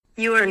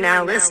You are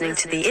now listening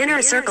to the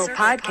Inner Circle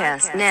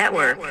Podcast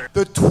Network.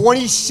 The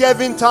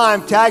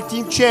 27-time tag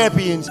team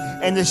champions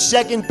and the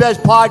second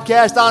best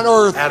podcast on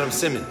earth. Adam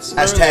Simmons.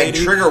 Hashtag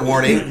trigger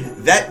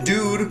warning. That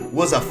dude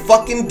was a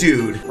fucking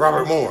dude.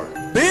 Robert Moore.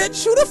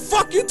 Bitch, who the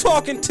fuck you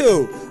talking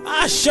to?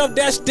 I shoved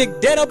that stick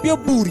dead up your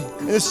booty.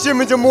 And the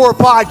Simmons and More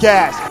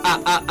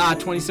podcast.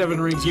 27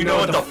 rings. You know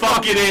what the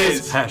fuck it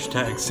is.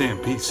 Hashtag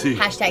SamPC.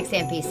 Hashtag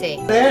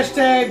SamPC.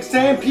 Hashtag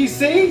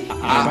SamPC.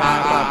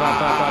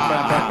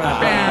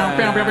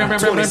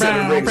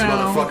 27 rings,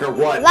 motherfucker,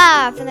 what?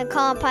 Live from the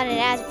Colin Pond in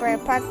Asbury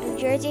Park, New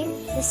Jersey,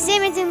 the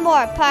Simmons and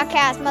More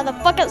podcast,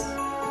 motherfuckers.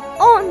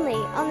 Only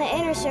on the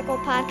Inner Circle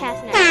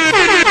Podcast Network.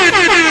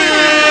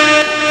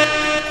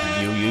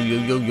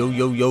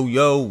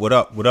 Yo. What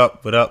up?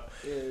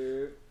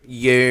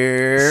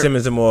 Yeah.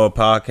 Simmons and More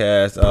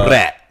podcast.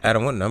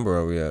 Adam, what number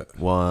are we at?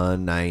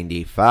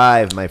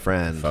 195, my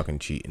friend. Fucking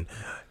cheating.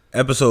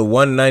 Episode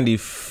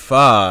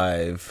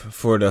 195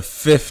 for the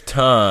fifth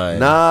time.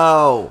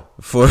 No.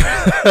 For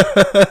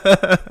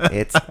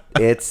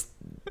It's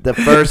the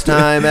first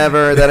time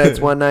ever that it's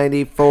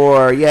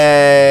 194.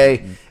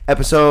 Yay.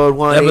 Episode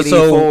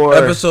 184.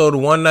 Episode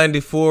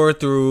 194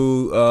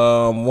 through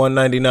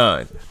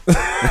 199. How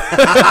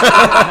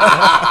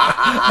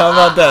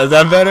about that? Is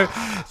that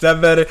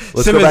better?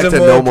 Let's Simmons go back to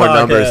and no more podcast.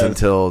 numbers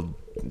until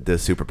the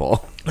Super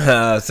Bowl.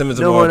 Simmons and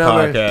No More more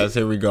numbers. podcast.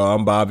 Here we go.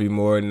 I'm Bobby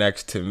Moore.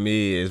 Next to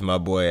me is my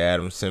boy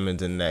Adam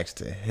Simmons, and next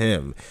to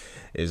him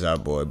is our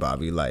boy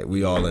Bobby Light.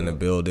 We all in the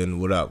building.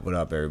 What up,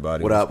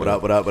 everybody? What up?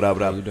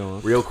 How you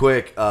doing? Real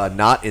quick,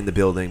 not in the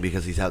building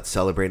because he's out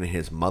celebrating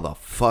his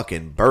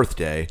motherfucking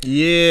birthday.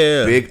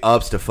 Yeah. Big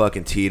ups to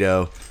fucking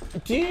Tito.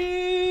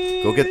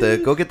 Go get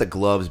the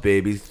gloves,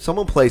 baby.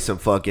 Someone play some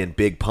fucking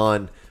Big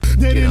Pun.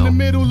 You know,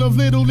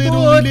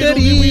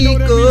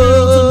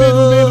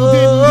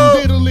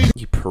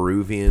 you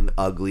Peruvian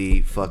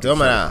ugly fucking.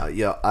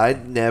 Yeah, I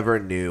never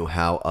knew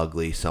how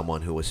ugly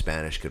someone who was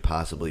Spanish could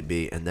possibly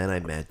be, and then I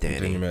met Danny.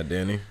 Then you met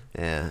Danny.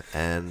 Yeah,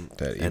 and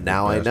That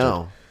now evil I bastard.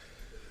 know.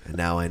 And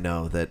now I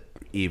know that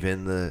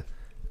even the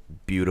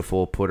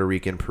beautiful Puerto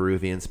Rican,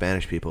 Peruvian,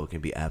 Spanish people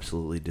can be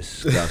absolutely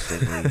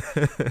disgustingly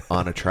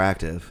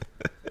unattractive.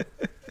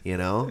 You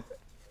know?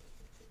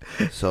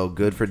 So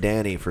good for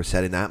Danny for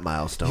setting that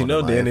milestone. You know,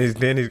 in life.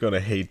 Danny's gonna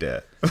hate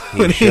that.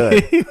 He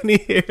should. When he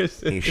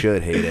hears it. He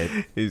should hate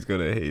it He's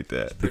gonna hate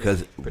that.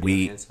 because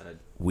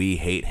we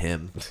hate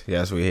him.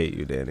 Yes, we hate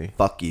you, Danny.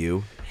 Fuck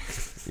you.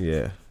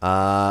 Yeah.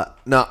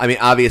 No, I mean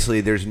obviously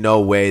there's no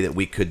way that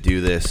we could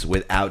do this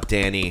without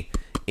Danny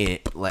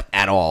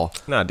at all.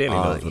 Nah, Danny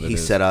knows what it he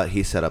is.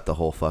 He set up the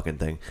whole fucking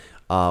thing.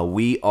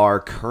 We are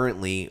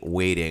currently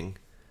waiting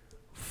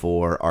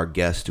for our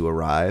guest to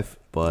arrive,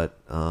 but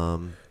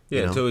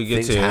Yeah, until he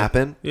gets things here.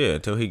 happen. Yeah,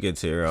 until he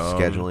gets here.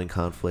 Scheduling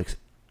conflicts.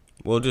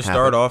 We'll just happen.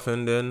 start off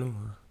and then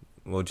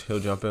he'll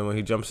jump in when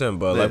he jumps in.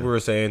 But like we were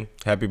saying,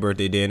 happy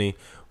birthday, Danny.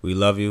 We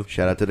love you.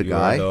 Shout out to the You're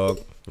guy. our dog.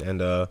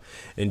 And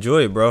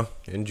enjoy it, bro.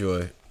 Enjoy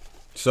it.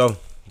 So,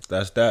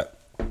 that's that.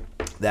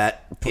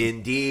 That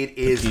indeed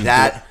is These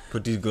that.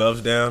 Put these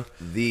gloves down.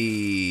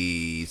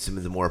 The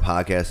Simmons and More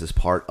podcast is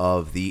part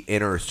of the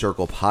Inner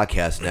Circle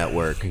Podcast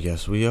Network.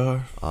 Yes, we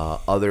are.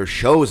 Other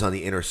shows on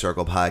the Inner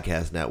Circle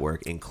Podcast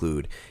Network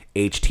include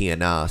HT and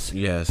Nas,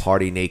 Yes.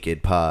 Party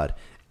Naked Pod,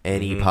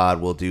 Any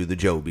Pod will do the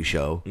Joby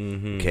Show,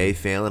 okay,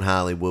 Fallon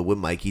Hollywood with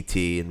Mikey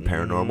T and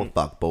Paranormal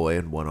Fuckboy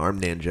and One Arm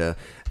Ninja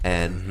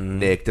and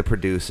Nick the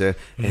producer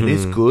and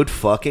his good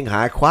fucking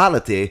high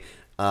quality,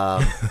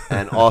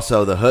 and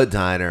also the Hood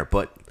Diner.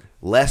 But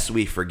lest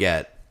we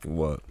forget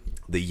What?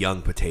 the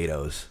Young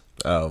Potatoes.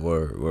 Oh,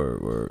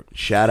 word.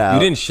 Shout out. You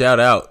didn't shout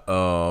out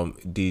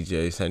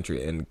DJ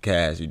Sentry and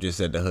Cass. You just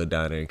said the Hood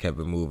Diner and kept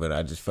it moving.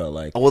 I just felt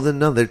like Oh, well, then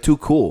no, they're too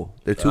cool.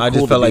 They're too cool. I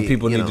just to felt like be,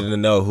 people you needed to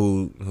know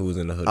who was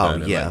in the Hood Oh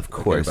Diner. yeah, Like, of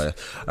course. okay,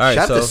 all right,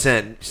 Shout out so to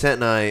Sent. Sent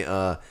and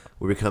I,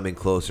 we're becoming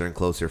closer and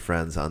closer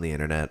friends on the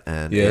internet,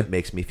 and Yeah. it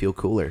makes me feel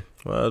cooler.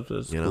 well,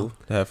 it's You cool know?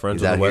 to have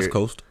friends He's on out the West here-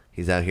 Coast.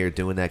 He's out here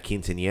doing that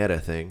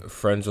quinceañera thing.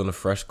 Friends on the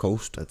Fresh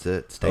Coast. That's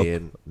it.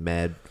 Staying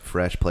mad,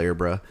 fresh player,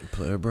 bruh.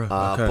 Player, bro.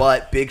 Okay.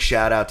 But big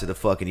shout out to the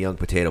fucking Young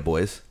Potato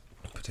Boys.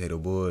 Potato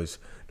Boys,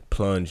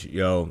 Plunge,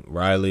 yo,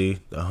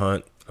 Riley, The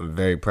Hunt. I'm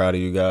very proud of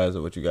you guys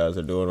of what you guys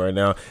are doing right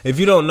now. If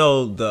you don't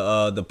know,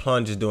 the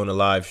Plunge is doing a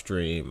live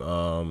stream.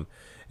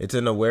 It's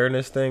an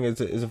awareness thing.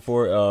 Is it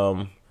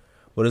for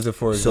what is it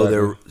for?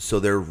 Exactly? So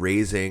they're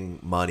raising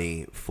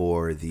money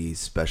for the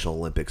Special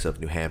Olympics of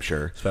New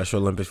Hampshire.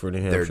 Special Olympics for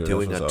New Hampshire. They're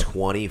doing a That's what's up.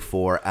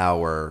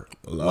 24-hour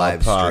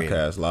live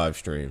podcast stream live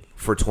stream.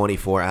 for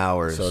 24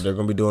 hours. So they're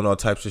gonna be doing all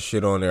types of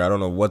shit on there. I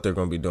don't know what they're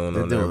gonna be doing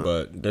They're on there, doing-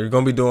 but they're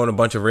gonna be doing a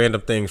bunch of random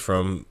things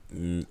from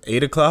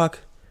 8 o'clock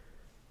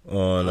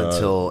on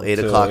until 8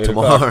 till o'clock 8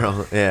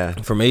 tomorrow. Yeah.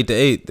 From 8 to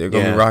 8, they're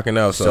gonna Yeah. be rocking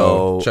out.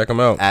 So check them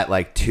out. At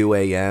like 2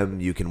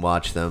 a.m., you can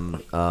watch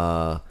them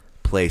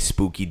play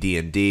Spooky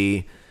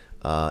D&D.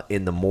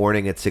 In the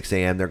morning at 6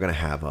 a.m., they're going to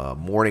have a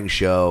morning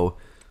show.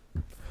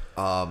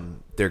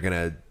 They're going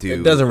to do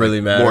It doesn't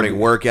really matter. morning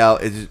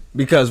workout. It's,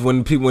 Because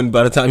when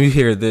by the time you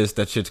hear this,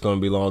 that shit's gonna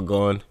be long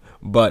gone.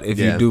 But if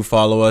Yeah. you do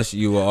follow us,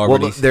 you will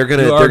already. Well, they're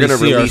gonna see our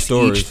release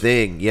stories. each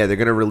thing. Yeah, they're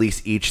gonna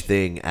release each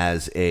thing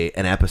as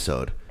an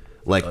episode,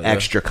 like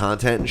extra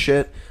content and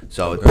shit.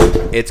 So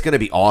it's gonna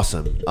be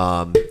awesome.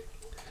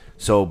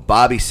 So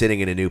Bobby's sitting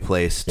in a new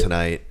place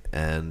tonight,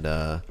 and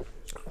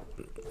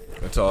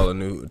It's all a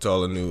new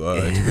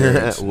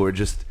experience. we're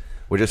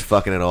just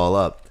fucking it all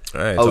up.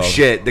 Right, Oh it's all-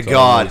 shit, the it's all a new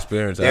god,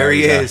 experience. there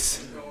he We got- is.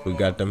 We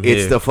got them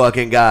It's here. the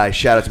fucking guy.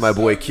 Shout out to my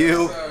boy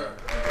Q.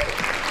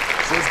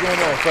 What's going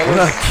on, What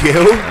fellas? up, Q?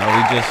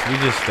 we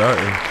just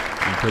starting.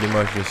 We pretty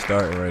much just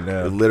starting right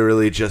now. We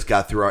literally just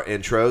got through our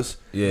intros.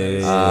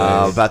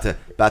 Yeah. About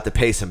to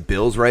pay some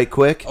bills right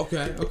quick.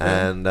 Okay.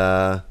 And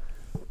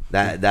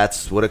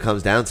that's what it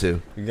comes down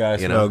to. You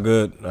guys you smell know?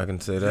 good. I can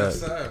say that.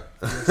 Sir.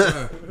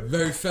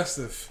 Very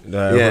festive.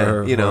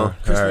 Yeah, you know,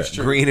 Christmas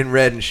tree. green and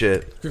red and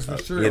shit.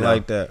 Christmas I tree.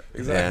 like that.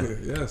 Exactly.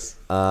 Yes.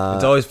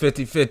 It's always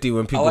 50-50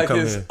 when I people like come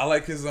his. here. I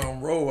like his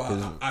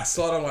robe. I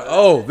saw it. I'm like,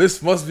 oh,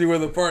 this must be where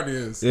the party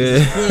is. Yeah.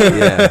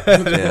 Yeah, Where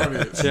the yeah.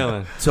 party is.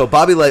 Chilling. So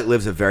Bobby Light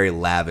lives a very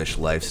lavish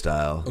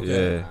lifestyle.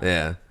 Okay.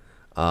 Yeah.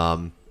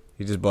 Yeah.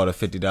 He just bought a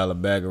 $50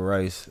 bag of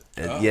rice.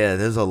 And yeah,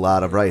 there's a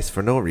lot of rice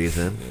for no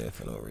reason. Yeah,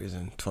 for no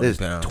reason. 20 There's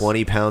pounds.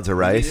 20 pounds of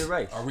rice.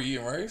 Are we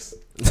eating rice?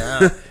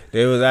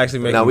 They was actually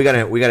making. Now we got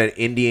an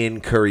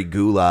Indian curry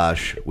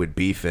goulash with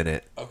beef in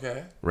it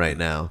Okay. right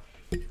now.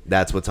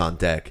 That's what's on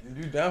deck.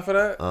 You down for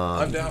that?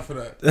 I'm down for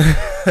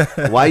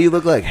that. Why you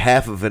look like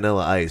half of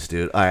Vanilla Ice,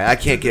 dude? All right, I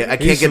can't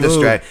get He's smooth.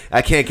 distracted.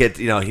 I can't get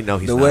he's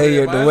the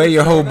not. way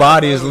your whole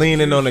body is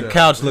leaning on the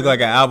couch look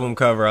like an album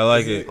cover. I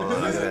like it.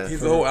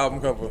 He's the whole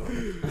album cover.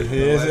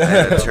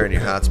 Turn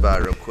your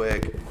hotspot real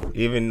quick.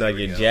 Even like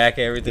your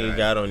jacket, everything you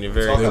got on your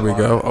very. There we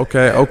go.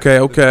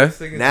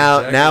 Okay.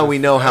 Now we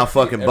know how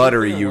fucking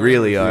buttery you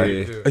really are.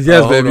 Yeah. Yes, Oh,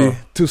 hold baby. on.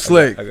 Too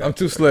slick. I got I'm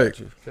too slick.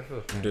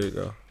 There you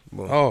go.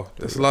 Boom. Oh,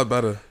 that's a lot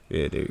better.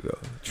 Yeah, there you go.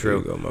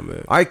 True. There you go, my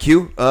man. All right,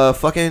 Q.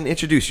 Fucking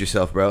introduce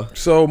yourself, bro.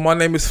 So my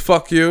name is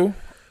Fuck You,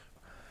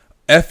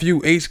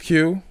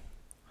 FUHQ.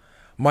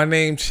 My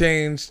name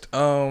changed,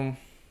 I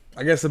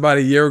guess about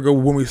a year ago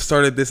when we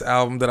started this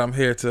album that I'm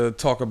here to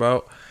talk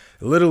about.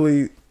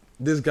 Literally,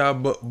 this guy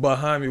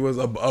behind me was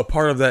a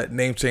part of that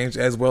name change,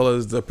 as well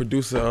as the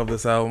producer of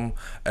this album,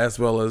 as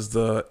well as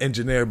the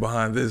engineer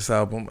behind this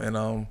album.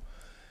 And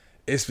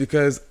it's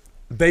because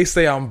they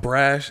say I'm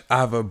brash. I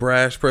have a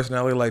brash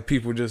personality. Like,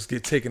 people just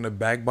get taken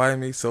aback by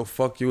me. So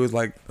Fuck You is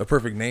like a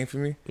perfect name for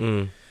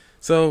me.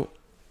 So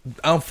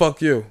I'm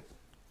Fuck You.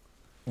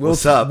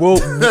 What's up?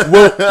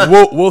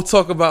 We'll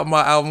talk about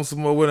my album some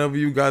more whenever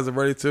you guys are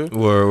ready to.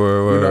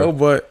 Word. You know,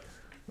 but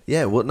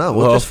Yeah, we'll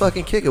Well, just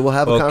fucking kick it. We'll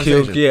have a Q,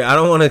 conversation. yeah, I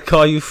don't want to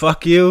call you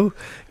fuck you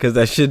because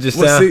that shit just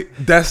well, sound.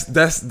 see, that's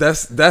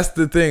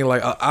the thing.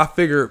 Like, I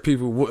figured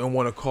people wouldn't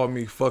want to call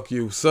me Fuck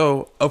You.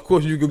 So of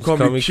course you can call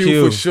me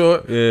Q for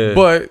short. Yeah.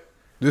 But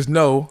just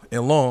know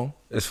in long,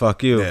 It's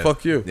fuck you.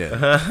 Fuck You.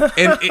 Yeah.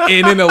 And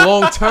in the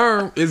long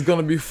term, it's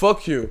gonna be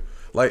Fuck You.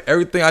 Like,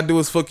 everything I do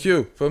is Fuck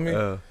You. Feel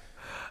me?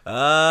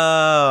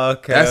 Oh,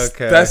 okay,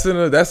 okay. That's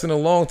in the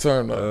long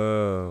term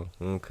though.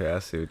 Oh, okay. I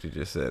see what you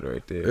just said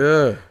right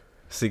there. Yeah.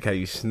 See how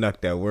you snuck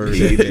that word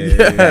Yeah, in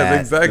there. Yeah,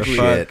 exactly. The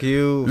fuck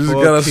you. You just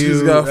fuck gotta- you you.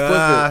 just gotta flip it.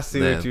 I see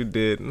Man. what you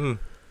did.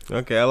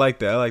 Okay, I like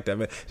that,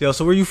 man. Yo,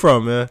 so where you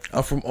from, man?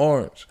 I'm from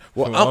Orange.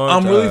 Well, From I'm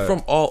Orange, really alright.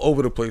 from all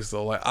over the place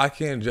though. Like, I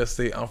can't just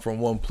say I'm from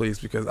one place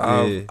because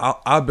Yeah.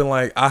 I've been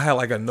like, I had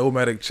like a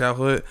nomadic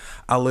childhood.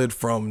 I lived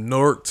from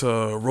Newark to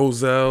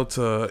Roselle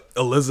to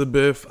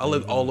Elizabeth. I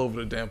lived all over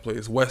the damn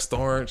place. West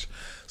Orange.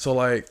 So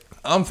like,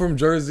 I'm from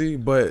Jersey,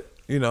 but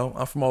you know,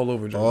 I'm from all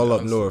over Jersey. All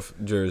up honestly. north,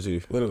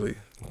 Jersey, Literally.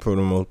 for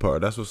the most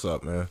part. That's what's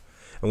up, man.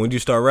 And when did you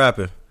start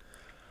rapping?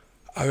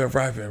 I've been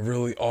rapping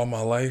really all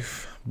my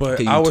life. But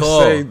Okay, you I would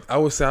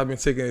tall. say I've been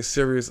taking it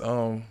serious.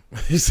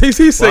 He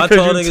said, Well, I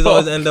told niggas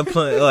always end up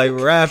playing like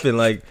rapping.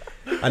 Like,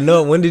 I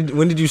know when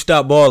did you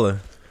stop balling?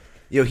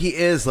 Yo, he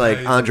is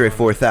like Andre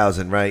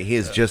 4000, right? He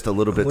is just a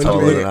little bit When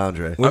taller you- than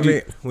Andre. When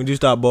did you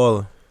stop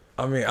balling?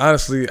 I mean,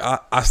 honestly,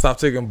 I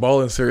stopped taking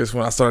bowling serious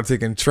when I started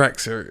taking track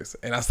serious,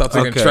 and I stopped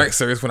taking Okay. track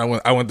serious when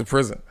I went to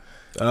prison.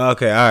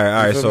 Okay, all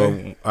right. feel So,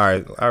 me? all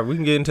right, we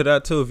can get into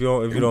that too if you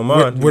don't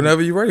mind.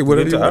 Whenever you're ready,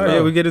 whatever you want.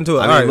 Yeah, we get into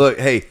it. I All mean, right. look,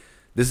 hey,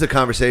 this is a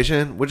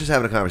conversation. We're just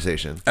having a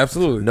conversation.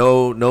 Absolutely.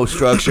 No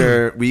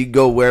structure. We can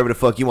go wherever the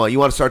fuck you want. You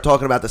want to start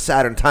talking about the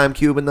Saturn time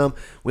cube and them?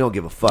 We don't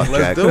give a fuck,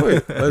 Jack. Let's do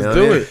it. You Let's know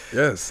do what I mean? it.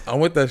 Yes, I'm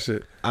with that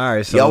shit. All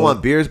right. So Y'all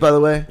want beers, by the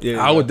way? Yeah,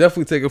 I would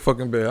definitely take a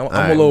fucking beer. I'm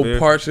right, a little beer.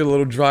 parched, a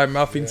little dry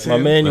mouthy. My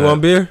man, you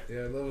want beer?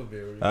 Yeah, I love a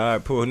beer. All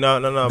right, cool. No.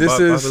 This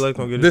Bobby Light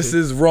gonna get it this to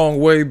you. is wrong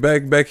way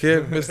back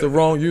here, Mr.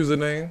 Wrong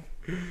username.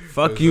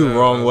 Fuck you,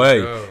 wrong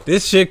way.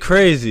 This shit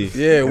crazy.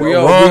 Yeah, we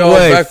wrong all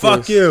way. backwards.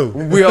 Fuck you.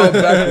 We all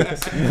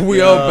backwards. We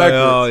all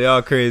backwards.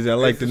 Y'all crazy. I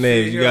like the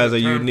names. You guys are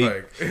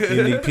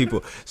unique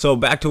people. So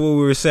back to what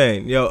we were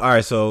saying. Yo, all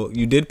right. So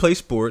you did play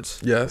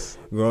sports. Yes.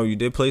 Girl, you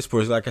did play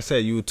sports. Like I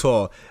said, you were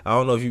tall. I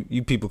don't know if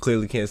you people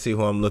clearly can't see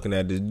who I'm looking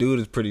at. This dude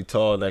is pretty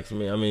tall next to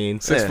me. I mean,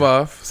 6'5".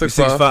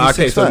 6'5".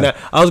 Okay, so now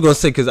I was gonna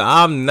say because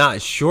I'm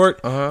not short,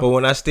 Uh-huh. but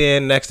when I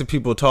stand next to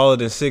people taller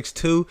than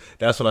 6'2",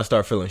 that's when I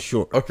start feeling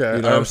short. Okay,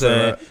 you know I what I'm saying?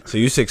 understand So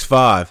you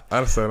 6'5". I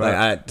understand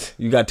that.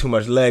 You got too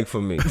much leg for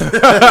me. You know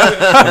what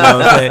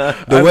I'm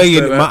saying? The way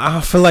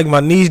I feel like my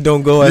knees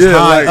don't go as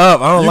high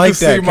up. I don't like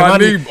that.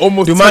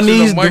 Do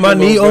my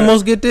knee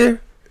almost get there?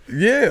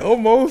 Yeah,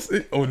 almost.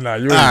 Oh, nah,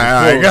 you're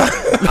I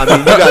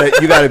mean,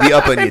 you gotta be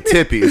up on your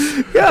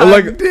tippies. God,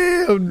 like,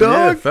 damn, dog.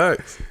 Yeah,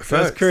 facts.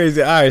 That's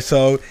crazy. All right,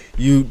 so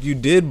you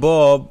did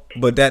ball,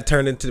 but that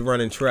turned into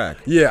running track.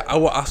 Yeah,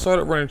 I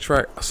started running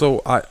track.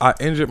 So I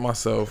injured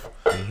myself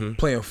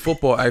playing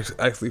football.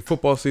 Actually,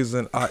 football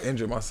season, I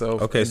injured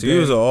myself. Okay, so you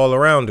was an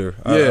all-arounder.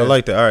 I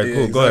like that. All right,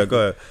 cool. Exactly. Go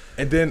ahead.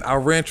 And then I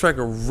ran track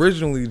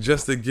originally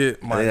just to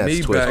get my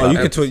knee back. Oh,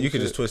 you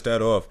could just twist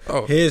that off.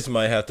 Oh. His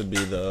might have to be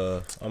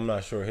the. I'm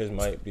not sure. His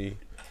might be.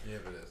 Yeah,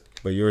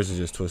 but yours is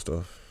just twist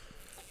off.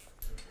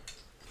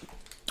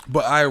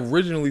 But I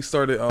originally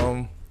started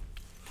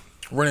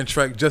running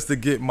track just to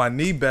get my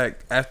knee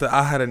back after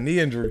I had a knee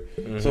injury.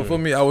 So for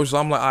me, I'm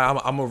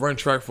gonna run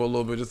track for a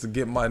little bit just to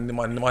get my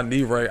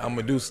knee right. I'm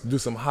gonna do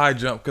some high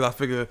jump because I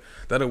figure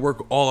that'll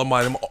work all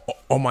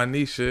on my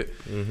knee shit.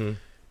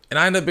 And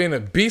I ended up being a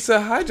beast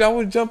at high jump. I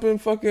was jumping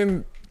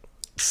fucking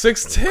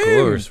 6'10". Of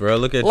course, bro.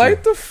 Look at like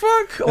you. the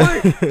fuck.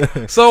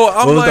 Like, so I'm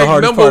what was like the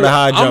hardest part of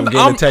high jump?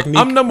 Getting the technique.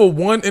 I'm number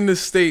 1 in the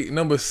state,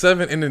 number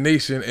 7 in the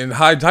nation in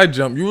high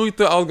jump. You really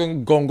thought I was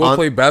gonna go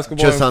play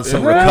basketball? Just on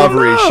some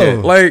recovery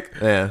shit. Like,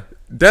 yeah.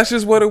 That's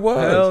just what it was.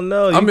 Hell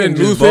no. I'm in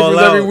newspapers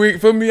every week.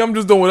 For me, I'm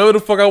just doing whatever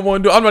the fuck I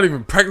want to do. I'm not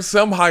even practicing.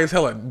 I'm high as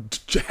hell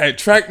at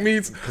track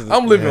meets.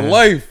 I'm living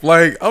life.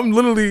 Like, I'm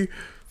literally,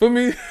 for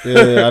me.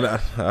 Yeah,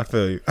 I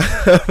feel you.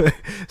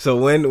 So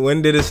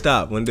when did it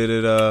stop? When did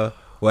it,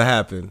 what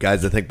happened?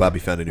 Guys, I think Bobby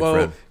found a new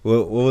friend.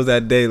 What was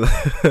that day like?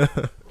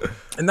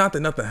 And not that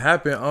nothing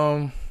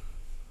happened.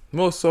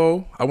 More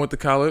so, I went to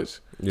college.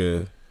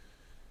 Yeah.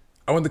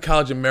 I went to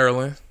college in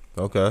Maryland.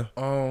 Okay.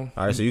 All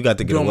right, so you got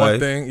to get doing away. My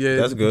thing. Yeah,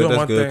 that's good.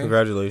 That's good. Thing.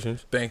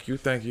 Congratulations. Thank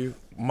you.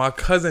 My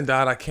cousin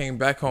died. I came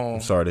back home.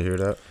 I'm sorry to hear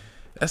that.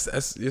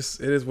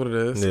 It is what it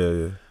is.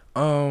 Yeah.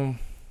 And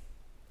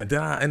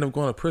then I ended up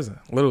going to prison.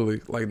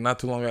 Literally, like not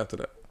too long after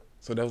that.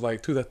 So that was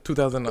like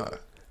 2009.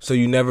 So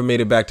you never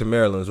made it back to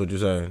Maryland, is what you're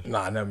saying?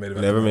 Nah, I never made it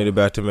back. Made it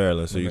back to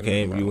Maryland. So you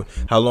came.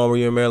 How long were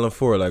you in Maryland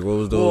for? Like, what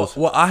was those?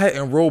 Well, I had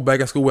enrolled back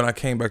in school when I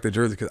came back to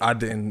Jersey because I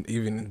didn't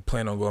even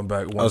plan on going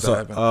back once that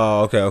happened.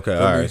 Oh, okay. All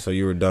right. So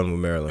you were done with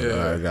Maryland. Yeah. All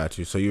right, I got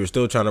you. So you were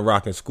still trying to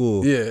rock in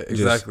school. Yeah,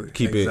 exactly. Just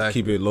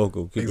keep it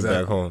local. Keep it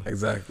back home.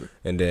 Exactly.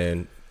 And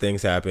then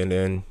things happened,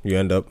 and you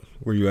end up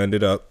where you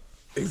ended up.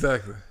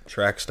 Exactly.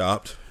 Track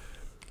stopped.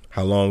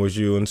 How long was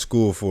you in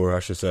school for, I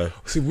should say?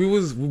 See, we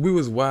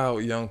was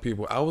wild young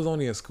people. I was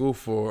only in school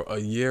for a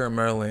year in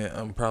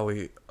Maryland,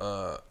 probably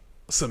a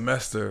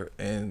semester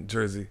in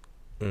Jersey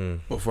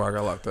before I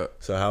got locked up.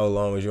 So how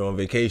long was you on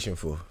vacation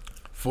for?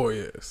 4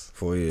 years.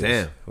 4 years.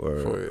 Damn. 4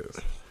 years.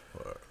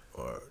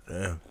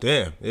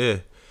 Damn. Yeah.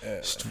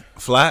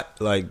 Flat?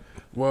 Like...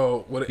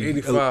 Well, with an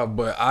 85,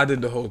 but I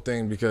did the whole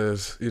thing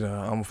because,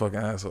 I'm a fucking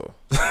asshole.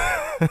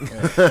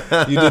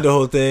 You did the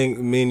whole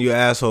thing, meaning you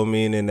asshole,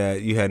 meaning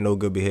that you had no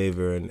good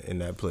behavior in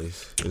that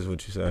place, is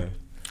what you're saying.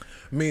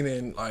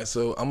 Meaning, all right,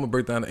 so I'm going to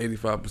break down the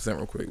 85%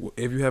 real quick.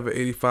 If you have an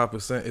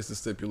 85%, it's the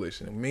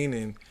stipulation.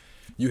 Meaning,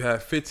 you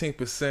have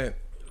 15%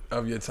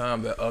 of your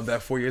time, of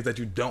that 4 years that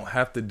you don't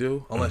have to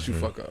do unless you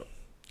fuck up.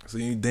 So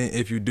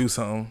if you do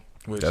something...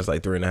 That's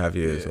like 3.5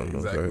 years. Yeah,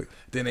 exactly. Right?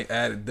 Then they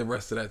added the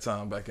rest of that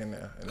time back in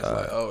there. And it's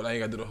like, now you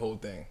got to do the whole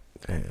thing.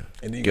 Damn. And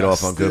then you get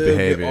off on good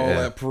behavior. All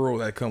that parole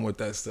that come with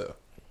that stuff.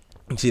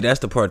 See, that's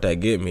the part that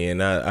get me.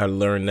 And I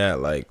learned that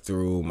like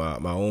through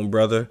my own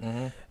brother,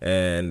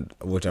 and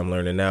which I'm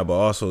learning now, but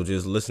also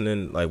just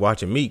listening, like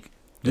watching Meek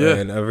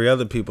and every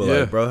other people.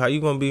 Like, bro, how you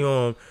going to be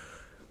on...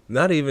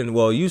 Not even,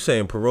 you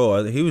saying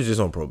parole. He was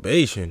just on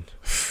probation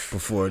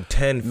before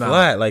 10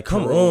 flat. Like,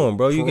 come on,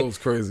 bro. Parole's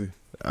crazy.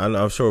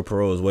 I'm sure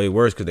parole is way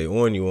worse because they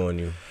on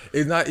you.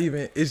 It's not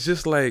even. It's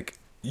just like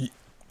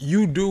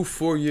you do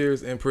 4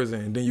 years in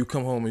prison, and then you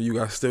come home and you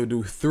got to still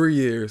do 3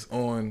 years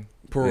on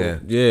parole.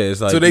 Yeah.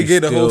 It's like so they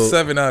get the whole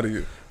 7 out of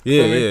you.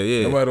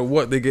 Yeah. No matter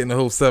what, they getting the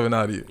whole 7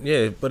 out of you.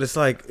 Yeah, but it's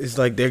like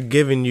they're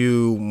giving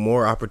you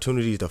more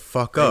opportunities to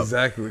fuck up.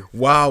 Exactly.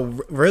 Wow,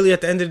 really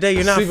at the end of the day,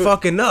 you're not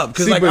fucking up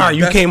because all right,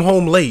 you came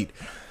home late.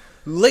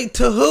 Late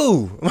to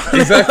who?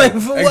 Exactly.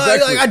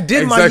 Like I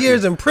did my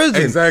years in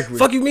prison. Exactly.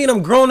 Fuck you mean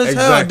I'm grown as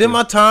hell. I did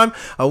my time.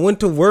 I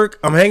went to work.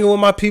 I'm hanging with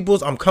my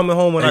peoples. I'm coming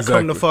home when I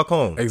come to fuck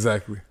home.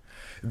 Exactly.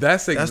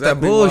 That's that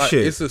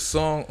bullshit. Why it's a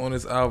song on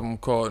this album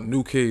called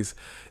New Case.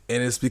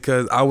 And it's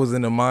because I was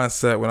in the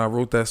mindset when I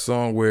wrote that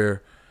song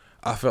where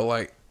I felt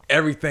like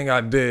everything I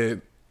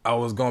did I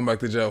was going back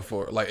to jail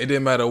for it. Like, it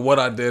didn't matter what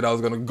I did, I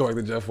was going to go back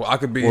to jail for it. I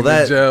could be in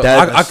jail.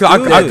 I could that's be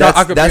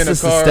in the a car.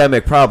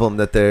 systemic problem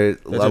that they're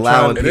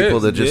allowing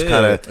people to just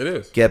kind It of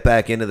is. get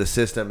back into the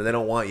system, and they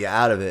don't want you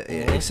out of it,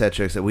 et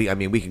cetera. So we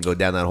can go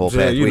down that whole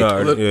path.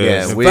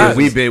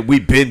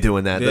 We've been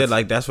doing that. Yeah,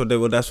 like that's what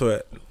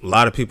a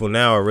lot of people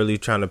now are really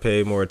trying to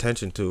pay more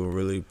attention to.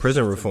 Really,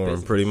 prison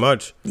reform, pretty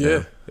much.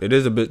 Yeah, it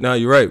is a bit. Now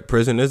you're right.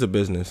 Prison is a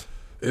business.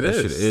 It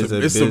is. It's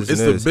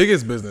the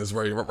biggest business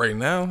right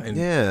now, and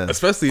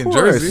especially in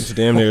Jersey. It's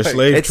damn near a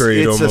slave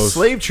trade. It's almost a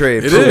slave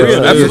trade. It is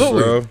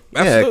absolutely.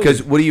 Yeah,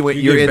 because what are you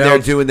in there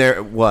doing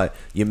there? What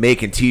you're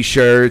making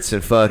T-shirts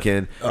and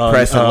fucking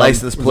pressing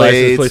license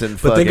plates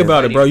and. But think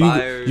about it, bro.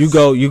 You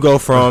go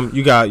from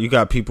you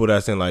got people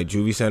that's in like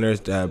juvie centers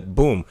that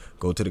boom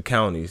go to the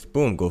counties,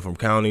 boom go from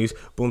counties,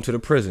 boom to the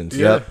prisons.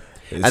 Yep.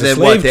 It's and then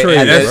what?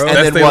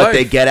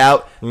 They get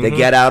out. They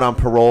get out on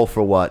parole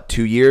for what?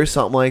 2 years,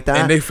 something like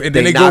that. And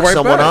then they knock go right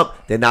someone back.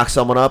 up. They knock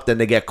someone up. Then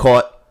they get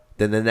caught.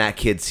 Then that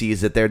kid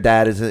sees that their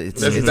dad is.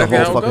 It's exactly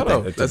a whole how it fucking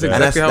go. thing. That's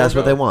exactly That's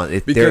what they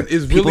want. Because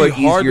it's people really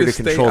are hard easier to to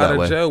stay control out that of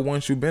way. jail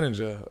once you've been in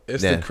jail.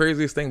 It's the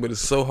craziest thing, but it's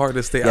so hard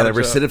to stay out of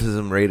the jail.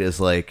 recidivism rate is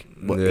like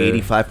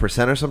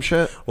 85% or some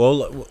shit.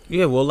 Well,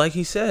 like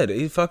he said,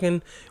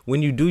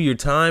 when you do your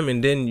time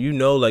and then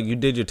like you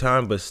did your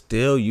time, but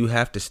still you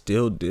have to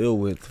still deal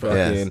with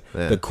fucking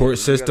the court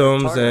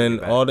systems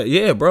and all that.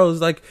 Yeah, bro,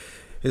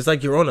 it's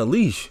like you're on a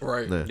leash,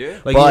 right? Yeah,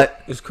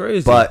 but it's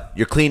crazy. But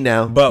you're clean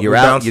now. But you're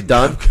out. You're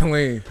done.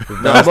 Clean.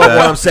 No, but what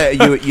I'm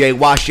saying, you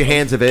wash your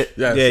hands of it.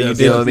 Yes, you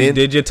did. What I mean? You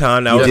did your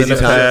time. That was in the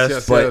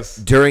past. But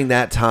during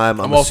that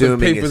time, I'm off assuming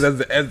the papers,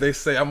 as they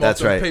say. I'm off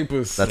the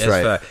papers. That's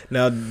right.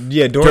 Now,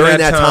 during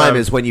that time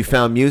is when you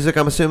found music.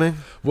 I'm assuming.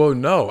 Well,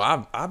 no,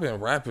 I've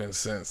been rapping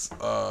since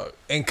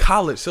in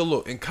college. So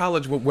look, in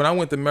college when I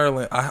went to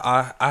Maryland,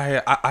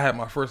 I had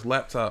my first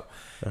laptop,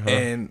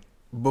 and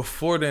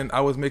before then I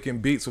was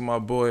making beats with my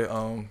boy.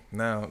 I'll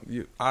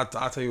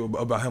tell you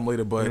about him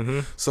later. But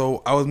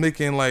so I was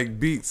making like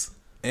beats,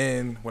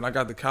 and when I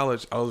got to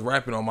college, I was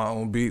rapping on my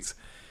own beats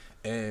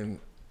and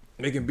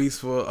making beats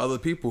for other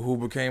people who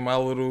became my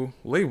little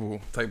label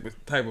type of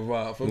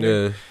vibe for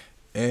me. Yeah.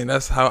 And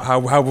that's how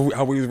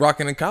we was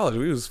rocking in college.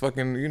 We was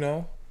fucking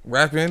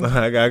rapping.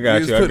 I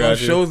got you. Putting on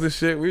shows and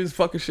shit. We was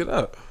fucking shit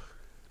up.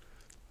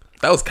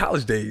 That was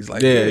college days.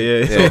 Like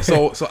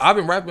So I've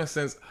been rapping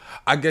since,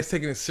 I guess,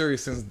 taking it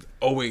serious since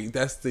 2008.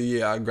 That's the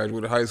year I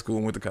graduated high school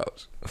and went to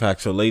college.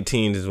 Fact. So late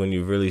teens is when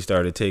you really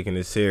started taking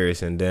it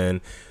serious, and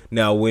then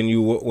now when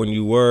you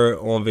were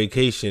on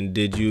vacation,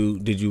 did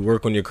you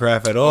work on your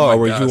craft at all, or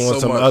were you on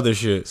some other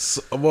shit?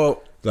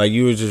 Like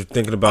you were just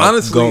thinking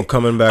about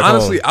coming back home.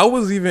 Honestly, I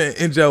was even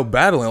in jail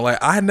battling. Like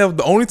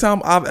the only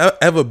time I've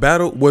ever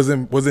battled was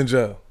in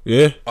jail.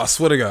 Yeah, I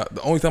swear to God,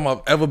 the only time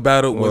I've ever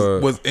battled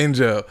was in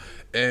jail,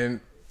 and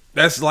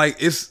that's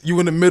like you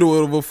in the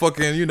middle of a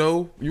fucking you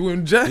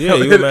in jail,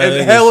 and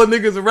hella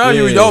niggas around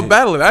you, and y'all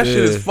battling. That shit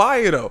is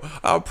fire though.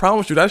 I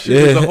promise you, that shit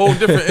is a whole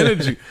different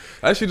energy.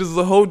 That shit is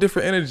a whole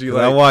different energy.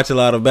 Like, I watch a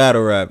lot of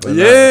battle rap.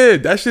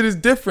 That shit is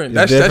different.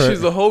 That shit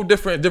is a whole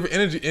different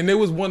energy. And it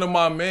was one of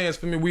my mans.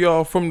 For me, we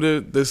all from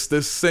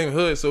this same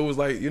hood, so it was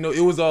like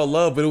it was all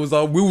love, but it was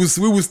all we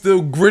was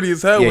still gritty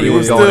as hell. Yeah, you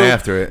was going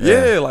after it.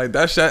 Yeah, like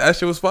that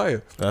shit was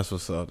fire. That's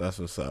what's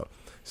up.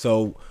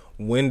 So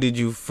when did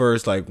you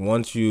first, like,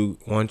 once you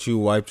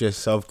wiped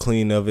yourself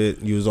clean of it,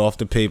 you was off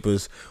the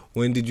papers,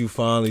 when did you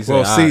finally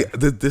say,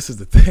 this is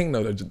the thing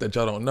though that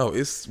y'all don't know.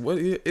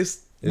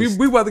 We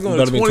about to go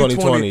into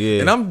 2020,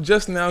 and I'm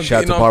just now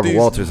Shout getting out to off Barbara these.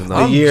 Walters and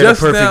I'm year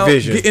just of perfect now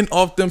vision. getting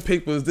off them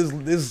papers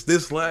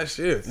this last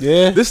year.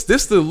 Yeah, this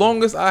the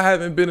longest I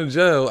haven't been in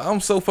jail.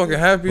 I'm so fucking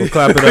happy. We'll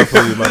clap it up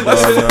for you, my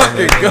Let's dog.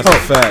 fucking go. That's a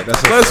fact.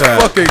 Let's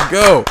fucking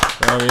go.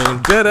 I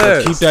mean, dead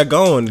ass. Keep that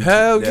going.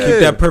 Hell yeah. Keep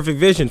that perfect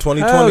vision.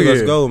 2020. Hell yeah.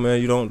 Let's go,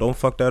 man. You don't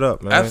fuck that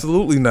up, man.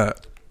 Absolutely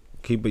not.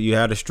 Keep it. You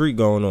had a streak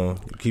going on.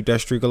 Keep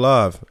that streak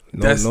alive.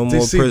 No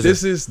more prison.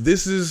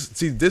 This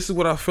is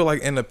what I feel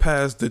like in the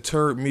past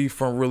deterred me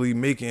from really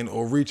making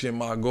or reaching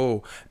my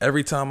goal.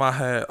 Every time I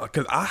had,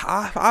 because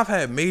I've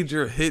had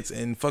major hits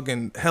and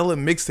fucking hella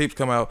mixtapes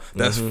come out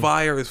that's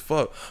fire as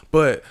fuck.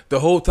 But the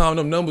whole time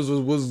them numbers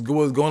was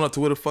going up to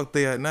where the fuck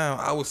they at now.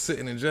 I was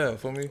sitting in jail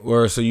for me.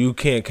 So you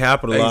can't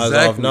capitalize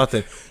off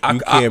nothing. You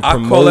can't I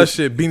promote. call that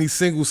shit Beanie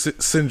Single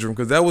syndrome,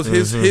 because that was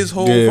his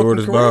whole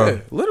fucking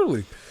career.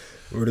 Literally.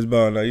 Word is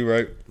bond. Now you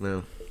right.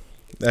 Yeah.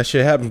 That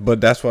shit happens, but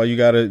that's why you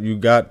got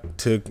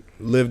to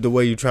live the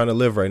way you're trying to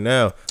live right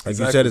now. Like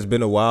you said, it's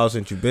been a while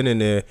since you've been in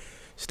there.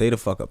 Stay the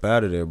fuck up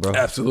out of there, bro.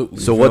 Absolutely.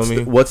 So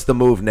what's the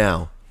move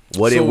now?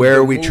 Where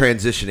are we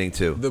transitioning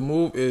to? The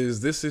move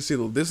is this is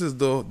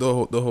the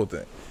whole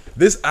thing.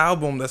 This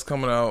album that's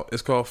coming out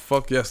is called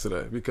Fuck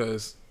Yesterday,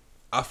 because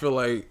I feel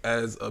like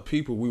as a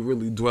people, we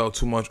really dwell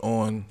too much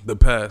on the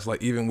past.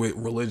 Like even with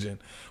religion,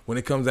 when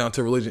it comes down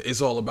to religion,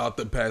 it's all about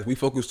the past. We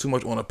focus too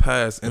much on the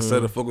past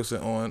instead of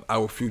focusing on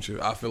our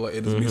future. I feel like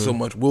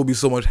we'll be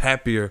so much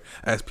happier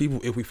as people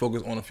if we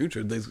focus on the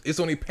future. It's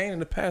only pain in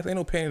the past. Ain't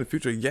no pain in the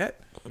future yet.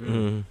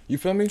 You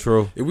feel me?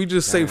 True. If we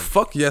just say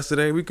fuck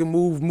yesterday, we can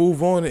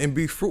move on and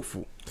be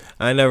fruitful.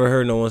 I never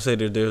heard no one say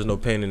that there's no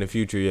pain in the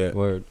future yet.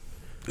 Word.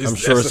 I'm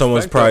sure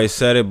someone's probably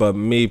said it, but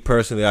me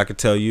personally, I could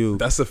tell you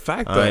that's a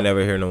fact. I ain't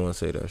never hear no one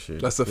say that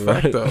shit. That's a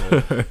fact, though.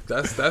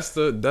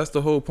 That's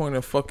the whole point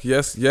of fuck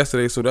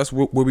yesterday. So that's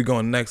where we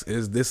going next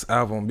is this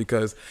album,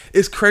 because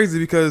it's crazy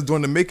because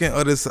during the making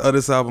of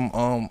this album,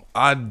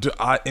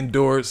 I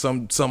endured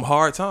some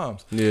hard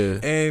times. Yeah,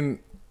 and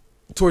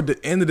toward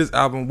the end of this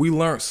album, we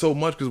learned so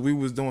much because we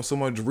was doing so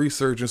much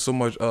research and so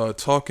much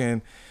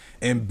talking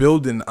and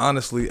building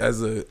honestly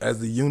as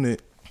a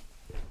unit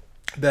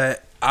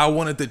that I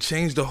wanted to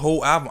change the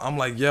whole album. I'm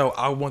like, yo,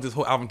 I want this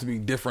whole album to be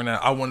different now.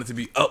 I want it to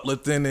be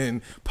uplifting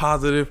and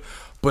positive.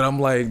 But I'm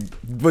like,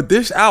 but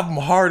this album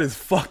hard as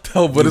fuck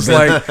though. But it's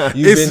like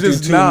you've been through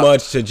too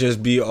much to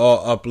just be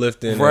all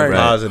uplifting and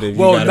positive.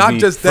 Well, not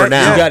just that.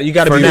 Now. You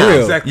got to be real.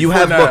 Exactly. You for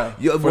have now.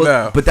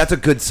 more, but that's a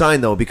good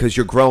sign though, because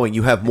you're growing.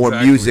 You have more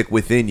music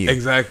within you.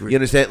 Exactly. You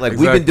understand? Like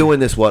we've been doing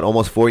this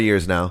almost 4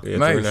 years now. Yeah,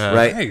 nice.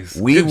 Right? Nice.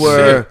 We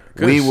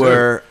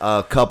were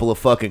a couple of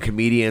fucking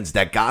comedians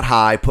that got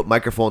high, put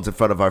microphones in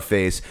front of our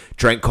face,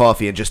 drank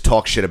coffee, and just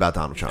talked shit about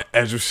Donald Trump.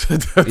 As you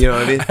should. You know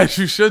what I mean? As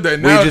you should.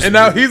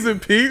 Now he's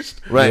impeached.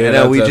 Right. Yeah, and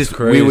now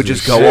we would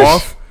just go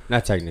off.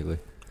 Not technically.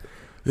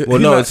 Well,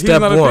 no, it's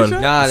step one.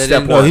 Nah, they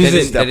Step didn't, one. they He's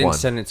didn't, step they didn't one.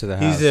 send it to the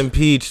House. He's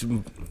impeached.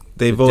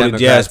 They The voted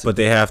Democrats- yes, but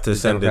they have to the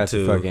send it Democrats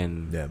to.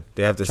 fucking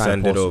They have to trying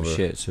send to it pull over. some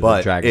shit, so But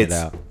they're dragging it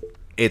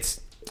it's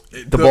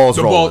out. the ball's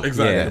rolling.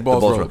 Exactly. Yeah, the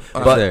ball's rolling.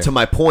 But there. to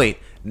my point,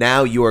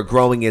 now you are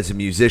growing as a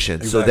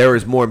musician. So Exactly. there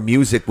is more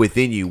music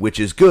within you,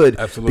 which is good.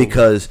 Absolutely.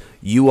 Because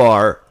you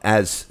are,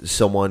 as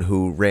someone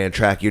who ran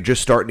track, you're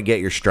just starting to get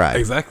your stride.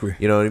 Exactly.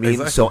 You know what I mean?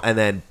 Exactly. So, and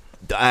then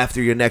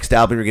after your next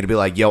album, you're going to be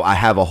like, yo, I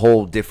have a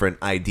whole different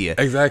idea.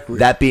 Exactly.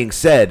 That being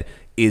said,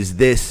 is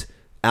this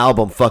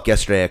album, Fuck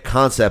Yesterday, a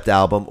concept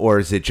album, or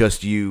is it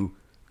just you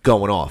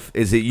going off?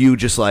 Is it you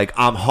just like,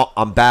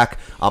 I'm back,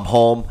 I'm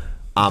home,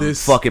 I'm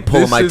fucking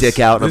pulling my dick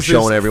out and I'm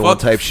showing everyone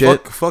type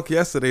shit? Fuck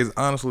Yesterday is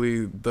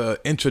honestly the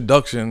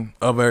introduction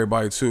of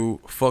everybody to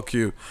Fuck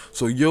You.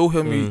 So you'll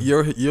hear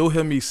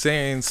me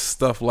saying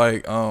stuff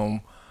like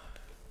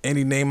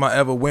any name I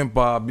ever went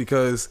by,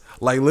 because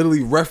like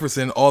literally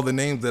referencing all the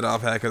names that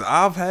I've had, because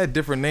I've had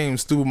different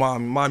names through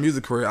my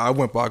music career. I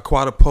went by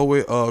Quad a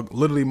Poet,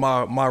 literally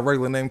my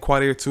regular name,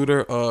 Quad Air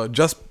Tutor,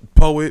 Just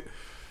Poet.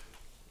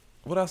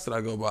 What else did I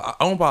go by?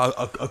 I went by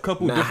a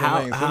couple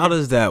different names. How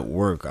does that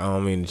work? I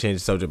don't mean to change the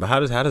subject, but how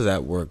does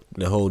that work?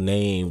 The whole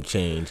name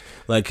change,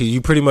 like, cause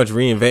you pretty much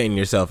reinventing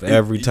yourself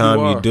every time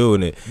you're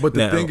doing it. But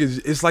the thing is,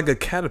 it's like a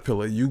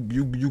caterpillar. You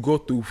go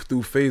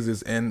through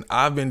phases, and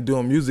I've been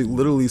doing music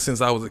literally since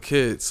I was a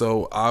kid.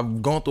 So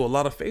I've gone through a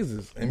lot of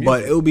phases.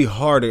 But it would be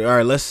harder. All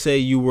right, let's say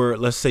you were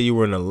in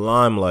the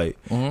limelight.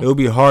 It would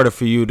be harder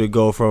for you to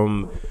go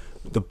from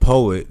the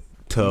poet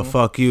to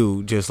Fuck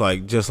You, just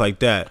like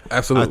that.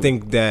 Absolutely. I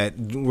think that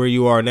where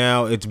you are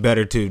now, it's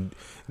better to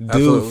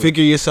Absolutely.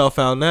 figure yourself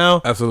out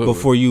now. Absolutely.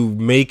 Before you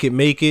make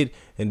it,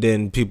 and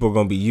then people are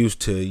gonna be used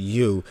to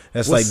you.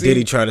 That's like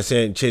Diddy trying to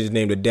change his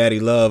name to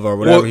Daddy Love or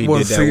whatever he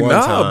did that one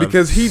time.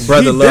 Because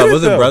Brother he Love, did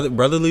was it it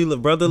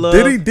Brother Love?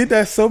 Diddy did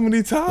that so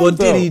many times. Well,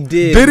 Diddy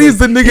did. Diddy's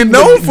the nigga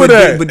known for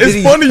that. But it's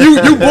Diddy, funny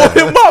you brought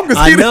him up because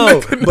I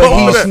know,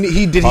 but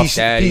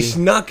he he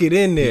snuck it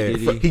in there.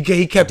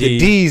 He kept the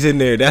D's in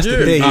there. That's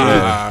the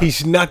thing. He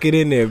snuck it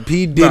in there.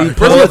 P Diddy.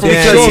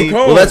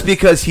 That's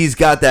because he's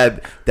got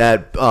that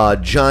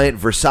giant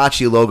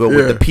Versace logo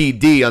with the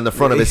PD on the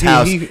front of his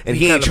house, and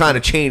he ain't trying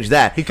to change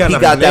that. He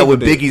got that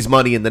with Biggie's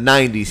money in the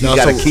 90s. He's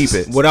got to keep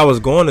it. What I was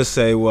going to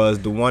say was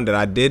the one that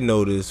I did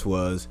notice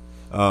was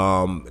 2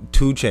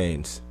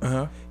 Chainz.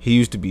 He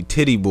used to be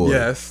Titty Boy.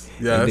 Yes.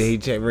 And then he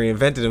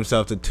reinvented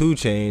himself to 2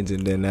 Chainz,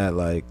 and then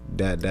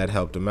that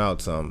helped him out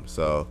some.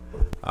 So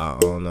I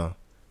don't know.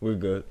 We're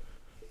good.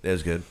 It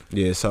was good.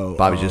 Yeah. So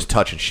Bobby's just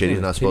touching shit he's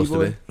not supposed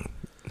to be.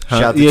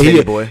 Shout out to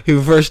Titty Boy. He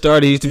first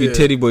started, he used to be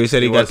Titty Boy. He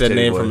said he got that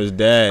name Boy. from his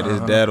dad. His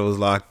dad was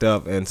locked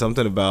up, and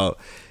something about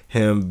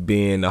him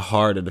being the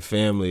heart of the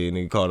family, and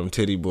he called him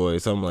Titty Boy,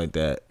 something like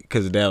that.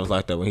 Because his dad was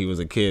locked up when he was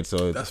a kid,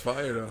 so that's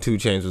fire though. 2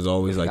 Chainz was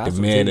always like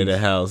the man of the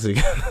house.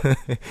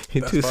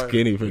 He's too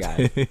skinny for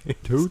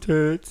 2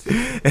 tits.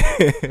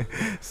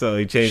 So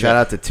he changed. Shout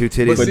out to 2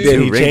 titties. But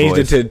then he changed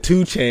it to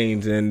 2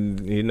 Chainz,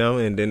 and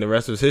and then the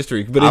rest was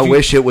history. But I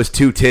wish it was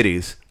 2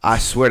 titties. I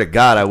swear to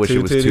God, I wish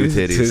it was 2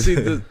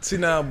 titties. See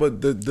now,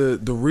 but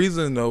the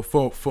reason though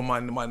for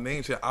my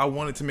name shit, I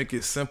wanted to make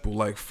it simple.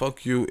 Like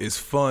Fuck You is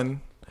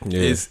fun.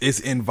 Yeah. It's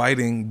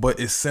inviting, but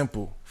it's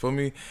simple. For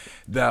me,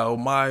 now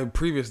my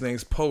previous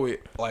name's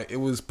Poet, like it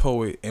was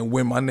Poet, and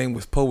when my name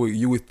was Poet,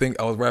 you would think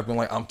I was rapping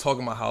like I'm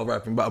talking about how I was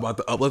rapping about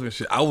the upliftment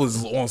shit. I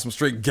was on some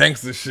straight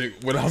gangster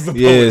shit when I was a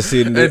poet. Yeah,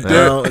 see,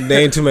 there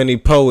ain't too many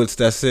poets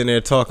that sitting there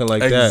talking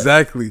like that.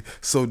 Exactly.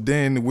 So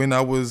then when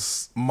I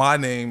was my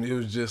name, it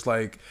was just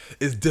like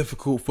it's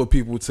difficult for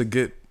people to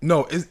get.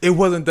 No, it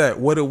wasn't that.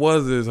 What it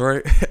was is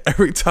right.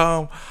 Every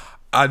time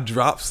I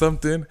drop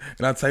something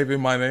and I type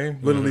in my name,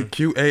 literally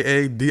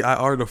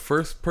QAADIR. The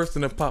first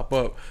person to pop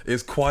up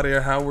is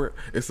Quadair Howard.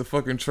 It's a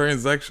fucking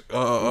transgender,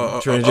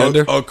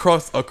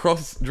 a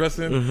cross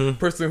dressing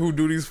person who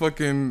do these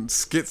fucking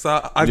skits.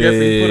 I guess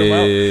they put him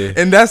out,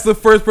 and that's the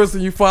first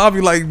person you find. I'll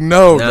be like,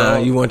 no,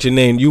 dog. You want your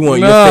name, you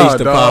want your face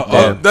to pop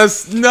up.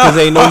 That's not.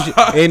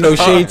 Cause ain't no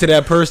shade to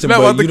that person. But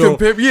you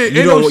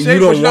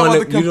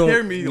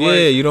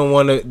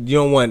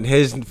don't want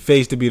his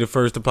face to be the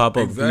first to pop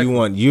up. Exactly. You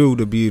want you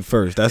to be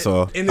first. That's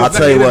all. I'll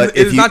tell you what,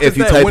 if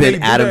you type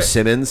in Adam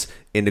Simmons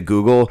into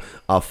Google,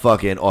 a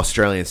fucking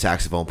Australian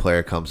saxophone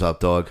player comes up,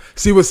 dog.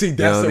 See, that's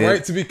the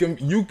right to be.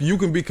 You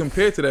can be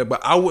compared to that, but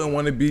I wouldn't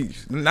want to be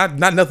not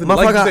nothing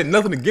like you said,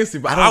 nothing against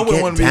it. But I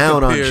wouldn't want to be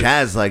down on compared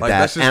jazz like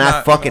that, and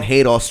I fucking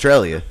hate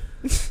Australia.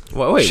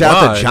 Wait, shout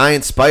out to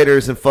giant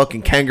spiders and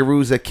fucking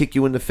kangaroos that kick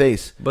you in the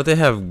face. But I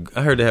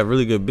heard they have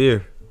really good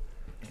beer.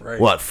 Right.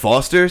 What,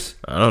 Foster's?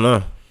 I don't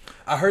know.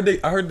 I heard they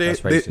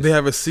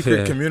have a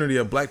secret community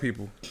of black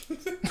people.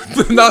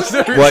 No,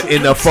 seriously. What,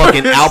 in the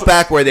fucking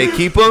outback where they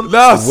keep them?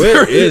 No,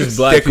 where is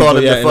black they call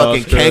them the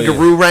fucking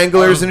kangaroo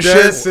wranglers and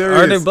shit. Serious.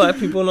 Are there black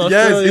people in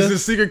Australia? Yes, it's a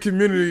secret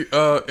community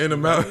in the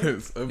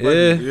mountains.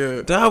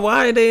 Yeah. Dog,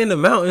 why are they in the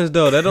mountains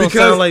though? That don't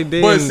sound like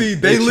they. But see,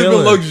 they live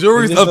in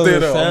luxuries up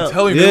there though. I'm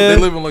telling you, they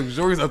live in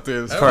luxuries up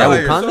there. It's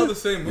Wakanda? the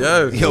same movie.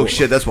 Yes. Yo,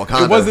 shit, that's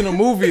Wakanda. It wasn't a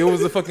movie. It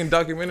was a fucking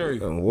documentary.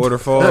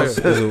 Waterfalls.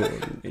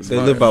 They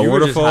live by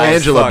waterfalls.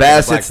 Angela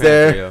Bassett's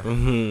there.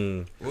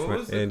 What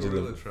was the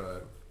Gorilla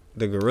Tribe?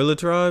 The Gorilla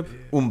Tribe?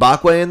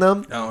 Umbakwe in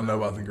them? I don't know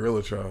about the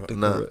Gorilla Tribe.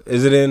 No.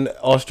 Is it in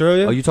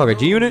Australia? Oh, you talking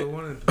G-Unit?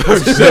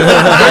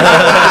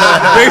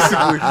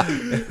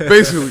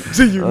 Basically,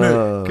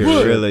 G-Unit.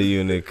 Gorilla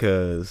Unit,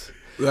 cuz.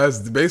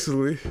 That's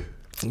basically.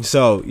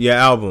 So, your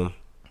album.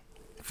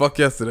 Fuck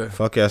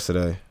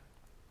Yesterday.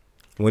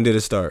 When did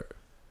it start?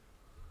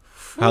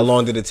 How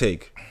long did it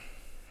take?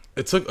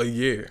 It took a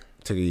year.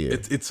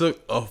 It took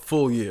a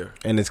full year.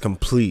 And it's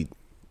complete.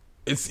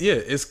 It's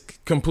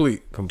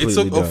complete. Completely it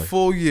took done. a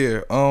full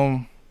year.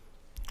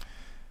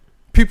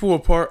 People were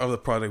part of the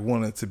project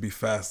wanted it to be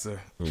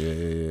faster.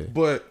 Yeah.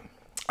 But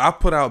I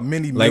put out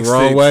many like mixtapes.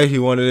 Wrong Way. He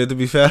wanted it to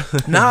be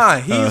fast. Nah,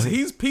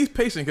 he's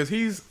patient because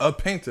he's a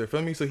painter.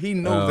 Feel me? So he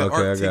knows that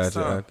art takes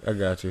time. I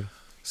got you.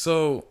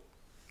 So,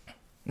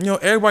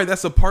 everybody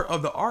that's a part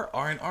of the art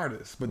are an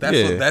artist, but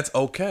that's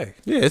okay.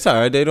 Yeah, it's all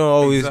right. They don't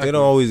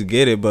always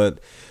get it, but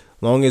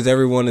long as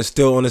everyone is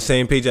still on the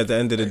same page at the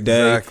end of the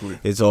day,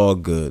 it's all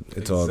good.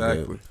 It's all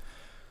good.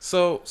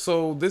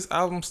 So this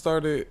album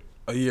started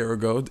a year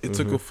ago. It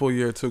took a full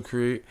year to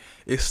create.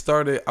 It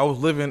started. I was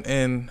living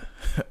in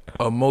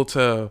a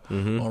motel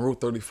on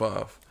Route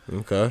 35.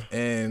 Okay.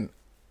 And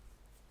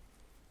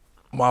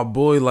my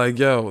boy like,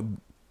 yo,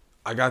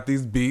 I got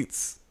these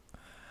beats.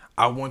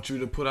 I want you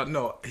to put out.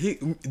 No, he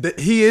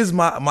is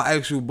my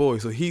actual boy.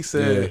 So he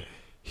said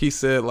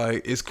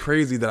like, it's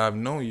crazy that I've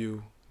known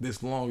you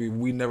this long.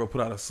 We never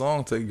put out a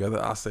song together.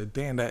 I said,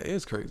 damn, that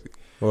is crazy.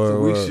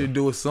 So we should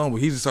do a song.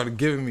 But he just started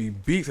giving me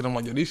beats, and I'm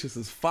like, yo, these shits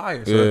is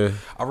fire. So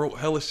I wrote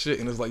hella shit,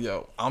 and it's like,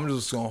 yo, I'm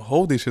just gonna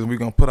hold these shits. We're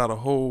gonna put out a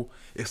whole.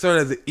 It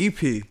started as an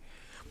EP,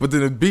 but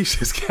then the beats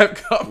just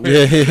kept coming. And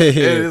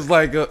it's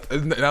like,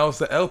 now it's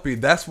the LP.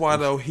 That's why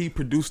though he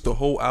produced the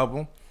whole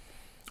album.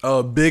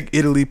 Big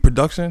Italy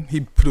production. He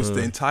produced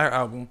the entire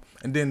album,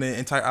 and then the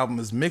entire album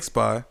is mixed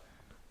by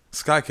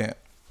Skycamp.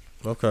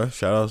 Okay,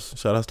 shout outs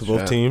to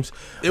both teams.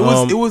 It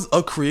was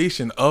a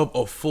creation of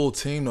a full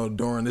team though.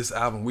 During this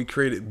album, we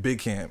created Big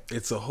Camp.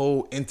 It's a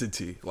whole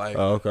entity, like.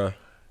 Oh, okay.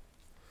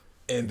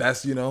 And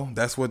that's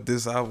that's what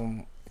this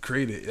album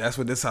created. That's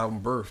what this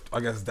album birthed. I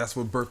guess that's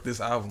what birthed this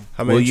album.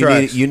 How many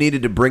tracks? You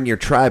needed to bring your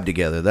tribe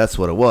together. That's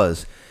what it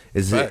was.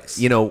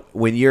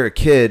 When you're a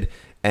kid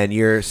and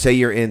you're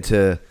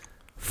into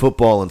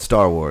football and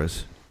Star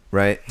Wars,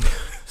 right?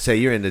 Say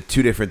you're into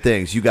two different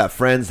things. You got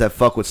friends that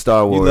fuck with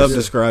Star Wars. You love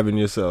describing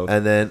yourself.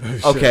 And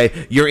then,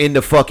 you're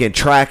into fucking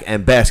track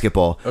and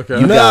basketball. Okay.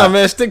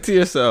 Man, stick to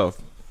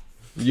yourself.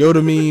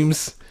 Yoda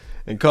memes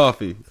and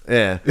coffee.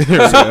 Yeah.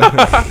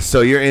 So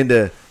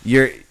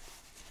you're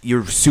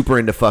super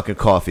into fucking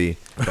coffee,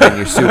 and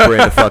you're super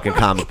into fucking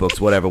comic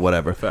books,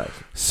 whatever. Fact.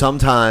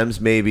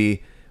 Sometimes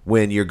maybe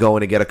when you're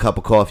going to get a cup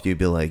of coffee, you'd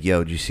be like,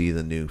 yo, did you see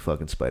the new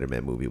fucking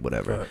Spider-Man movie,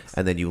 whatever? Facts.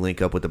 And then you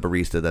link up with the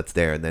barista that's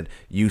there, and then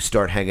you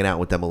start hanging out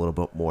with them a little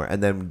bit more.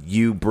 And then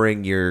you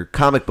bring your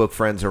comic book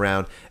friends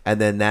around, and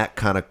then that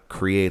kind of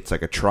creates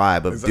like a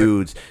tribe of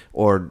dudes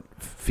or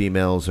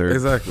females or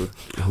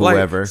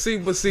whoever.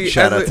 Like, see,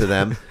 shout out to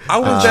them. I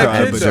was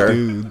that kid though.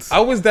 Dudes.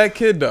 I was that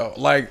kid though.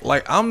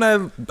 Like I'm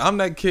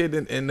that kid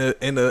in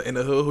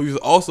the hood who used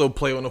to also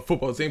play on the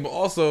football team, but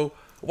also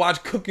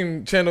watch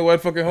cooking channel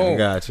at fucking home. I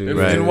got you.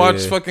 And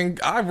watch fucking.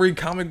 I read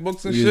comic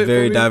books and shit.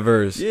 Very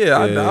diverse. Yeah,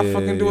 I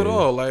fucking do it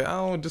all. Like I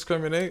don't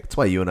discriminate. That's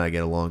why you and I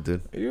get along,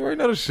 dude. You already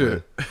know the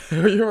shit.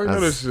 You already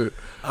know the shit.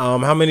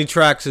 How many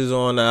tracks is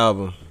on the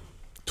album?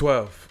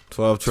 12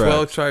 tracks.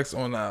 12 tracks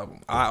on the album.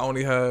 I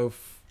only have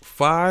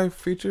 5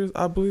 features,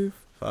 I believe.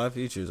 5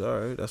 features. All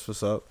right, that's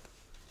what's up.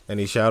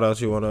 Any shout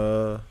outs you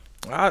wanna?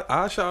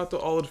 I shout out to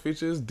all of the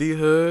features: D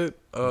Hood,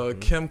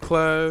 Kim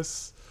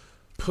Class,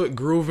 Put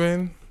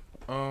Groovin',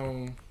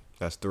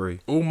 That's 3.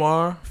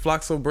 Umar,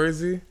 Floxo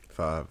Brazy.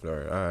 5. All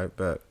right,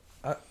 bet.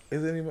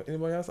 Is there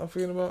anybody else I'm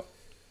forgetting about?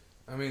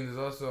 I mean, there's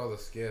also all the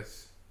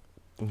skits.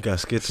 You got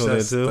skits on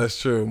there too.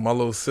 That's true. My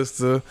little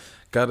sister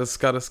got a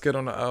skit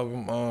on the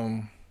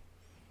album.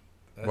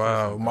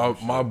 Wow,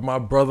 my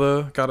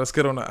brother got a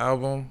skit on the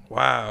album.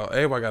 Wow,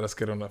 everybody got a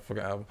skit on that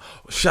fucking album.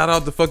 Shout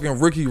out to fucking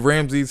Ricky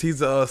Ramses.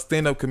 He's a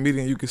stand-up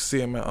comedian. You can see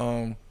him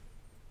at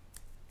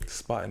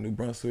spot in New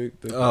Brunswick.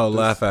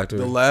 Laugh Factory.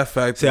 The Laugh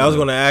Factory. See, I was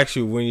gonna ask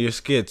you, when your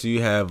skits, do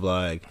you have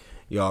like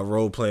y'all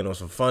role playing on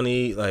some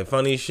funny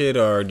shit,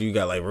 or do you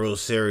got like real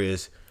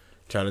serious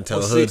trying to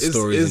tell hood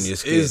stories in your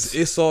skits?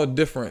 It's all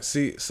different.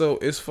 See, so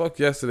it's Fuck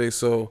Yesterday.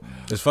 So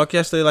is Fuck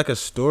Yesterday like a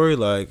story,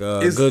 like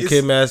Good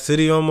Kid, Mad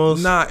City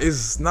almost? Nah,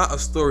 it's not a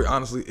story.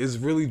 Honestly, it's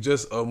really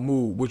just a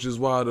mood, which is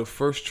why the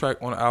first track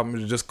on the album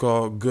is just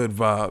called Good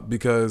Vibe,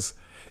 because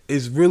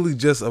it's really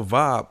just a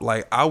vibe.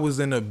 Like, I was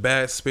in a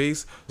bad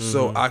space,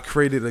 so I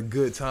created a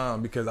good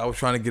time because I was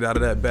trying to get out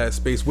of that bad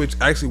space, which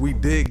actually we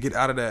did get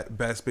out of that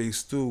bad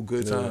space through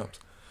good times.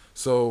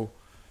 So,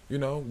 you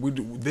know, we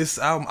do this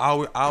album.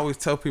 I always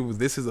tell people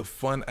this is a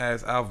fun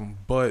ass album,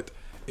 but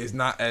it's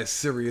not as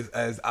serious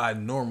as I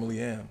normally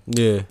am.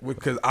 Yeah,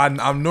 because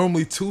I'm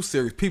normally too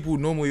serious. People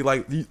normally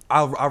like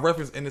I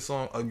reference in the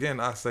song again.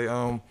 I say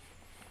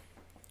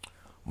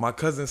my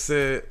cousin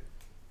said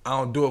I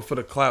don't do it for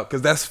the clout,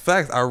 because that's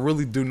facts. I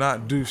really do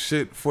not do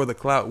shit for the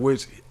clout,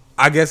 which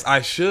I guess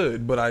I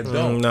should, but I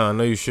don't.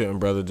 No, you shouldn't,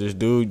 brother. Just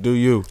do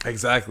you.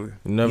 Exactly.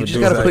 You just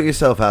gotta put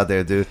yourself out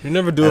there, dude. You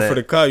never do it for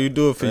the clout. You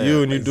do it for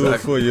you, and you do it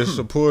for your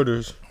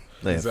supporters.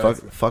 Man,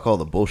 fuck all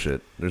the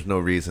bullshit. There's no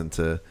reason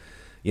to,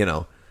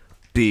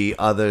 be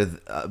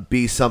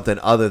something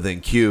other than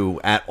Q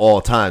at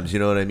all times. You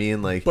know what I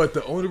mean? Like, but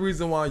the only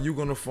reason why you're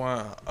gonna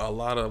find a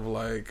lot of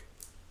like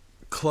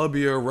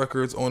clubbier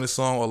records on this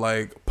song or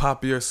like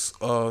poppier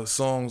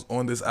songs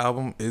on this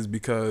album is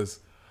because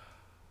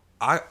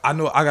I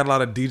know I got a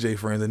lot of DJ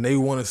friends and they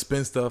want to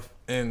spin stuff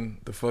in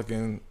the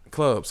fucking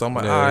club. So I'm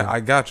like, all right,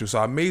 I got you. So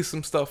I made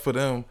some stuff for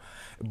them,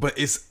 but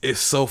it's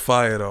so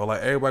fire though.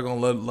 Like, everybody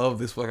gonna love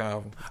this fucking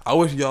album. I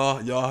wish y'all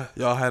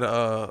had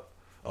a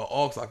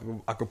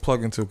aux I could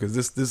plug into, because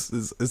this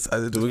is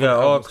do we got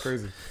aux?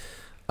 Crazy.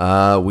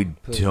 We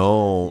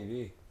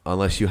don't,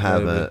 unless you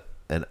have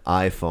an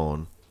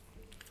iPhone.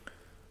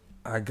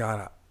 I got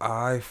an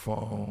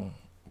iPhone,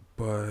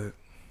 but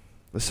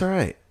that's all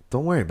right.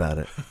 Don't worry about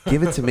it.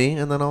 Give it to me,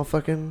 and then I'll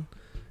fucking,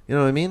 you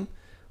know what I mean?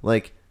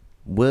 Like,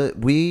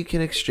 we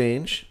can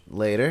exchange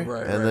later,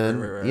 right,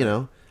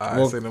 then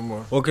say no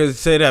more. Well,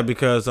 say that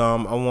because I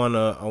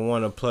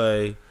wanna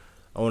play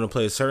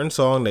a certain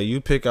song that you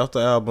pick out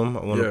the album.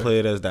 I want to play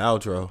it as the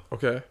outro.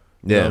 Okay.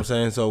 You know what I'm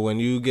saying? So when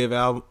you give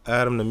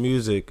Adam the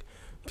music,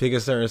 pick a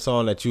certain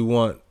song that you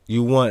want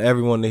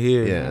everyone to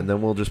hear. Yeah, and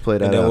then we'll just play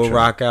that. And then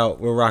outro.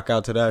 we'll rock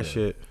out to that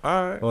shit.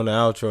 All right. On the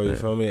outro, you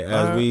feel me?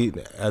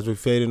 As we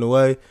fading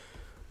away,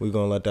 we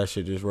gonna let that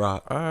shit just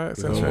rock. All right,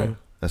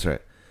 that's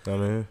right. I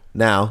mean,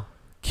 now,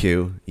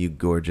 Q, you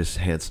gorgeous,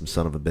 handsome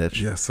son of a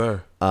bitch. Yes,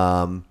 sir.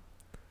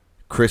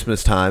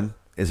 Christmas time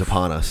is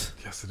upon us.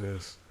 Yes, it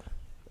is.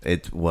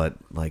 It's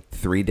like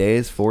 3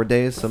 days, 4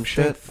 days, some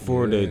shit?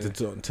 4 days.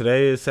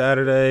 Today is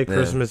Saturday.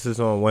 Christmas is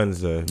on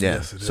Wednesday. Yeah.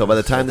 Yes, so by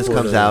the time this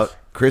comes out,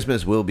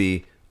 Christmas will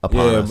be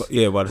upon us.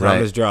 Yeah, by the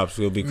time this drops,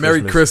 it'll be Christmas.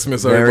 Merry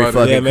Christmas,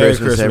 everybody. Merry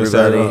Christmas,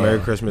 everybody. Merry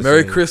Christmas.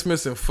 Merry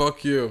Christmas and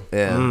fuck you.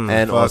 Yeah,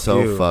 and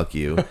also fuck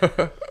you.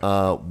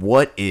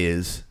 What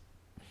is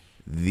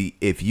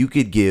if you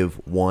could give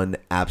one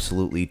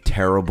absolutely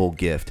terrible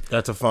gift?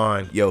 That's a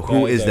fine. Yo,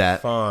 who is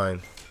that?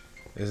 Fine.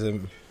 Is it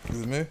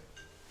me?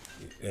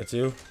 That's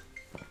you?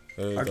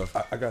 There you go.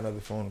 I got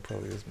another phone. It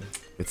probably is me.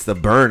 It's the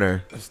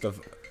burner. It's the...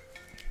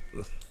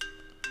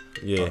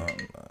 Yeah.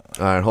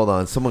 All right, hold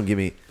on. Someone give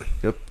me...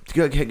 Go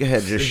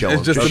ahead. Just show him.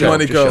 It's just the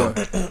money going.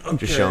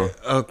 Just show him.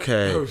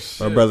 Okay. Oh,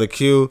 my brother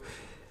Q,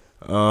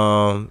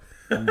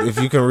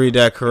 if you can read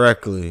that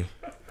correctly.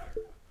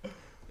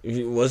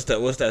 What's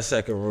that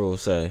second rule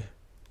say?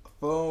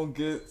 Phone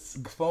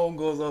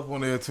goes off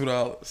on there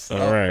 $2.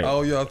 All right. I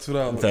owe y'all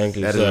 $2. Thank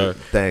you, That sir. is,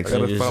 thanks. I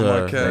gotta find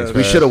my cash.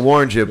 We should have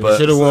warned you, We but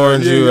should have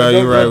warned you. Yeah,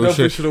 You're right. We definitely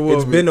should. should've warned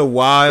It's me. been a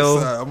while.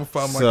 It's all right, I'm gonna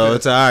find my so cash.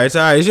 it's all right. It's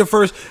all right. It's your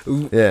first.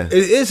 Yeah. It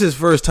is his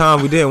first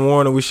time. We didn't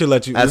warn him. We should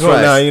let you. That's right.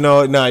 right. Nah, you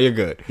know. Nah, you're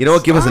good. you know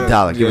what? Give us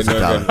 $1. Give us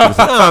 $1.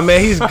 Nah,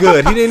 man, he's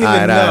good. He didn't even All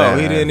right, know. all right,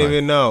 He all didn't right,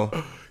 even know.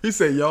 He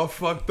said y'all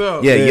fucked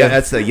up. Yeah,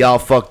 that's the y'all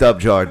fucked up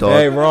jar, dog.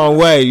 Hey, wrong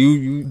way.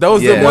 You. That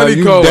was Yeah. the money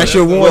you- code. that's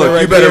your warning Look,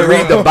 right you better there.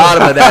 read the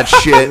bottom of that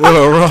shit.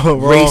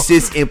 wrong.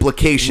 Racist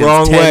implications.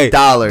 Wrong way.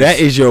 $10. That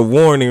is your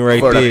warning right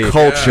For the there.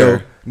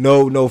 culture.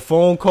 No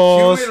phone You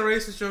calls. made a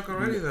racist joke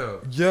already,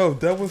 though. Yo,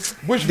 that was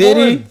which Did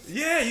one?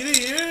 he? Yeah, you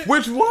didn't hear it?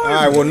 Which one? All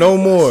right. Well, no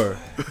more.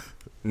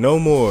 No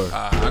more.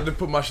 I did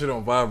put my shit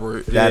on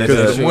vibrate. That is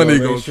because a- the money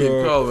Make gonna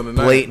sure. keep calling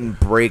tonight. Blatant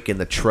break in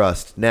the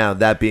trust. Now,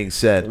 that being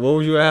said, What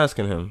were you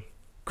asking him?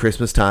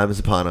 Christmas time is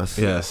upon us.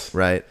 Yes.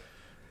 Right?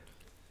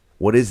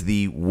 What is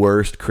the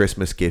worst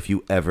Christmas gift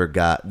you ever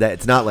got? That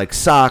it's not like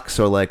socks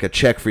or like a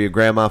check for your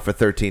grandma for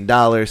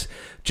 $13.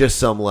 Just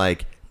some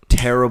like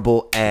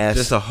terrible ass.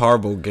 Just a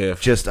horrible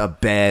gift. just a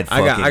bad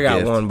fucking I got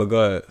gift. one, but go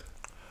ahead.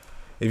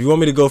 If you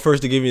want me to go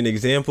first to give you an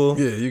example.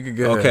 Yeah, you can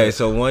go. Okay,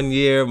 so one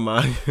year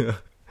my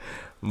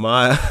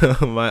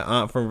my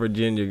aunt from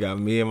Virginia got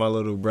me and my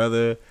little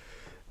brother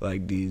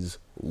like these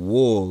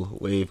wool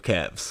wave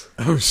caps.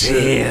 Oh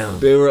shit. Damn.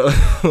 They were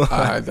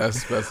Alright,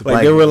 that's specific.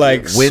 like they were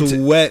like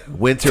sweat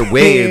winter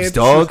waves, pants.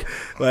 dog.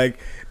 Like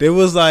there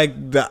was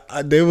like the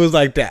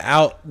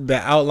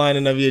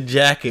outlining of your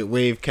jacket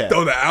wave cap.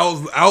 Oh, the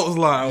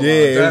outline. Yeah,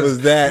 it That's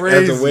was that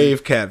crazy. as a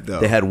wave cap though.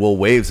 They had wool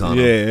waves on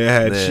Yeah, them. it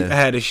had Man. I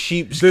had a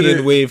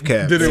sheepskin wave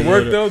cap. Did it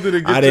work though? Did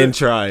it get I didn't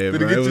try it. Did it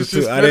Bro. get It your was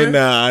shit too, I didn't spinning?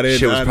 know. I didn't.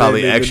 Shit was I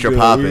probably didn't even extra do it.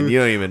 popping. You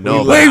don't even know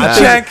about Wave that.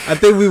 check. I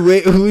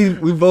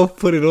think we both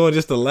put it on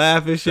just to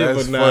laugh and shit,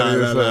 That's but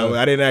funny as hell.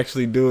 I didn't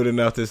actually do it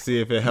enough to see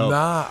if it helped.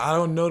 Nah, I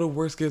don't know the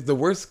worst gift. The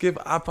worst gift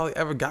I probably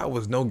ever got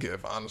was no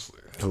gift, honestly.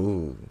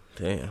 Ooh,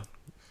 damn.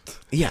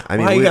 Yeah, I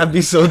mean, Why you we- gotta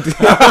be so?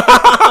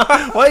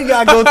 Why you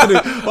gotta go to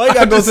the? Why you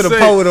gotta go to the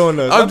poet on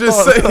us? I'm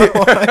just saying.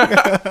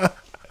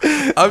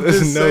 I'm There's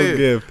just no saying.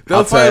 gift. That's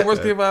I'll probably tell- the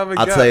worst gift I ever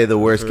I'll got. tell you the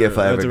worst gift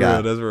I That's ever real,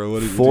 got. that's real. What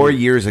did you 4 do?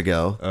 years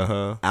ago,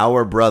 Uh-huh.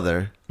 our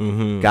brother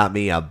got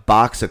me a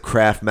box of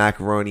Kraft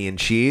macaroni and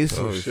cheese,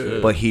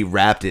 shit. but he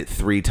wrapped it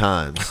 3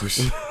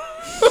 times.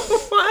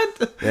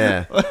 What?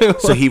 Yeah.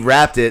 So he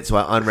wrapped it, so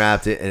I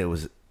unwrapped it, and it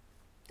was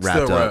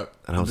wrapped Still up. wrapped.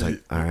 And I was Did like,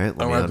 you all right, let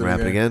me unwrap it unwrap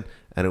it again? again.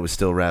 And it was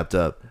still wrapped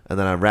up. And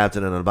then I wrapped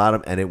it on the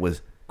bottom, and it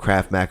was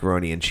Kraft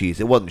macaroni and cheese.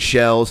 It wasn't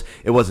shells.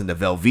 It wasn't the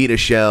Velveeta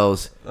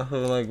shells.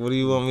 Like, what do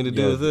you want me to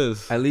do Yeah. with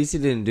this? At least he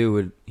didn't do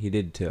what he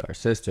did to our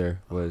sister,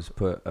 was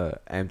put an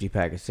empty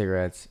pack of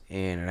cigarettes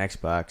in an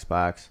Xbox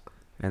box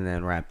and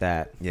then wrap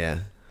that. Yeah.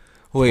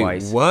 Wait,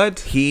 twice. what?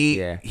 He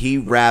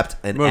wrapped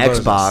an My brother's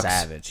a Xbox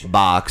savage.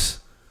 box.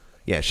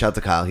 Yeah, shout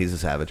to Kyle. He's a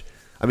savage.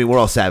 I mean, we're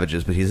all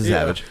savages, but he's a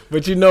savage.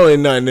 But you know,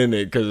 ain't nothing in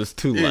it because it's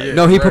too light. yeah.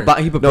 No, he Right. put No,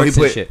 he bricks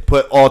and put, shit.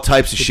 put all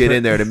types of shit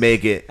in there to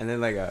make it. And then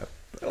like a...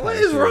 What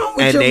is wrong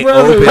with And your they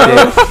brother? opened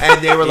it,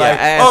 and they were like,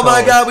 Yeah, "Oh my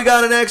assholes. god, we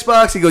got an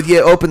Xbox!" He goes, "Yeah,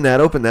 open that,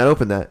 open that,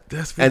 open that."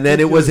 That's And then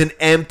it was an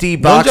empty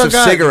box y'all of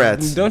got-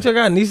 cigarettes. Don't y'all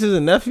got nieces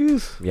and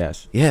nephews?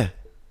 Yes. Yeah,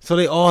 So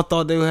they all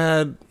thought they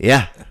had.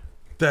 yeah.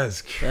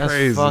 That's That's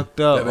crazy. fucked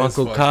up. That is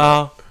Uncle fucked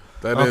Kyle. up.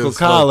 That Uncle is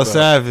Kyle a fucked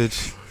up.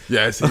 savage.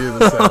 Yes, he is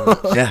a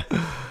savage. Yeah.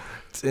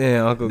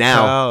 Damn, Uncle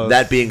Now, Kyle.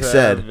 that being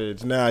said-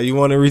 savage. Now you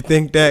want to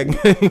rethink that?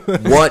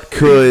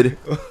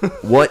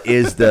 What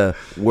is the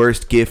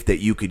worst gift that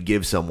you could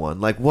give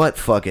someone? Like what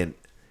fucking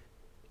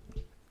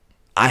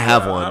I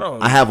have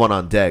one. I have one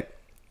on deck.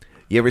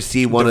 You ever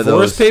see one of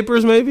Divorce those?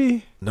 papers,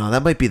 maybe. No,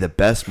 that might be the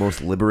best, most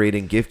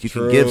liberating gift you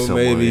can give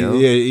someone. maybe. You know?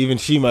 Yeah, even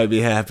she might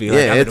be happy. Like,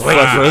 Yeah, I've it's been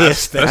waiting fucking- for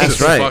this. That's That's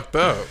just right. fucked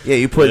up. Yeah,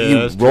 you Yeah, you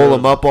that's roll true.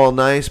 them up all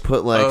nice,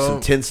 put like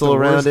some tinsel the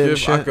around worst it and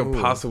gift I shit. could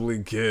possibly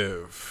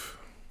give.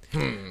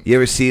 You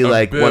ever see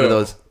like one of bill.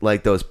 those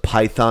like those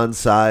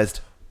python-sized,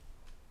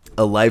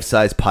 a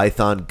life-size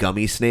python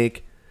gummy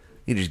snake?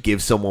 You just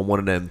give someone one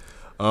of them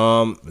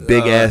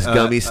big ass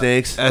gummy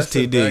snakes. That's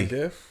a bad STD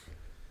gift.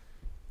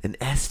 An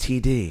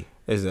STD.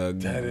 is a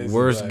That is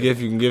worst like-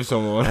 gift you can give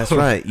someone. That's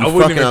right. You I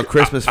wouldn't fucking even- on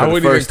Christmas I for the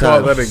wouldn't first even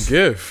time. call that a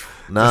gift.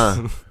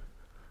 Nah.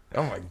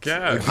 Oh my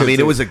god. I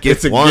mean, it was a gift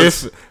It's a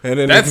once. gift, and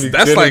then That's it,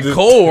 that's then like it,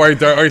 coal right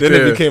there. Right Then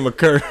there. it became a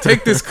curse.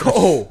 Take this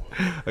coal.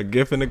 A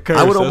gift and a curse.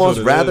 I would that's almost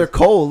what it rather is.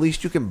 coal. At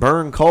least you can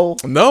burn coal.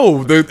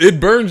 No,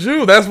 it burns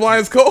you. That's why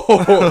it's coal.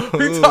 What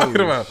are you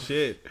talking Ooh, about?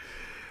 Shit.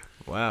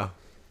 Wow.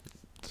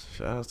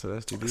 Shout out to the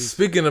STDs.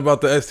 Speaking about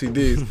the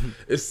STDs,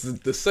 it's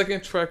the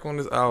second track on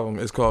this album.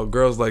 It's called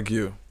 "Girls Like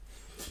You."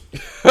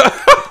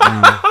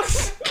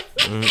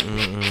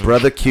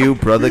 Brother Q,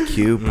 brother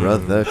Q,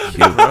 brother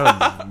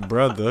Q.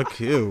 Brother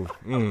Q.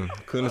 Couldn't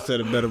have said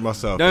it better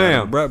myself.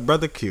 Damn.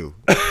 Brother Q.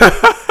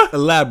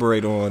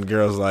 Elaborate on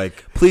girls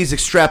like. Please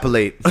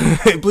extrapolate.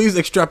 Please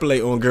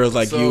extrapolate on girls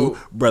like So, you,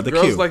 Brother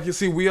girls Q. like you.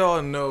 See, we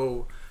all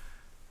know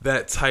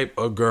that type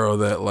of girl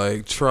that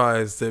like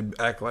tries to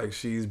act like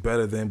she's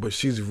better than, but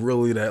she's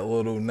really that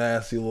little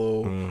nasty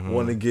little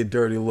want to get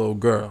dirty little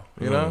girl,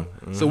 you know.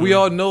 So we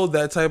all know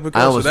that type of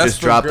girl. I almost so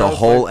just dropped a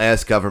whole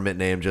ass government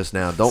name just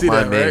now. Don't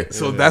mind me. Right?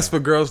 So that's for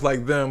girls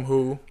like them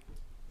who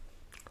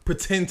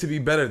pretend to be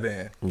better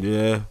than.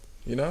 Yeah.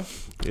 You know.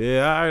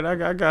 Yeah. All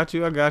right. I got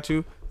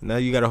you. Now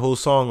you got a whole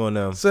song on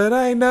them. Said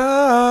I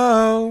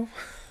know.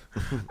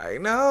 I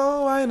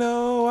know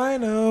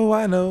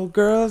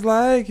girls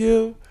like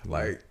you.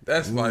 Like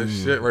that's my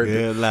shit right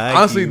there. Like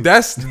honestly, you.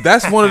 that's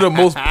one of the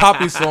most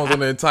poppy songs on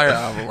the entire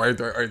album right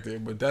there.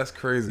 But that's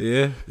crazy.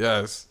 Yeah.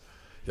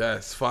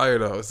 Yes, fire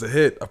though. It's a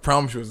hit. I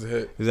promise you, it's a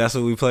hit. Is that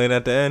what we playing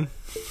at the end?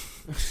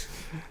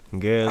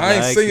 Girls I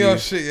ain't like sing you. your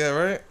shit yet,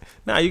 right?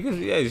 Nah, you can.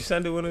 Yeah, you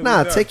send it when it's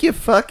Nah, done. take your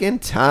fucking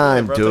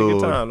time, bro, dude. Take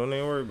your time. Don't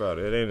even worry about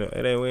it.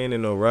 We ain't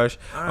in no rush.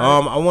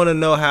 I want to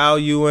know how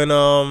you and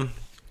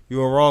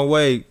Wrong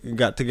Way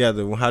got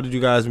together. How did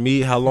you guys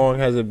meet? How long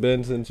has it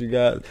been since you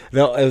got?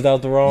 No, is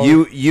that the wrong?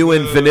 You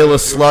and Vanilla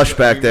Slush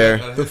back there.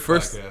 The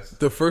first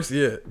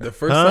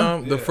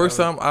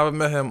time I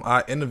met him,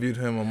 I interviewed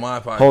him on my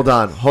podcast.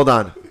 Hold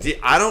on.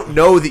 I don't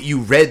know that you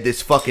read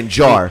this fucking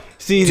jar.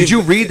 See, did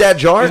you read that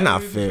jar? It's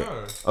not fair.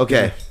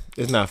 Okay.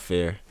 It's not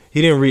fair.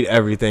 He didn't read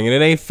everything, and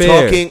it ain't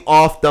fair. Talking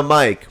off the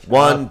mic,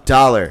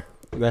 $1.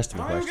 That's the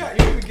question. You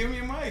didn't even give me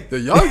a mic.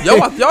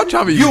 Y'all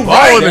trying to be balling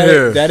right. in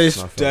here. That is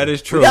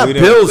true. We got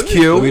bills,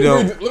 Q. We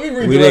don't. Let me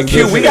read We the didn't rest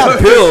give. of We this.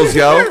 got bills,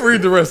 yo. Let me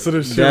read the rest of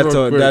this shit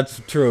real quick. That's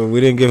true.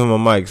 We didn't give him a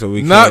mic, so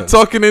we Not can't.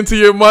 talking into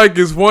your mic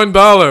is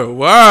 $1.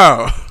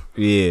 Wow.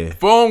 Yeah.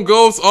 Phone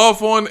goes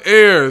off on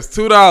air is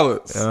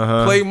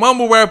 $2. Play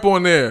mumble rap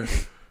on there,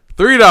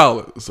 $3.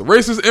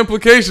 Racist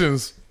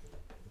implications,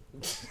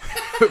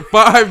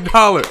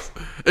 $5.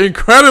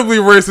 Incredibly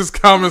racist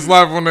comments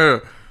live on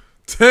there,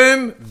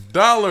 $10.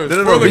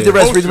 No. Read the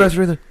rest.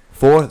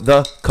 For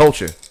the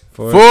culture.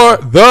 For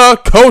the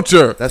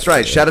culture. That's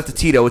right. Shout out to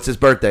Tito. It's his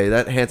birthday.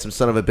 That handsome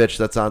son of a bitch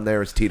that's on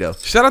there is Tito.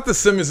 Shout out to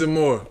Simmons and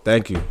Moore.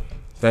 Thank you,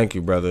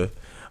 brother.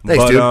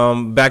 Thanks, but,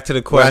 dude. Back to the We're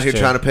out question.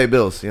 here trying to pay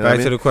bills. You know Back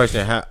what I to mean? the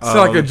question. Sound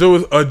like a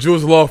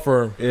Jewish law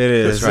firm. It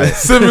is. That's right.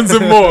 Simmons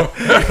and Moore.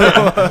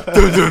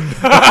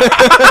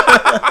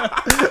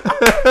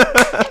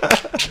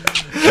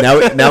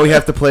 Now we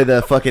have to play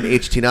the fucking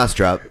HT Nos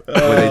drop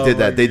where they did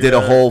that. They did a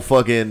whole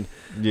fucking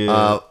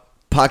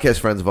podcast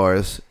friends of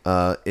ours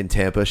in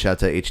Tampa. Shout out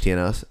to HT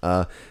Nos.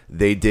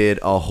 They did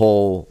a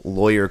whole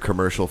lawyer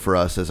commercial for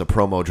us as a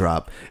promo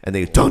drop, and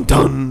they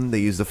They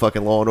used the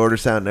fucking Law and Order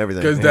sound and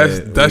everything. Because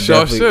that's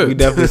y'all shit. We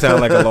definitely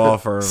sound like a law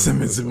firm.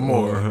 Simmons and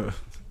Moore.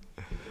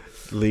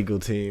 Legal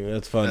team.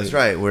 That's funny. That's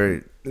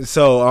right.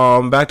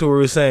 So back to what we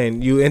were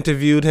saying. You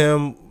interviewed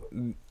him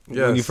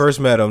when you first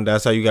met him.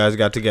 That's how you guys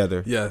got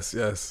together.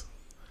 Yes.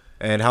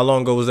 And how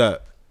long ago was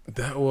that?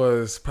 That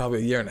was probably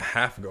a year and a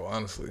half ago,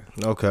 honestly.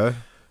 Okay.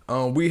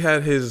 We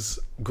had his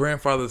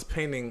grandfather's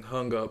painting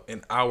hung up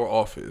in our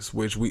office,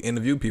 which we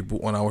interview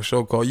people on our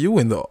show called You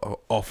in the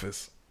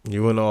Office.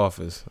 You in the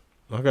office.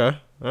 Okay.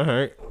 All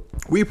right.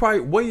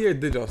 What year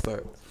did y'all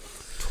start?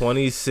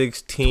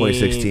 2016.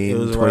 2016, It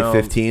was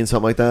 2015,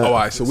 something like that. Oh, all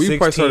right. So we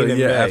probably started a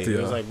year after It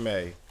y'all. was like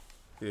May.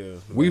 Yeah.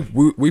 We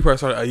probably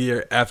started a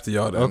year after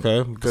y'all then.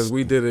 Okay. Because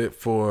we did it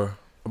for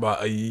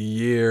about a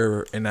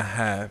year and a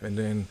half, and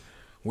then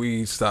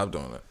we stopped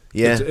doing it.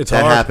 Yeah, It's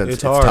that hard. happens.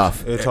 It's hard.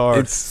 Tough. It's hard.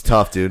 It's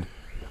tough, dude.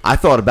 I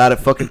thought about it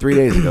fucking 3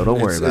 days ago.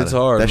 Don't worry about It's it.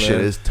 hard, That man. shit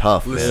is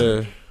tough,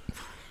 man.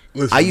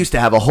 Listen, I used to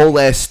have a whole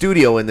ass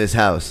studio in this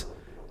house,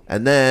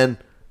 and then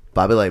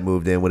Bobby Light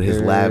moved in with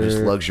his lavish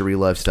luxury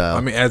lifestyle.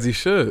 I mean, as he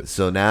should.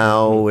 So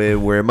now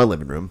we're in my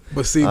living room.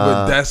 But see,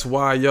 that's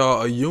why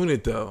y'all a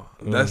unit though.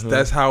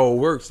 That's how it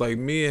works. Like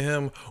me and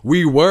him,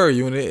 we were a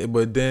unit,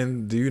 but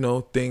then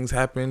things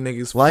happen,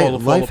 niggas fall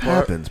Life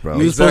apart. happens, bro.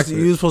 You were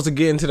supposed to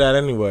get into that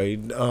anyway.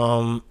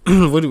 I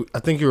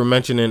think you were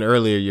mentioning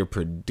earlier your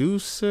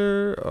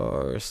producer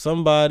or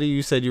somebody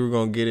you said you were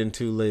going to get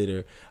into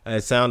later.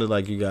 It sounded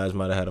like you guys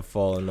might have had a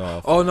falling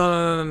off. Oh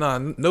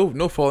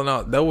no falling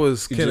out. That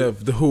was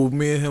Kenneth, who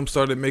me and him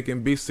started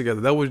making beats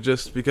together. That was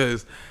just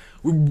because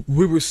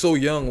we were so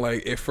young.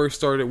 Like it first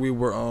started, we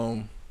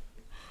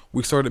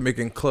started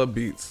making club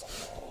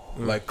beats,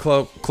 like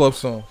club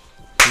songs.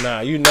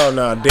 Damn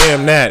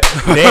that,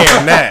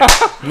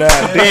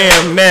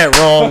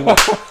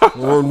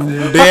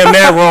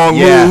 wrong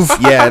move.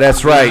 Yeah,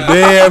 that's right.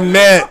 Damn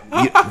that,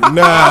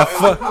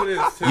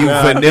 You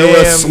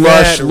vanilla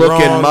slush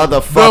looking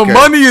motherfucker. The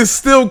money is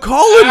still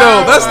calling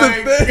though. That's the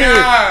thing.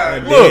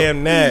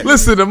 Damn that.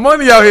 Listen, the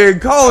money out here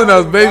calling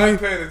us, baby.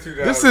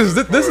 This is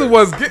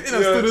what's getting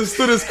us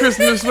through this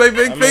Christmas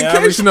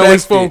vacation on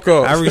this phone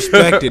call. I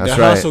respect it. That's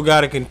The right. hustle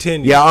got to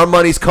continue. Yeah, our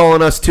money's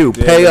calling us too.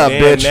 Pay up,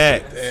 Damn bitch.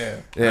 that.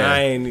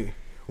 Yeah.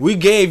 We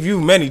gave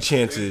you many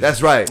chances.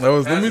 That's right.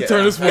 Let me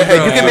turn this one Hey,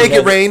 down. you can make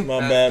it rain. My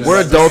bad.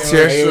 We're adults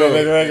here. You You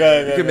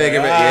can make it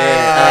rain.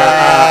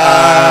 Yeah.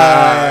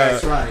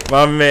 That's right.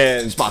 My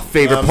man. It's my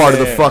favorite part of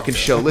the fucking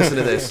show. Listen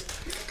to this.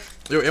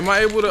 Yo, am I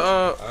able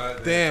to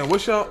damn,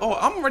 what's y'all? Oh,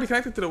 I'm already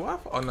connected to the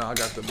Wi-Fi. Oh no, I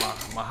got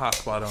my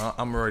hotspot on.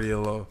 I'm already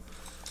low.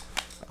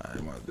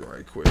 I'm gonna do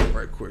it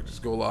right quick.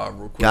 Just go live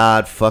real quick.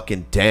 God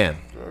fucking damn.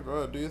 Go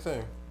ahead, do your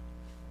thing.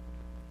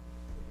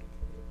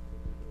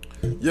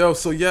 Yo,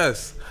 so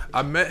yes,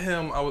 I met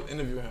him. I was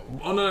interviewing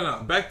him. Oh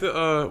no. Back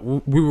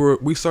to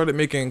we started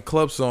making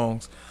club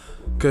songs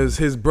because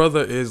his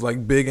brother is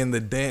like big in the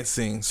dance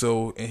scene.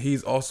 So and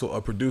he's also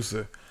a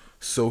producer.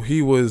 So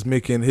he was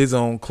making his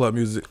own club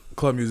music,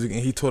 and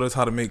he taught us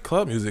how to make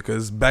club music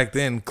because back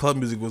then club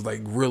music was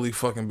like really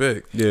fucking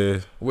big. Yeah.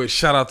 Which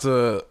shout out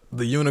to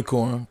the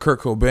unicorn Kurt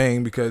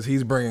Cobain because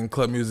he's bringing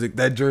club music,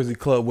 that Jersey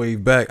club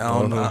wave back. I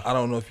don't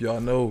know if y'all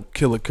know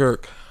Killer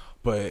Kirk,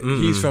 but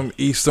he's from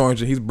East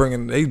Orange and he's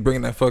bringing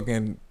that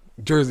fucking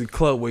Jersey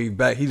club wave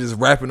back. He just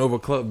rapping over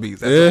club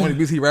beats. That's the only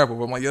beats he rap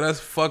over. I'm like, yo,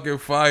 that's fucking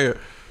fire.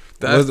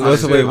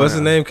 What's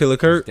his name? Killer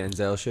Kirk?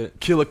 Denzel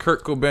shit. Killer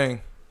Kurt Cobain.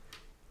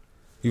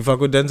 You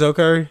fuck with Denzel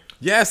Curry?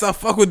 Yes, I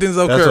fuck with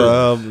Denzel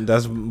Curry.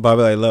 That's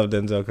Bobby. I love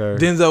Denzel Curry.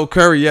 Denzel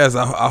Curry, yes,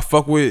 I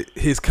fuck with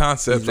his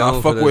concepts. I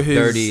fuck with his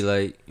dirty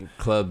like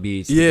club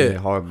beats. Yeah,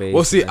 hard bass.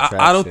 Well, see,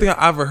 I don't think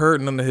I ever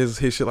heard none of his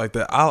shit like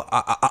that.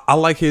 I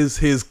like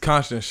his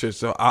conscious shit.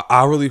 So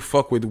I really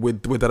fuck with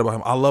that about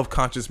him. I love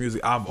conscious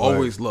music. I've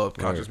always loved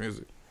conscious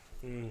music.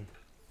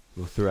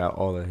 Well, throughout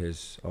all of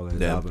his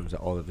albums,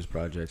 all of his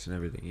projects, and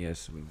everything, he has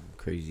some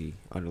crazy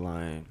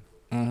underlying,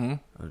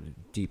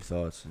 deep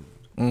thoughts and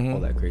all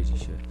that crazy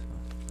shit.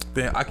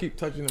 Damn, I keep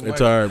touching the mic.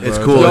 It's alright, bro. It's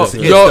cool. Y'all, It's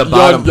the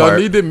bottom part. Y'all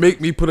need to make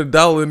me put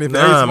 $1 in. If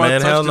nah,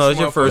 man, hell no. It's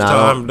your first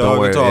time, dog.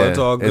 Worry, it's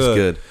all good. It's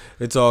good.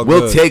 It's all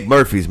good. We'll take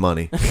Murphy's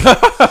money.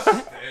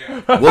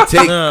 we'll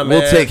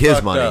take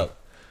his money. Up.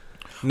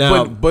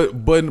 Now,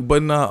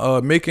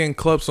 but making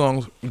club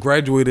songs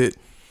graduated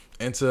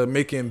into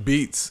making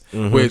beats,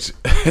 which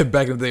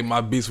back in the day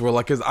my beats were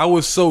like, cause I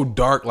was so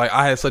dark, like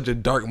I had such a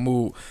dark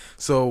mood.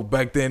 So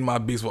back then my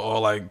beats were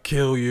all like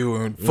kill you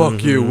and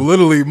fuck you,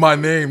 literally my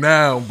name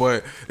now.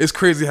 But it's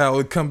crazy how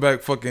it come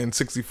back fucking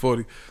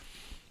 60-40.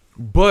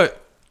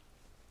 But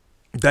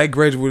that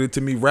graduated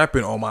to me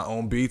rapping on my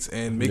own beats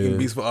and making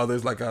beats for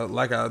others, like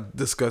I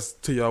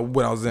discussed to y'all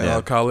when I was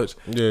in college.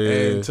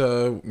 And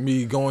to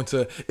me going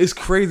to, it's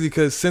crazy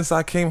because since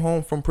I came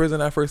home from prison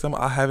that first time,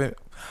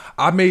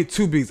 I made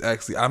 2 beats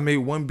actually. I made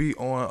 1 beat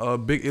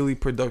on Big Illy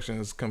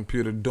Productions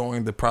computer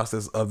during the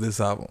process of this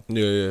album.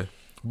 Yeah.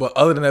 But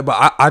other than that,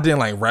 but I didn't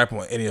like rap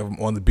on any of them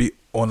on the beat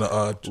on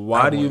the.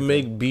 Why do you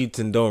make beats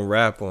and don't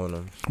rap on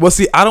them? Well,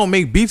 see, I don't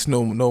make beats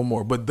no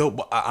more. But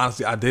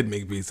honestly, I did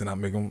make beats and I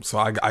make them. So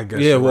I guess.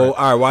 Yeah. Well, right.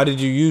 All right. Why did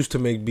you used to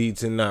make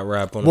beats and not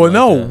rap on them? Well,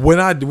 no.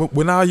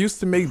 When I used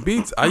to make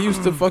beats, I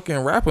used to fucking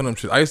rap on them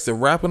shit. I used to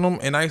rap on them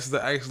and I used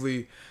to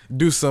actually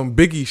do some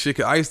Biggie shit.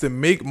 Cause I used to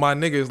make my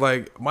niggas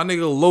like my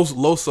nigga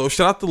Loso.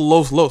 Shout out to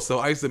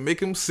Loso. I used to make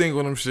him sing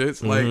on them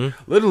shits. Like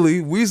literally,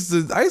 that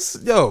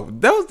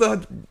was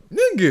the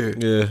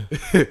nigga.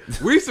 Yeah.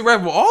 We used to rap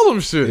on all them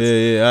shits.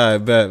 Yeah. All right,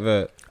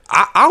 bet.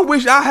 I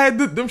wish I had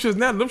them shits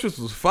now. Them shits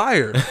was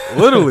fire.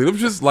 Literally, them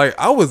shits like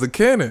I was a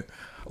cannon.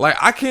 Like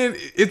I can't.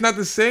 It's not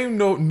the same.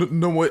 No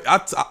more.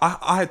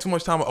 I had too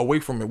much time away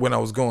from it when I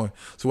was going.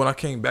 So when I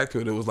came back to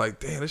it, it was like,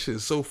 damn, this shit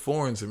is so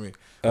foreign to me.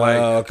 Like,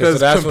 okay, so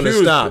that's when it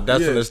stopped.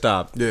 That's when it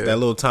stopped. Yeah. That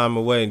little time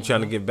away and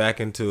trying to get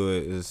back into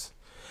it is.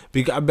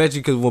 I bet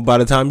you because by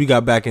the time you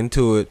got back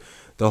into it,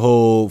 the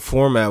whole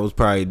format was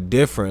probably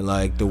different.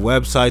 Like the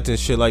websites and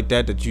shit like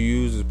that you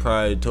use is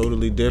probably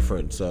totally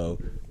different. So,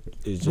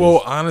 it's just,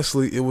 well,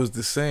 honestly, it was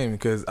the same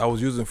because I was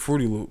using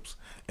Fruity Loops.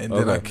 And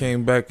then I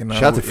came back and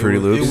shout out to Fruity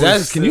Loops. Is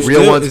that still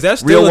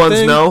real a ones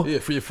thing? know? Yeah,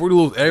 for your Fruity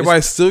Loops,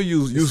 everybody still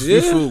use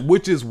Fruity Loops,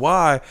 which is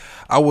why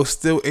I was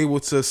still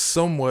able to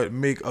somewhat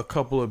make a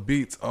couple of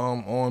beats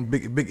on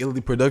Big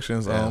Illy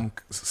Productions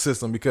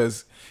system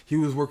because he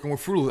was working with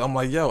Fruity Loops. I'm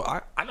like, yo,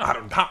 I know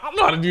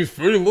how to use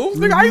Fruity Loops.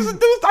 Nigga, I used to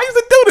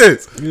do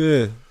this.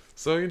 Yeah.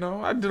 So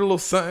I did a little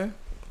something.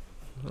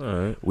 All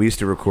right. We used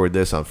to record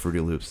this on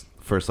Fruity Loops,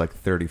 first like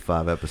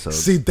 35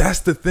 episodes. See, that's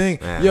the thing,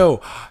 yo.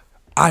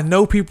 I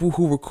know people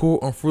who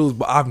record on Fruity Loops,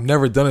 but I've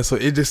never done it, so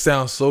it just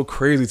sounds so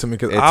crazy to me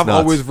because I've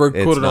always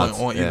recorded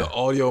on either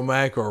Audio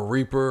Mac or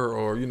Reaper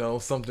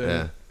or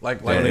something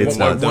like one of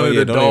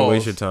the don't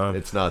waste your time.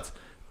 It's nuts.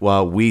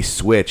 Well, we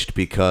switched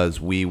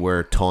because we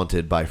were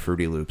taunted by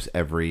Fruity Loops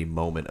every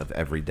moment of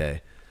every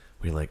day.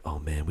 We were like, oh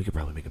man, we could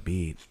probably make a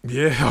beat.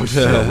 Yeah, we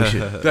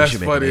should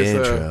make funny an as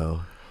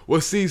intro. Well,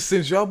 see,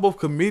 since y'all both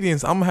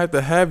comedians, I'm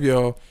gonna have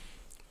y'all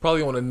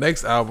probably on the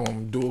next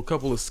album do a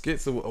couple of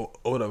skits or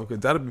whatever because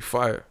that'll be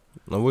fire.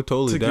 No, we're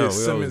totally to down. get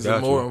Simmons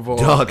and more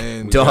involved. Dog,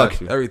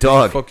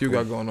 everything the fuck you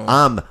got going on.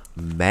 I'm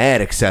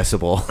mad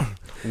accessible.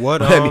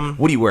 What?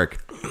 What do you work?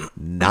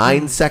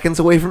 9 seconds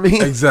away from me?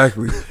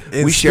 Exactly.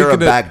 And we share a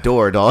back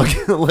door, dog.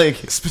 Like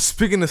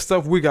speaking of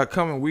stuff we got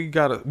coming, we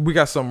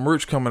got some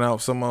merch coming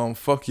out. Some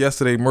Fuck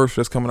Yesterday merch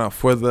that's coming out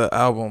for the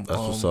album. That's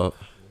what's up.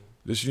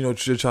 Just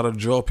to try to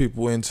draw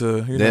people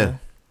into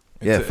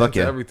fuck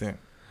yeah, everything.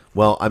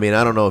 Well, I mean,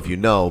 I don't know if you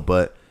know,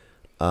 but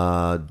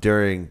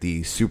during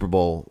the Super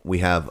Bowl, we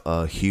have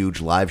a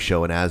huge live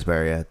show in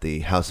Asbury at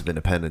the House of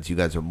Independence. You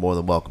guys are more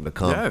than welcome to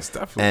come. Yes,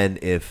 definitely. And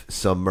if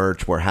some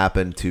merch were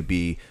happen to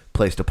be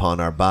placed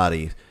upon our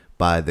body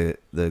by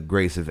the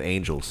grace of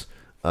angels,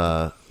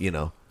 you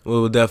know.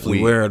 We'll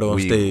definitely wear it on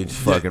we stage.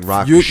 Fucking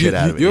rock the shit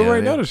out of it. You know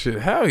already what I know mean? the shit.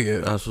 Hell yeah.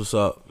 That's what's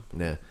up.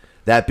 Yeah.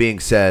 That being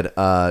said,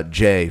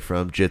 Jay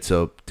from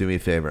Jitso, do me a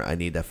favor. I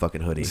need that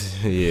fucking hoodie.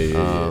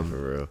 yeah,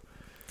 for real.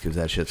 Because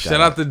that shit's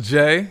Shout out to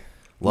Jay.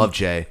 Love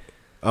Jay.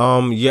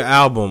 Your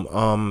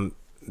album.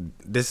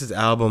 This is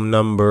album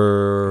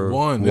number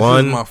one. This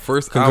is my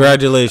first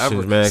Congratulations, album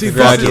ever. man. See,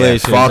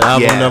 Congratulations. fuck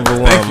album yeah. number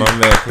 1, Thank you. my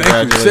man. Thank you.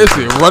 Congratulations.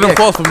 Seriously, run and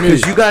fall for me.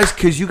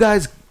 Because you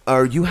guys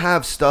you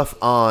have stuff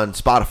on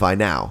Spotify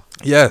now.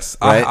 Yes,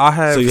 right? I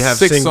have. So you have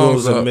 6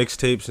 singles songs and up.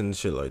 mixtapes and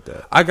shit like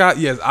that. I got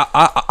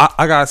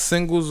I got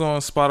singles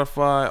on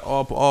Spotify,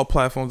 all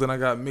platforms, and I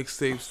got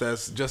mixtapes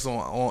that's just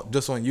on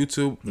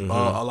YouTube.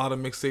 A lot of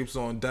mixtapes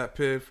on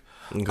DatPiff.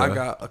 Okay. I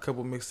got a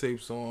couple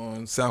mixtapes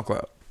on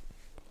SoundCloud.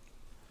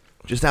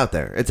 Just out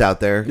there. It's out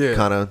there. Yeah,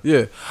 Kind of.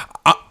 Yeah,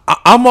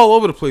 I'm all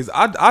over the place.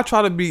 I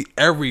try to be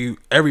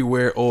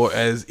everywhere or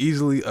as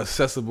easily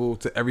accessible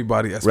to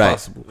everybody as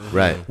possible.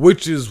 Right.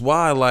 Which is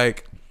why,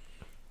 like,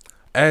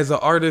 as an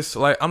artist,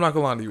 like, I'm not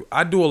gonna lie to you,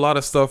 I do a lot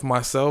of stuff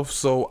myself,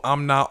 so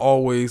I'm not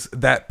always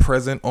that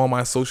present on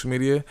my social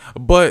media.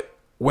 But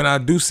when I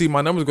do see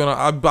my numbers going on,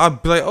 I'll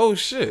be like, oh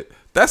shit,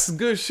 that's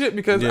good shit,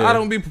 because I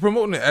don't be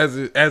promoting it as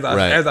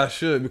I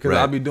should, because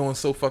I be doing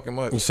so fucking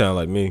much. You sound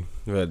like me.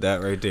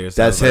 That right there. That's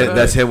sounds him. like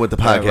That's me. him with the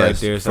That podcast. right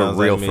there for sounds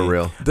real. like For me.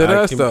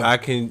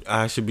 real.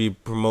 I should be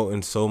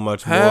promoting so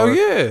much Hell more.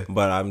 yeah.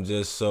 But I'm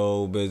just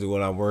so busy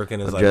when I'm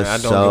working. It's I'm like just man, I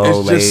so don't. It's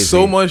lazy. just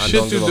so much I shit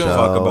don't to give do. a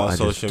fuck about I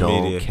social just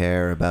don't media.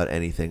 care about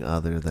anything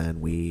other than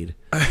weed.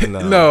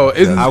 No,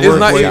 it's I not work even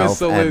Myself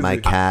so and lazy. my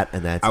cat,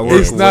 and that's I it.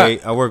 work It's not-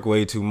 way. I work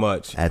way too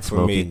much At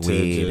for me smoking to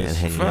weed just, and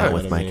hanging you know out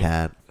what with I my mean?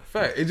 cat.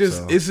 Fact.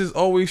 It's just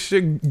always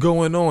shit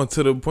going on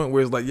to the point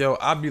where it's like, yo,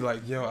 I'd be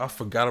like, yo, I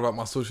forgot about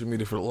my social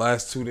media for the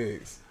last 2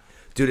 days.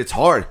 Dude, it's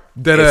hard.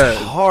 It's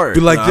hard.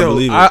 Be like, Nah, I yo,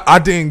 believe it. I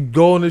didn't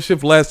go on this shit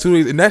for the last 2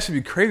 days, and that should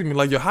be crazy to me.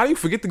 Like, yo, how do you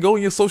forget to go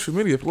on your social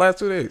media for the last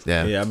 2 days?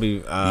 Yeah. Yeah, I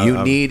be.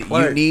 You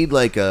need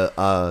like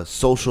a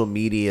social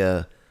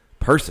media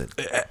person.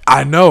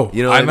 I know.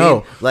 You know I what I know.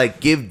 mean? Like,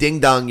 give Ding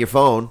Dong your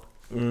phone.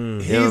 You know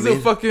He's what I a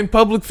mean? fucking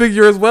public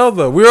figure as well,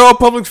 though. We're all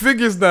public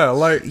figures now.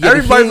 Like, Yeah, but he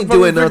everybody's a ain't public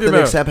doing figure nothing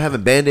now. except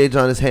having band-aids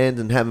on his hands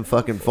and having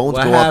fucking phones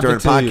What go off during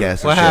happened to you?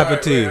 podcasts. What and shit.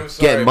 happened to you?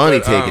 Getting money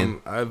taken.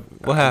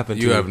 What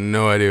happened to You you? have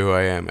no idea who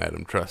I am,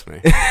 Adam. Trust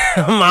me.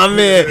 My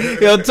man,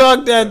 yo,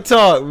 talk that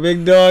talk,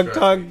 big dog.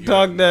 Talk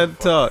that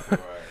talk.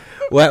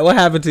 What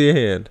happened to your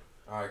hand?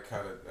 I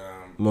cut it.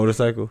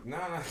 Motorcycle. No,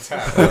 not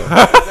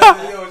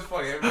that. Yo, it's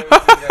funny. Everybody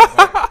thinks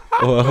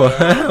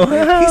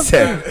He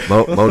said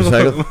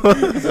motorcycle.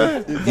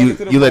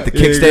 you let the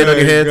kickstand on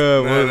your hand.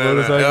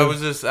 I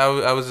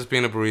was just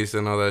being a barista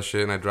and all that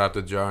shit, and I dropped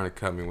a jar and it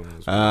cut me when I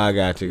was. I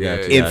got you.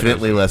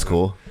 Infinitely less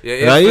cool.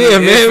 Yeah, yeah,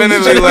 man.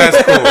 infinitely less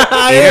cool.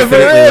 Yeah, for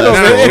Infinitely real,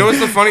 less man. You know what's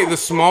the funny? The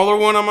smaller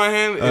one on my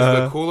hand is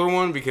the cooler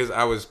one because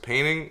I was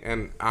painting,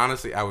 and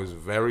honestly, I was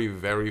very,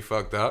 very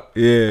fucked up.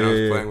 Yeah, and I was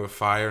yeah. playing with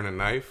fire and a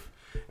knife,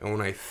 and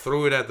when I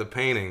threw it at the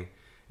painting,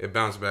 it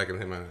bounced back and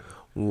hit my hand.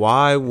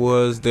 Why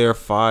was there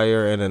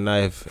fire and a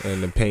knife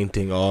and the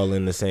painting all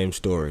in the same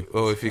story?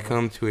 Well, if you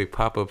come to a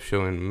pop-up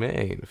show in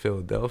May in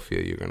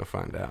Philadelphia, you're gonna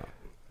find out.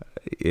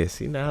 Yeah,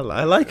 see now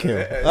I like him.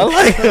 I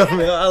like him,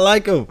 man. I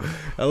like him.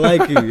 I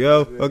like you, yo.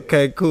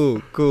 Okay,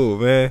 cool,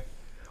 man.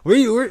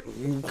 Where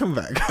come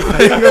back.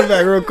 Come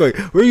back real quick.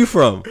 Where you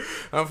from?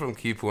 I'm from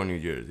Keyport, New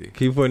Jersey.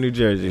 Keyport, New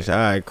Jersey. All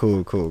right,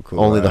 cool.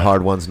 Only the All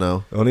hard ones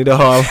know. right. Only the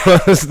hard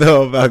ones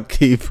know about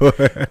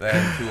Keyport. I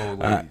have 2 old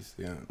ladies.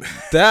 Yeah.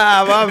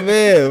 Damn, my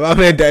man.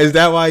 Is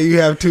that why you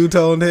have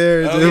 2-toned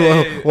hair? Is Oh, it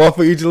yeah. one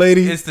for each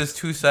lady? It's just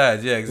 2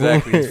 sides. Yeah,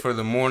 exactly. It's for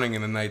the morning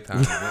and the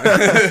nighttime.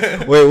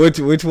 Wait,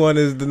 which one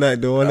is the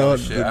night? The one Oh, on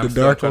shit. the I'm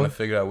still dark trying one? to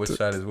figure out which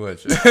side is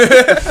which.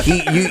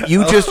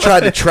 You just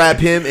tried to trap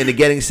him into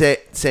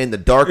saying the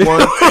dark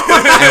one. And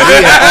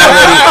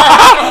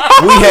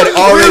we had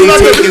already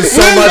taken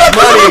so much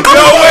money.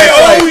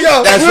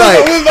 That's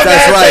right.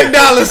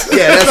 $10.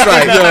 Yeah, that's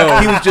right.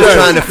 He was just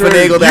trying to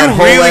finagle that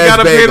whole really ass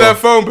gotta pay bagel. that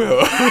phone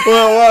bill.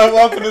 Well,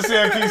 welcome to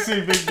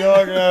CMPC, big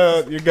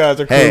dog. You guys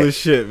are cool Hey, as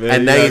shit, man.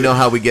 and now you know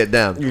how we get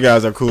down. You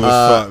guys are cool as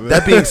fuck, man.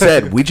 That being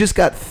said, we just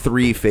got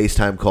 3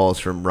 FaceTime calls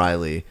from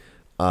Riley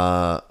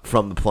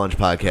from the Plunge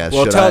podcast.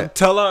 Well, Should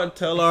tell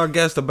our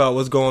guest about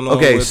what's going on.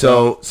 Okay, with,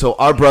 so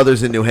our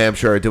brothers in New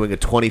Hampshire are doing a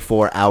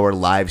 24-hour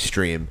live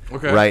stream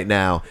right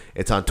now.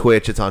 It's on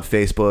Twitch. It's on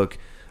Facebook.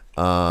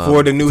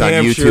 for the New it's on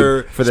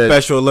Hampshire YouTube, for the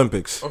Special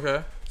Olympics.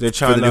 Okay. They're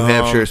trying for the New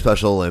Hampshire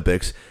Special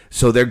Olympics.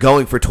 So they're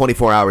going for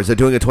 24 hours. They're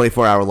doing a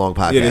 24-hour long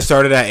podcast. Yeah, they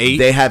started at 8.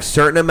 They have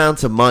certain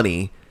amounts of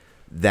money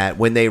that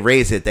when they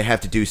raise it, they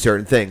have to do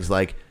certain things.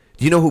 Like,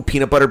 do you know who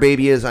Peanut Butter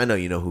Baby is? I know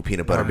you know who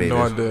Peanut Butter Baby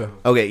no is. idea.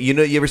 Okay,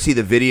 you ever see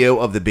the video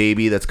of the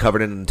baby that's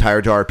covered in an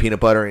entire jar of peanut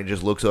butter and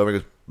just looks over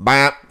and goes,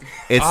 bop.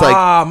 It's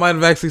I might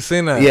have actually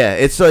seen that. Yeah,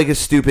 it's like a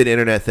stupid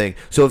internet thing.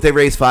 So if they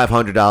raise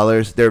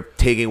 $500, they're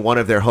taking one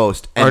of their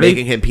hosts and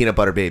making him Peanut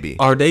Butter Baby.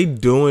 Are they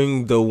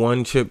doing the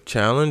one chip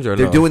challenge or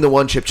They're no? doing the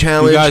one chip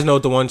challenge. You guys know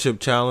what the one chip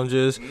challenge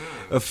is?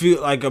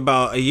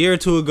 About a year or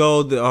two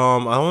ago,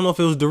 I don't know if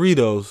it was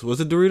Doritos. Was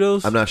it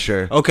Doritos? I'm not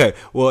sure. Okay,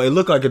 well, it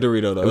looked like a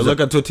Dorito though. It was like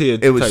a tortilla.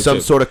 It was type some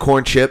chip. sort of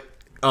corn chip.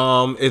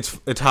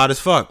 It's hot as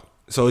fuck.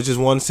 So it's just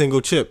one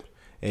single chip.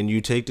 And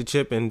you take the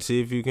chip and see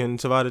if you can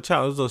survive the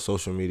challenge. It was a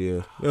social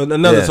media.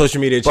 Another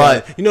social media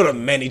challenge. You know the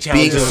many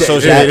challenges on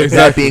social media.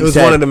 That it was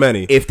said, one of the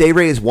many. If they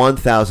raise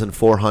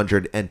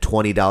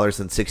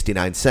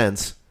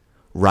 $1,420.69,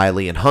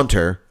 Riley and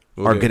Hunter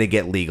are going to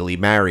get legally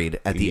married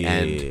at the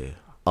end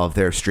of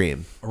their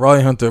stream. Riley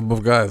and Hunter,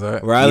 both guys, all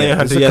right? Riley and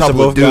Hunter, yes, are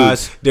both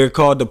guys. They're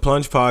called the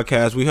Plunge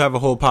Podcast. We have a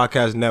whole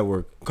podcast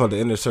network called the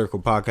Inner Circle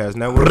Podcast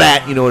Network.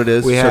 Brat, you know what it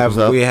is? We have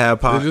a few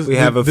podcasts.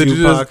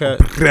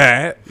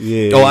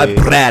 Yeah. Oh, I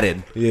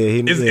bratted.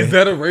 Yeah. Is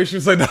that a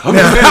racist? Like, no.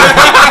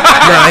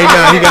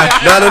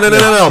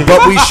 No.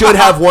 But we should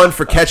have one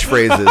for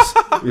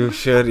catchphrases. You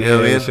should. You know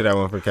what I mean? We should have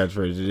one for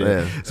catchphrases.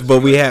 Yeah.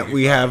 But we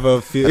have a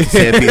few.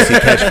 CNBC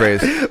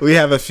catchphrase. We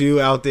have a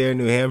few out there in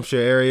New Hampshire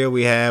area.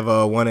 We have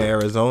one in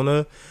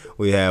Arizona.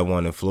 We have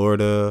one in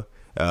Florida.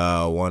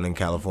 One in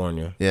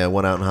California. Yeah,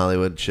 one out in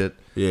Hollywood. Shit.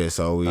 Yeah,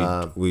 so we're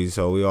all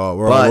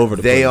over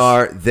the they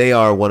place. They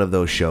are one of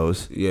those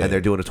shows, Yeah. and they're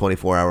doing a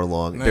 24-hour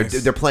long.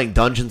 Nice. They're playing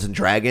Dungeons and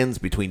Dragons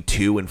between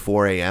 2 and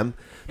 4 a.m.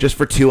 just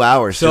for 2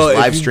 hours, just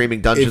live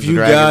streaming Dungeons and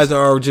Dragons. If you guys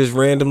are just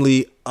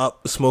randomly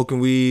up smoking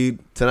weed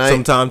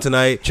sometime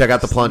tonight, check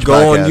out the Plunge Go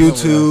Podcast. on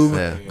YouTube.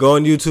 Yeah. Go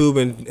on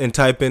YouTube and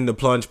type in the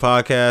Plunge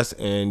Podcast,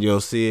 and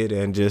you'll see it.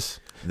 And just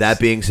that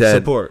being said,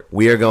 support.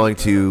 We are going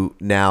to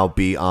now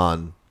be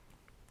on.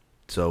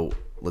 So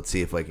let's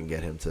see if I can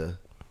get him to.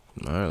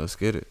 All right, let's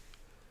get it.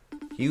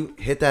 You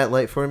hit that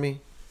light for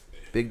me,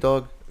 big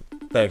dog.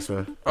 Thanks,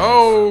 man.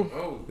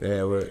 Oh.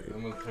 Yeah, we're.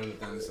 I'm gonna turn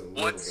it down just a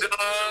little What's bit. up?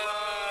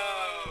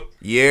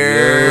 Yeah. In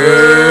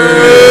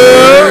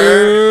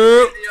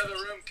the other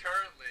room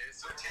currently,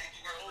 so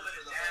holding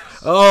it down.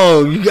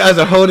 Oh, you guys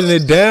are holding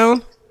it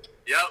down?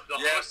 Yep, the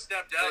host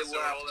stepped out, so we're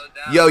holding it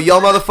down. Yo,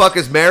 y'all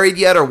motherfuckers married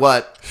yet or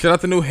what? Shout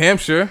out to New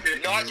Hampshire. Not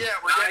yet,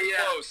 we're getting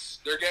close.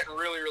 They're getting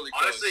really, really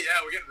close. Honestly,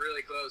 yeah, we're getting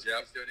really close.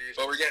 Yep.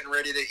 But we're getting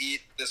ready to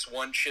eat this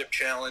one chip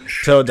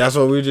challenge. So that's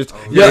what we were just.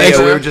 We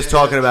were just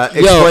talking about.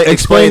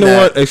 Explain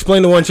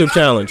the one chip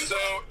challenge. So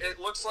it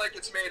looks like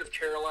it's made of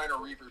Carolina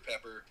Reaper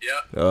pepper.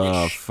 Yep.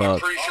 Oh I'm fuck.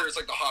 pretty sure it's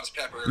like the hottest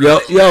pepper.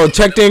 Yo,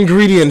 check the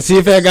ingredients. See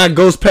if it got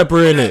ghost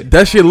pepper in it.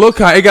 That shit look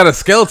hot. It got a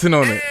skeleton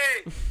on it.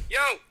 Hey, yo,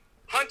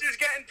 Hunter's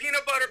getting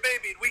peanut butter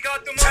baby. We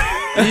got the money.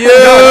 Hey,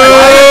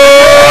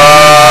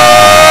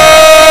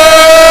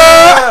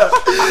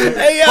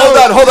 yo.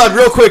 Hold on,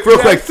 real quick.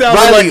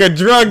 Sounds like a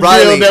drug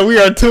deal that we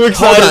are too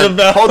excited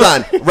about. Hold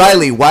on,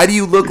 Riley. Why do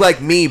you look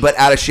like me but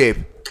out of shape?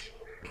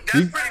 That's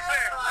pretty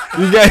fair.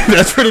 You guys,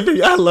 that's pretty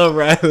big. I love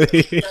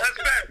Riley. That's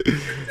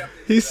fair.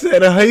 He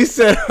said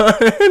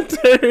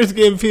Hunter's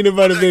getting peanut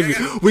butter baby.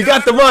 We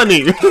got the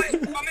money. Coming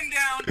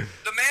down,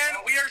 the man.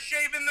 We are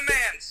shaving the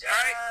man's. All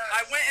right.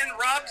 I went and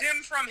robbed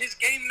him from his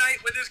game night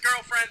with his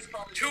girlfriend.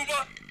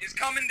 Tuba is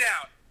coming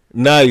down.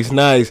 Nice.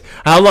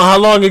 How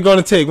long is it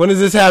gonna take? When is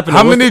this happening?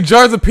 How many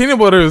jars of peanut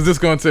butter is this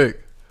gonna take?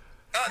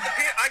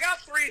 I got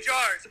 3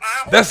 jars.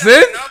 That's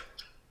it?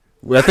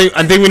 I think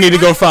we need to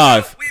go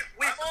 5. We've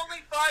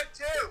only 5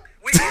 too.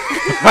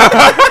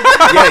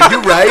 Yeah, you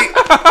right.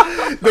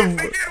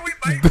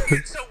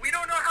 So we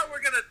don't know how we're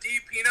gonna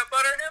de-peanut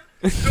butter him.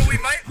 So we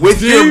might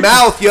With your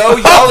mouth, yo,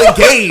 y'all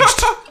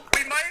engaged.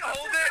 we might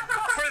hold it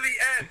for the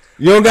end.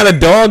 You don't got a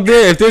dog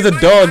there? If there's a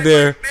dog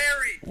there,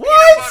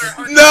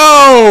 What?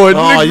 No,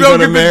 oh, you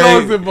gonna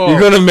marry? You're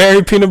gonna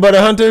marry Peanut Butter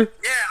Hunter?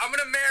 Yeah, I'm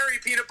gonna marry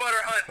Peanut Butter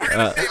Hunt. We're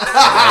gonna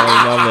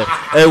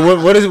save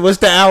Hey, what's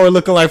the hour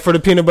looking like for the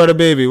peanut butter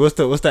baby? What's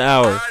the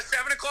hour? 7:00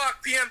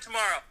 p.m.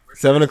 tomorrow.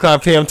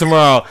 7:00 p.m.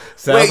 tomorrow.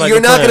 Sounds Wait, like you're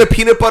a not plan. gonna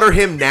peanut butter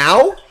him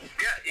now? Yeah,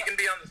 he can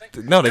be on the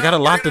thing. No, they got a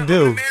lot to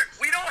do.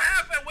 We don't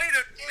have a way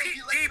to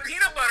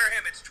de-peanut butter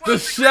him. It's 12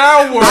 The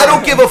shower. I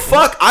don't give a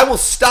fuck. I will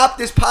stop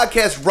this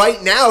podcast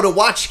right now to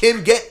watch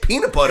him get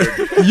peanut buttered.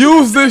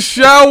 Use the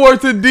shower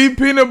to deep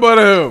peanut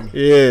butter him.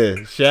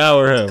 Yeah,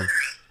 shower him.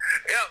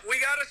 Yeah, we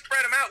gotta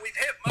spread him out. We've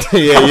hit most.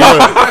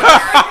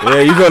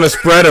 You're gonna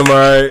spread him, all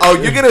right.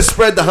 Oh, you're gonna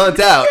spread the hunt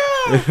out.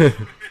 Yeah. Wait,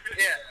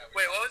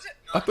 what was it?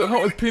 I thought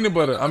it was peanut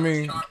butter. I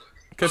mean,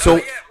 So so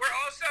yeah, we're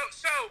also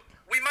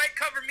we might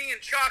cover me in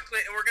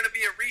chocolate, and we're gonna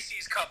be a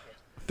Reese's couple.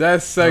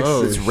 that's sexy.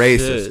 Oh, It's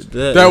racist.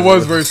 That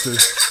was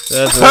racist.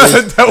 That's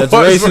That was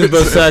racist,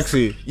 but racist.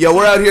 sexy. Yo,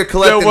 we're out here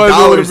collecting That was a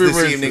dollars little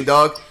this bit evening, racist.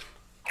 dog.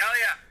 Hell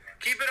yeah!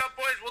 Keep it up,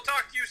 boys. We'll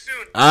talk to you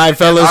soon. All right,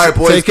 fellas. All right,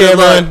 boys, Take care, good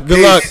luck. man. Good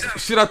luck.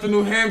 Shout out to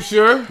New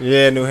Hampshire.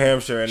 Yeah, New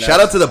Hampshire. And Shout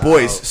out to the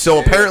boys. So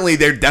apparently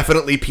they're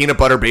definitely peanut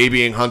butter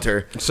babying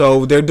Hunter.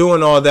 So they're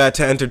doing all that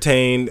to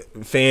entertain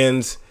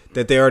fans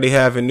that they already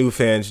have and new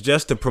fans,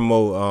 just to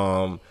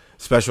promote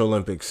Special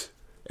Olympics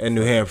in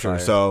New Hampshire.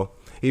 So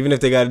even if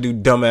they got to do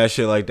dumbass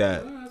shit like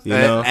that, you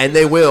know, And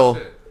they will.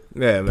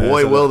 Yeah, man.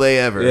 Boy, will they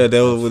ever. Yeah, they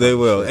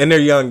will. And they're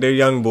young. They're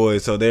young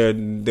boys, so they're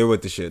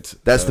with the shits.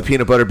 That's the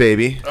peanut butter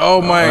baby. Oh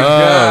my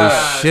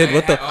god! Shit!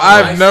 What the?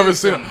 I've never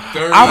seen. I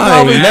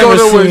probably never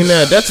thought seen it was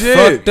that. That's shit.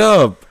 fucked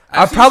up.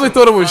 I probably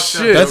thought it was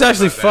shit. That's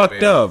actually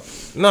fucked up.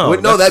 No,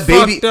 Wait, no, that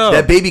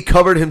baby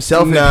covered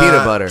himself in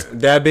peanut butter.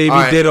 That baby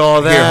did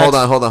all that.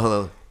 Here, hold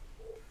on.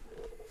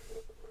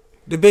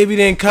 The baby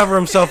didn't cover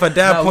himself at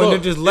that point.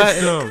 Look, They're just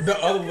letting him.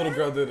 The other little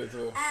girl did it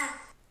too.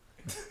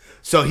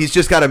 So he's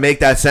just got to make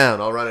that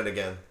sound. I'll run it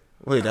again.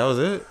 Wait, that was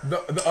it?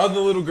 The other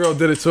little girl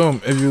did it to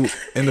him. If you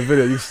in the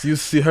video, you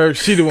see her.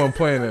 She the one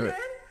playing in it.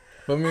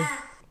 Feel me?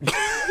 Can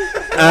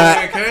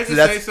I just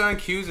say something?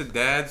 Q's a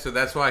dad, so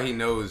that's why he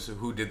knows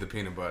who did the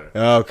peanut butter.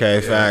 Okay,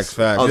 facts.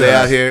 Oh, they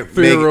out here.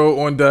 3-year-old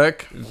on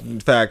deck.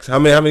 Facts. How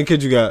many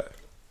kids you got?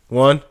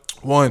 One.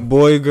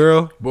 Boy,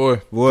 girl.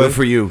 Boy. Good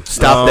for you.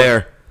 Stop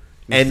there.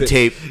 End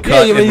tape.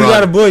 Cut. Yeah, I mean, you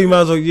got a boy. You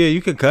might as well. Yeah,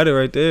 you could cut it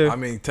right there. I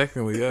mean,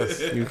 technically,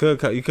 yes. You could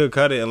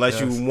cut it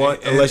unless you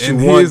want. And Unless you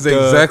he want. is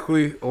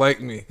exactly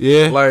like me.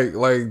 Yeah.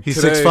 Like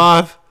he's today,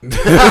 6'5".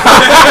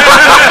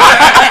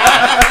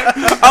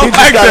 I He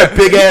just got a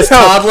big ass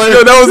toddler.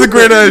 Yo, that was a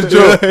great ass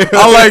joke.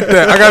 I like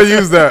that. I gotta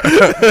use that.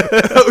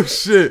 Oh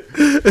shit!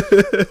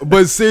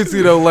 But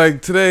seriously though,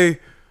 like today,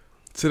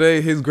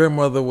 his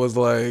grandmother was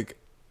like,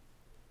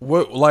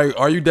 "What? Like,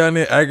 are you down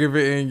there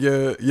aggravating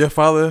your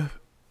father?"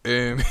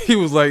 And he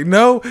was like,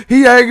 "No,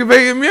 he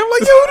aggravating me." I'm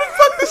like, "Yo, who the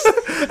fuck is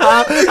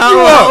that?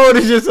 How old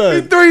is your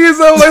son? He's 3 years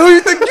old. Like, who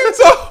you think you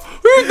talk?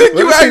 Who you think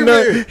you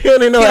aggravating? He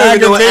don't even know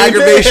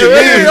aggravation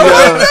means.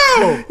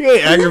 No, he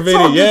ain't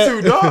aggravated yet.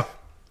 To, dog?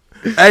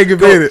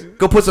 Aggravated.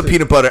 Go put some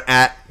peanut butter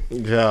at.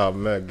 Oh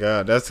my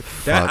god, that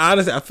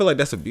honestly, I feel like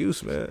that's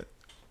abuse, man.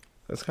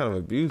 That's kind of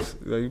abuse.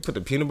 Like, you put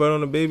the peanut butter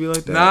on the baby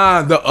like that.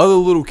 Nah, the other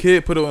little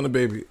kid put it on the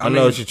baby. I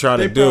know what you're trying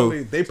to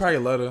do. They probably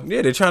let her.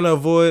 Yeah, they're trying to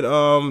avoid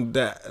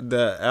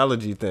the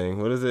allergy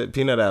thing. What is it?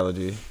 Peanut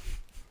allergy.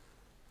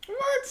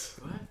 What?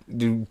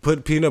 You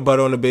put peanut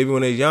butter on the baby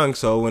when they're young,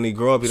 so when he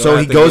grow up, So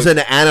he goes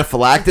into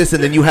anaphylaxis,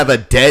 and then you have a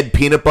dead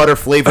peanut butter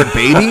flavored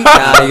baby.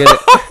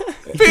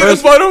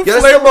 Peanut butter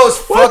That's the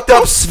most fucked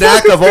up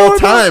snack of all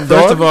time,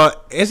 dog. First of all,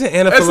 isn't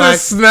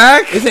anaphylaxis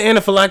snack? Isn't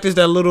anaphylaxis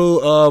that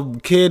little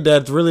kid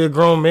that's really a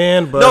grown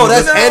man? But No,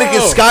 that's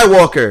Anakin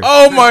Skywalker.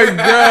 Oh my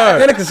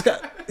god.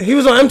 He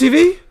was on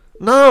MTV?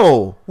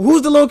 No.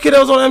 Who's the little kid that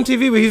was on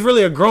MTV, but he's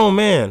really a grown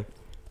man?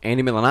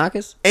 Andy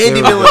Milonakis?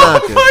 Andy Milonakis.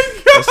 Oh my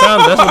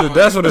god.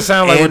 That's what it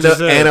sounds like. What you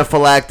said.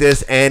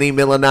 Anaphylaxis, Annie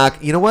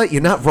Milonakis. You know what?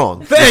 You're not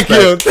wrong. Thank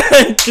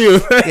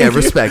you. Yeah,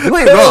 respect. You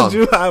ain't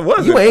wrong. I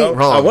wasn't. You ain't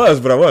wrong. I was,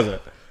 but I wasn't.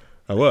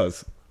 I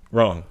was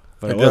wrong.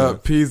 I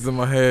got peas in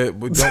my head,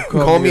 but don't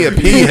call me a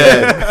pea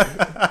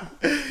head.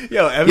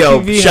 Yo,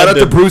 MTV shout out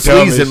had to the Bruce Lee's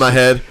dumbest in my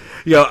head.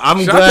 Yo, I'm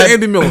Shout glad. out to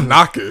Andy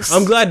Milonakis.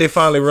 I'm glad they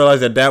finally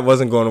realized that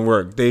wasn't going to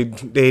work. They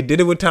did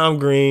it with Tom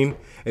Green,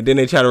 and then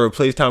they tried to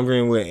replace Tom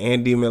Green with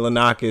Andy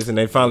Milonakis, and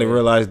they finally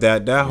realized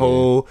that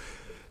whole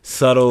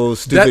subtle,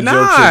 stupid joke shit.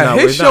 Nah,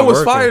 his show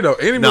was fire though.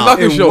 Andy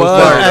Milonakis show was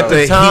fire at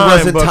the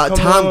time. He wasn't.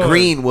 Tom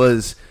Green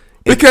was.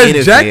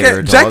 Because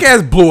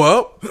Jackass blew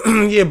up.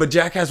 Yeah, but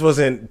Jackass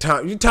wasn't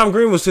Tom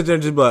Green was sitting there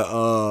just like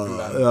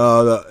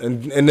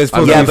and it's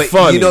supposed to be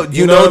funny.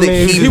 You know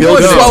that he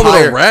built an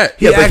entire rat.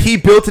 Yeah, but he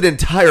built an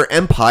entire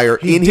empire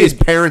in his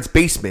parents'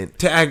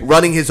 basement,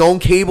 running his own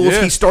cables.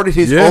 Yeah. He started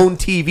his own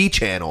TV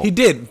channel. He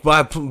did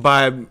by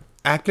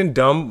acting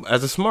dumb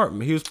as a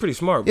smart. He was pretty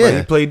smart, but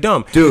he played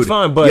dumb. Dude, it's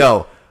fine,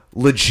 but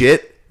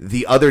legit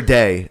the other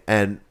day,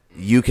 and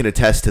you can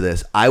attest to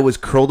this. I was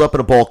curled up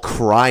in a ball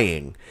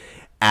crying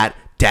at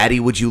 "Daddy,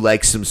 would you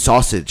like some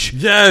sausage?"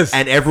 Yes.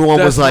 And everyone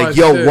was like,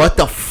 "Yo, what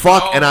the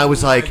fuck?" And I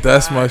was like,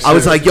 "That's my shit." I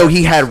was like, "Yo,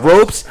 he had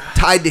ropes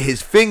tied to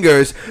his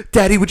fingers.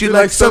 Daddy, would you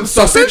like some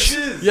sausage?"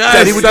 Yes,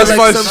 Daddy, would that's you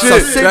my like some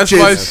shit. sausages? That's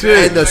my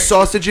shit. And the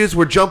sausages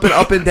were jumping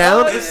up and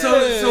down.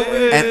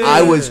 And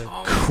I was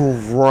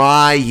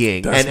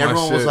crying. That's and my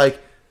everyone was shit. like,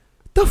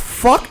 "The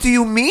fuck do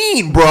you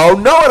mean, bro?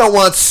 No, I don't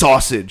want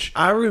sausage."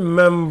 I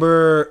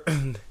remember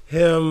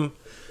him.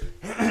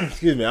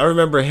 Excuse me. I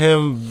remember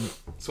him.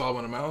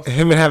 Swallowing a mouse.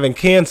 Him having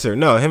cancer.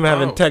 No, him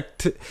having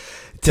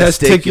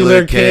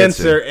testicular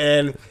cancer,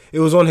 and it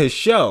was on his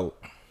show,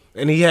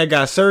 and he had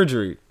got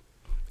surgery,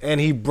 and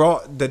he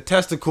brought the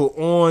testicle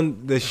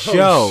on the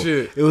show. Oh,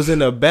 shit. It was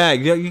in a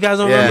bag. You guys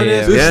don't remember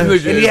this? This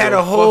nigga And he is had a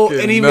a whole,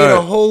 fucking and he nut. made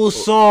a whole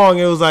song.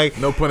 It was like,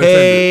 No pun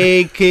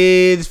 "Hey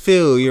kids,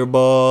 fill your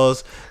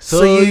balls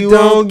so you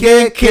won't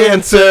get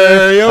cancer."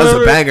 That was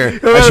a banger.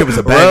 That shit was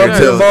a banger, Rub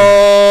too. your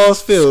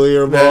balls, fill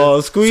your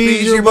balls,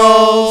 squeeze your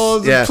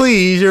balls, Yeah.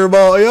 please your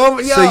balls.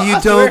 So you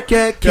don't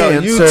get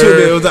cancer.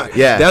 YouTube, it was like,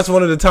 Yeah. that's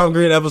one of the Tom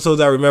Green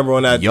episodes I remember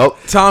on that. Yup.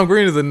 Tom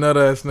Green is a nut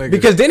ass nigga.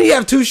 Because then he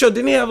have two shows.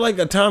 Didn't he have like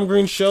a Tom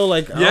Green show?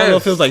 Like I don't know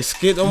if it was like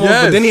skit almost,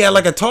 Yes. but then he had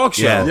like a talk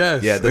show. Yeah,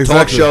 Yes, yeah. The exactly.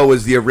 talk show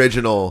was the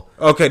original.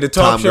 Okay, the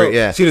talk Tom show. Green,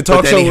 yeah. See, the talk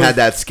but then show he was, had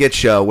that skit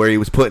show where he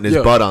was putting his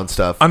Yo, butt on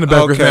stuff. I'm the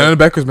backwards Okay. man. I'm the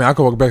backwards man. I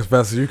can walk back as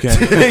fast as you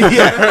can.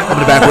 Yeah, I'm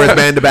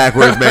the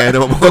backwards man.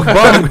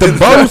 The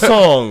bum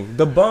song.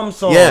 The bum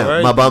song. Yeah,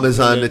 right? my bum is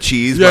on the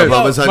cheese. Yeah, my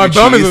bum is on my the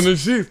bum cheese. is on the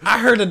cheese. I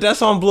heard that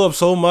song blew up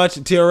so much.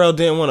 TRL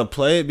didn't want to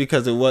play it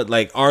because of what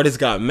like artists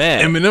got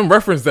mad. Eminem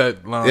referenced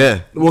that line.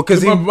 Yeah, well,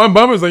 because my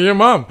bum is on your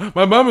mom.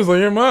 My bum is on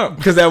your mom.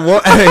 Because at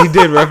one he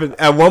did reference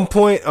at one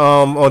point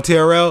on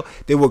TRL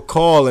they would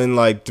call and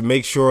like to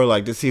make sure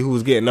like to see who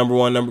was getting number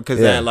one because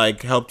that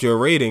like helped your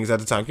ratings at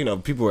the time. You know,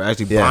 people were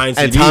actually buying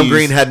CDs. And Tom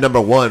Green had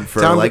number one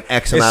for like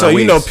X amount so, of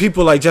weeks. So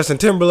people like Justin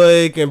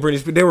Timberlake and Britney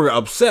Spears, they were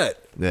upset.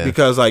 Yeah.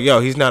 Because like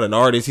he's not an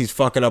artist, he's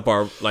fucking up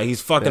our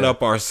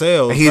up our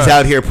sales. And he's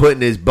out here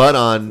putting his butt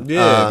on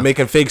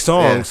making fake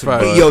songs. Yeah.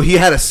 But, he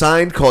had a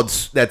sign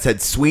that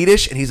said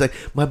Swedish and he's like,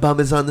 my bum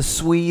is on the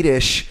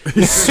Swedish.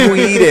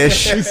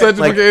 Swedish. He's such a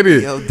fucking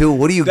idiot. Yo, dude,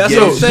 what are you getting?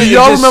 Do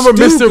y'all remember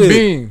Mr.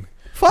 Bean?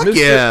 Fuck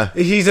yeah.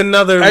 He's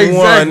another one.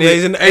 And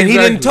he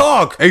didn't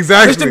talk.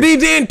 Exactly. Mr. Bean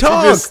didn't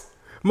talk.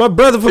 My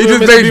brother put he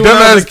just made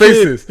dumbass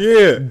faces.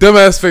 Yeah.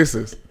 Dumbass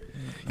faces.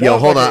 Yo,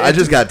 hold on. I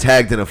just got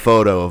tagged in a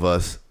photo of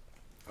us.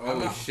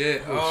 Oh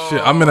shit!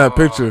 Shit, I'm in that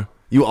picture.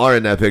 You are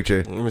in that picture.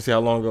 Let me see how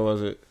long ago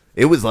was it.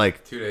 It was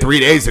like 3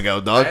 days ago,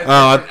 dog.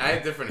 I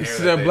had different You hair.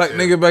 see that black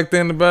nigga back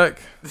there in the back?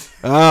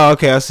 Oh,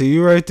 okay. I see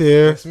you right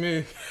there. That's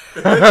me.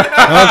 Okay,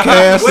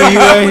 I see you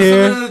right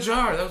here. In the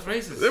jar. That was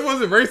racist. It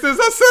wasn't racist.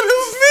 I said it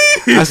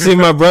was me. I see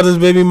my brother's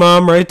baby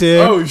mom right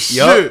there. Oh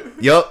shit.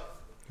 Yup.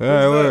 All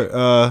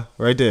right,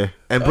 right there.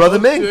 And Brother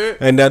Ming. Shit.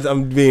 And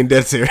I'm being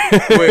dead serious.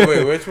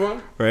 Wait, which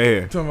one? Right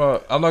here. I'm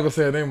not gonna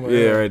say a name.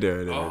 Yeah, right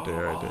there.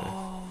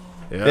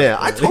 Yeah,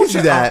 I told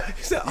you that.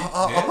 He said,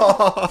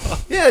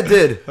 Yeah, I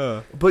did.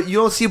 But you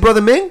don't see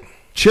Brother Ming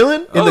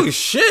chilling?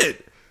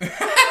 Shit. What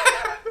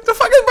the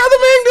fuck is Brother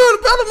Ming doing?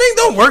 Brother Ming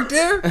don't work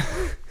there.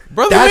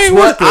 Brother That's Ming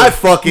what worked I there.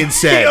 fucking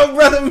said. Yo,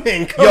 Brother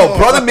Ming.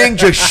 Brother Ming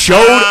just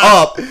showed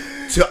up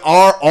to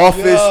our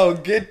office. Yo,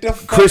 get the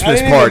fuck. Christmas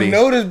I didn't party. even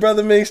notice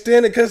Brother Ming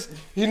standing because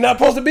he's not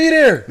supposed to be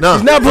there. No.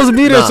 He's not supposed to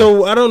be there, Nah.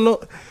 so I don't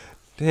know.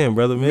 Damn,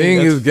 Brother Ming.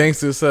 Ming is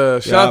gangster.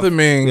 Shout out to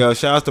Ming. Yo,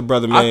 shout out to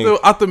Brother Ming.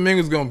 I thought Ming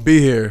was gonna be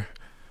here.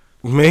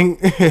 Ming,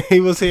 he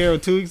was here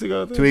 2 weeks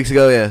ago. I think. 2 weeks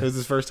ago, yeah. It was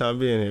his first time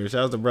being here.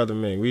 Shout out to Brother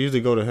Ming. We usually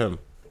go to him,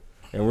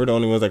 and we're the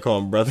only ones that call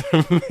him Brother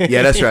Ming.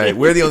 Yeah, that's right.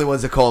 We're the only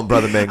ones that call him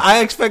Brother Ming. I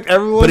expect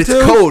everyone But it's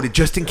to. code,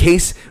 just in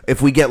case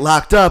if we get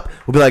locked up,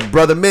 we'll be like,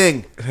 Brother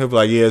Ming, He'll be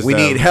like, yeah, it's we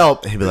them. need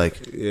help. And he'll be like,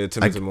 Yeah,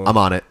 Timothy Moore. I'm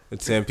on it.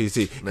 It's Sam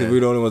PC. Because Yeah.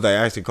 we're the only ones that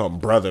actually call him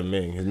Brother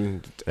Ming.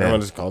 Everyone Yeah.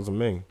 just calls him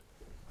Ming.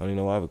 I don't even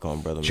know why we call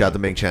him Brother Ming. Shout out to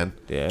Ming Chen.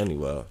 Yeah,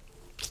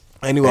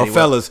 anyway,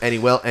 fellas.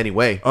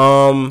 Anyway.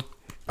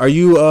 Are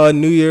you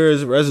New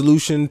Year's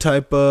resolution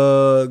type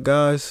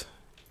guys?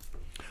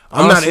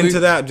 I'm Honestly, not into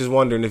that. Just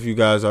wondering if you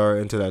guys are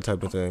into that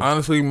type of thing.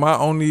 Honestly,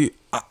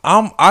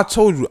 I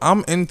told you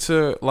I'm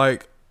into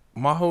like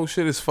my whole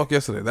shit is fuck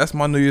yesterday. That's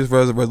my New Year's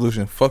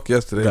resolution. Fuck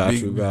yesterday. Got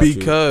you.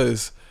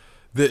 Because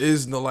there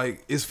is no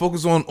like it's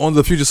focused on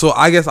the future. So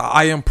I guess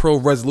I am pro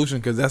resolution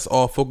because that's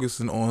all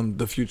focusing on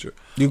the future.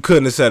 You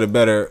couldn't have said it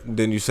better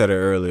than you said it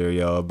earlier,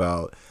 yo,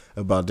 about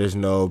there's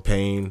no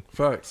pain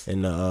Facts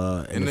in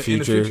the in the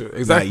future. future.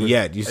 Exactly. Not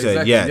yet. You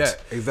said exactly.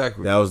 yet.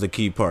 Exactly. That was the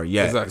key part.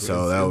 Yet. Exactly.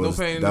 So that There's was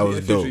no pain that in was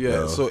the dope. future yet.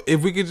 Yo. So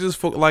if we could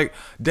just like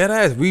dead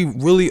ass, we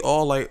really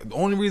all like the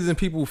only reason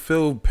people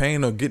feel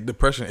pain or get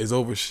depression is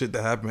over shit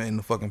that happened in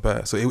the fucking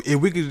past. So if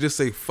we could just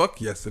say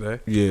fuck yesterday,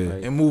 Yeah.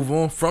 and move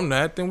on from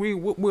that, then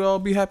we'll all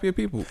be happier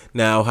people.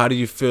 Now, how do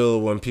you feel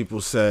when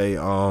people say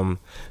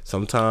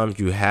sometimes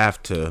you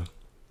have to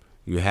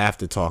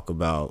talk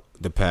about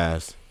the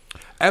past?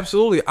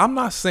 Absolutely. I'm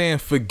not saying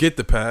forget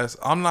the past.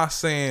 I'm not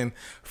saying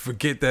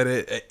forget that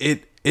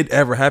it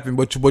ever happened.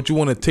 But you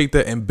want to take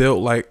that and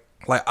build like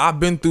I've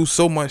been through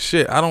so much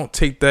shit. I don't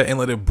take that and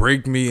let it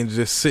break me and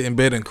just sit in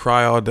bed and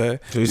cry all day.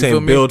 So you're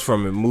saying build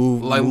from it,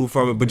 move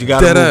from it, but you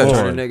gotta dead move ass.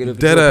 on. Turn a negative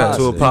Dead ass.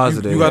 to a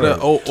positive. You gotta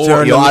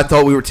Right. Yo, I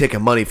thought we were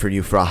taking money from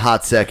you for a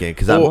hot second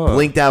because I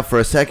blinked out for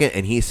a second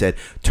and he said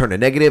turn a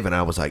negative and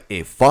I was like,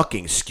 hey,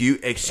 fucking excuse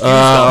the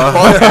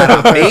fuck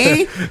out of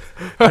me.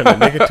 Turn a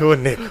nigga to a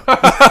nickel.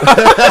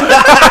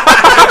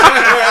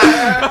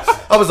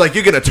 I was like,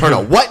 you're gonna turn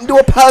a what into a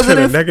Turn a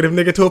positive? negative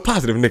nigga to a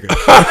positive nigga.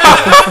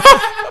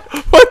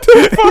 What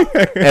the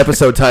fuck?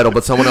 Episode title,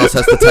 but someone else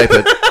has to type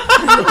it.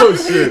 Oh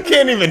shit. You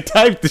can't even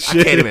type the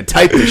shit. I can't even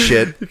type this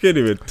shit. You can't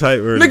even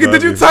type words. Nigga,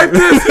 did you about type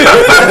this?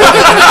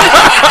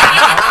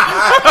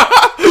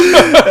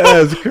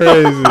 That's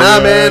crazy. Nah,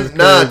 man.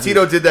 Nah,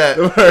 Tito did that.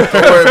 Don't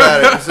worry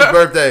about it. It's his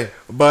birthday.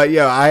 But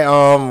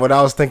yeah, what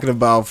I was thinking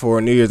about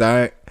for New Year's,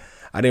 I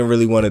didn't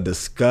really want to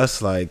discuss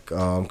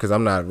because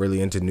I'm not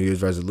really into New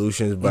Year's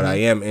resolutions, but I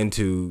am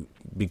into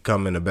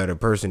becoming a better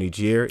person each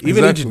year,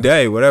 even Exactly. each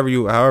day, however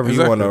you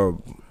Exactly. want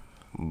to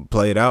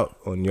play it out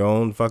on your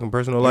own fucking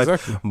personal life.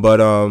 Exactly. But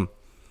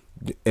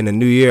in the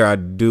new year, I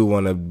do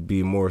want to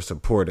be more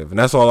supportive, and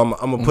that's all I'm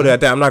gonna put it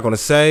at that. I'm not gonna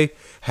say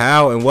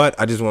how and what.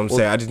 I just want to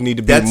say I just need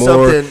to be that's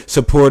more something-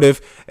 supportive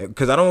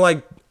because I don't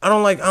like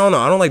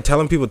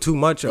telling people too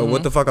much or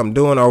what the fuck I'm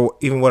doing or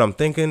even what I'm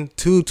thinking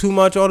too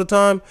much all the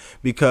time,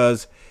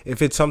 because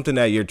if it's something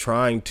that you're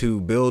trying to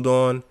build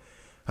on,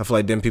 I feel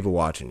like then people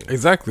watching you.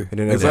 Exactly. And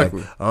then it's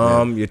Exactly.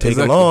 like, you're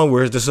taking long.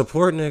 Where's the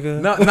support,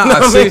 nigga? Nah,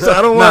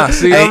 I don't want.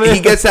 see, Hey,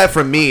 he gets that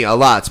from me a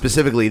lot,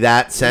 specifically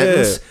that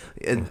sentence.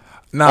 And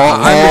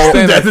I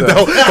understand that. The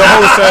whole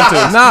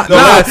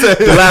sentence.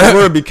 The last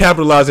word be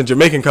capitalized in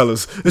Jamaican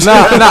colors.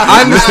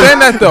 I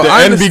understand that though.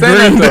 I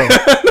understand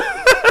that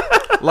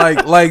though.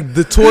 Like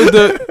the toward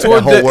that whole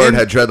the word end,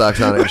 had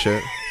dreadlocks on it and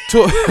shit.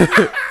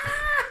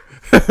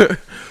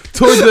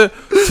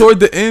 toward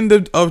the end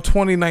of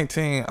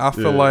 2019, I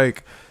feel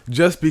like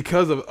just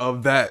because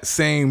of that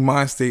same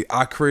mind state,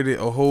 I created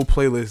a whole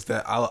playlist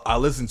that I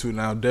listen to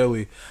now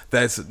daily.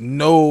 That's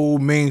no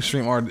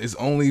mainstream art. It's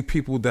only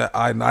people that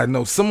I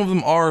know. Some of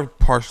them are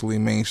partially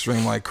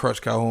mainstream, like Crush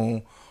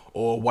Calhoun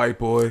or White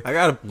Boy. I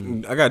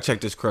gotta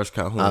check this Crush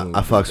Calhoun.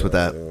 I fucks with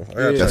that.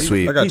 That's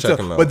sweet. I gotta check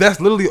him out. But that's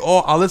literally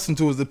all I listen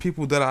to is the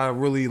people that I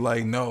really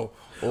know.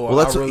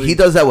 Or he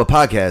does that with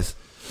podcasts.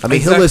 I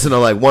mean, he'll listen to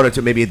like one or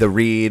two, maybe The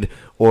Read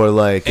or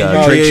like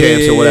Drink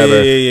Champs or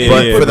whatever.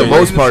 But for the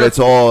most part, it's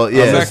all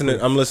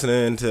I'm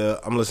listening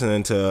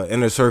to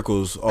Inner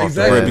Circles off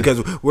the rip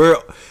because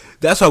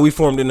that's how we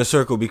formed Inner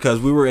Circle,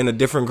 because we were in a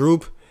different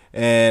group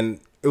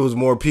and it was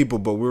more people,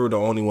 but we were the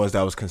only ones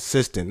that was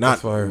consistent.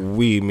 Not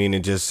we,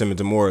 meaning just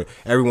Simmons and Moore.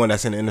 Everyone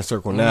that's in the Inner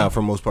Circle now,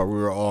 for the most part, we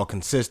were all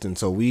consistent.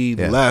 So we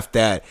left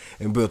that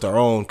and built our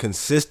own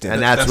consistent.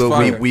 And that's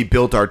what we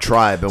built our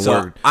tribe. And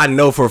so I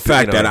know for a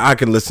fact that I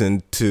can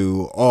listen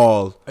to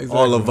all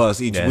of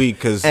us each week,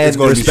 because it's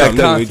going to be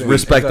something.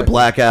 Respect the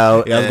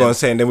Blackout. Yeah, I was going to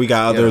say, and then we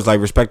got others like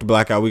Respect the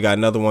Blackout. We got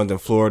another one in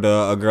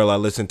Florida, a girl I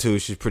listen to.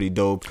 She's pretty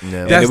dope.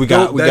 Yeah. And then we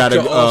got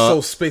another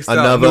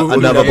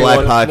black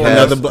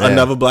podcast.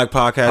 Another black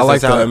podcast. I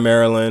like that's that. out in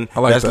Maryland. I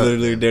like that's that.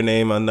 literally their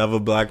name. Another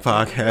black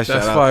podcast.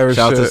 That's fire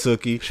Shout shit. to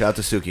Suki. Shout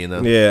to Suki and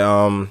them.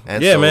 Yeah.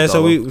 Yeah, man.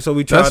 So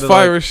we try that's to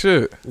fire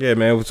shit. Yeah,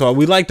 man. So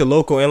we like the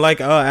local, and like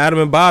Adam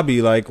and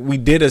Bobby, like we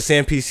did a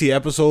Sam PC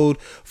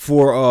episode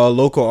for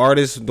local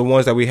artists, the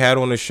ones that we had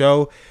on the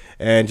show.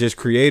 And just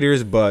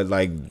creators, but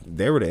like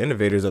they were the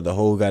innovators of the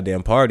whole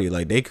goddamn party.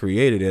 Like they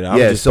created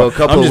it. So a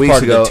couple of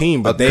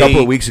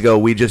weeks ago,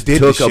 we just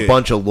took a shit.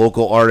 bunch of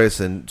local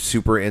artists and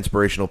super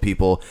inspirational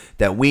people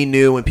that we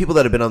knew and people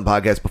that have been on the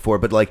podcast before.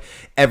 But like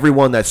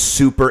everyone that's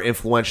super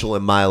influential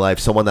in my life,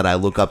 someone that I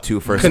look up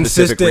to for a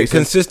specific reason.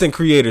 Consistent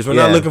creators. We're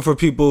not looking for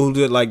people who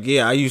did like,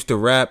 I used to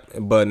rap,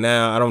 but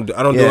now I don't do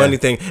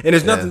anything. And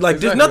there's nothing like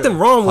there's nothing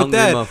wrong with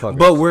that.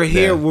 But we're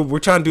here. We're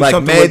trying to do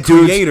something with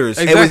creators.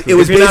 It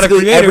was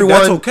basically everyone.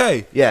 That's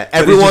okay. Yeah,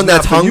 everyone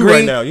that's hungry.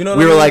 Right now. You know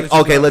we were like,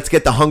 okay, let's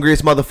get the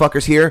hungriest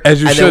motherfuckers here.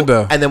 As you should,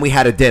 though. And then we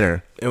had a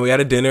dinner. And we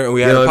had a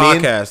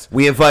podcast.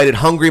 We invited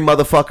hungry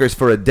motherfuckers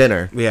for a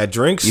dinner. We had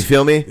drinks. You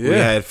feel me? Yeah. We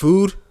had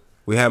food.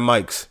 We had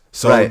mics.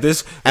 So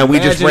this, and we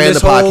just ran the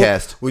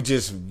podcast. We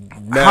just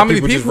how many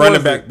people just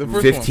running back?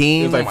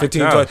 15, it was like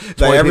 15,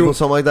 20 people,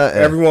 something like that.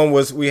 Yeah. Everyone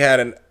was. We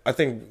had I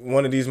think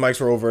one of these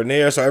mics were over in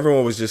there, so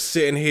everyone was just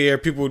sitting here.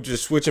 People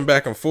just switching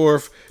back and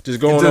forth, just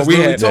going on. We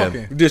had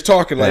just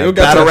talking like it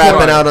got battle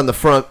rapping out on the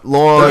front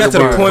lawn. It got to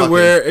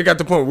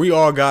the point where we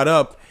all got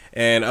up.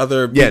 And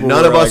other people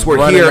none of us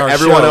were here.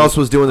 Everyone else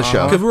was doing the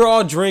show because we were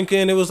all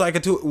drinking. It was like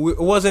it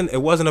wasn't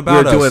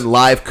about us. We were doing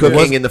live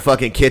cooking in the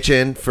fucking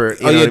kitchen for.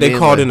 They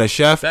called in a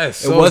chef.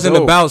 It wasn't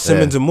about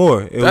Simmons and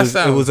Moore. It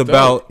was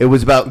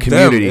about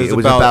community. It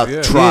was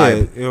about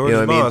tribe. You know what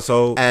I mean?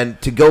 So and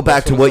to go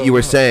back to what you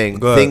were saying,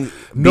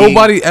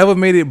 nobody ever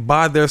made it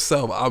by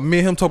themselves. Me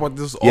and him talk about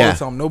this all the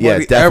time.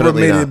 Nobody ever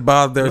made it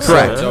by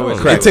themselves.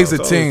 Correct. It takes a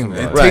team.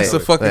 It takes a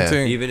fucking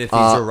team. Even if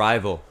he's a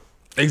rival.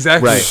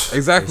 Exactly. Right.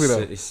 Exactly.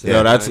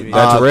 That's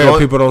rare.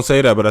 People don't say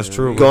that, but that's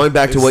true. Going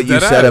back to what you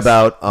said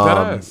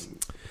about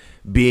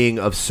being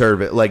of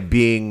service, like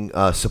being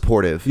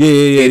supportive.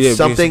 It's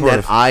something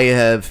that I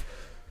have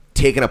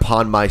taken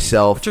upon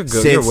myself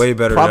since you're way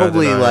better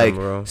probably than I am,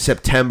 like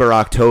September,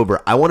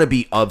 October. I want to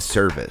be of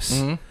service.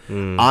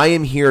 Mm-hmm. I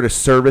am here to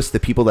service the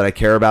people that I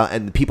care about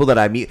and the people that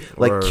I meet.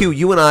 Like Q,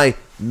 you and I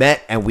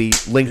met and we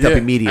linked up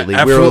immediately.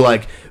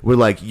 Absolutely. We're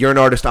like, you're an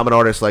artist, I'm an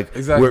artist. Like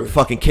we're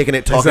fucking kicking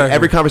it, talking. Exactly.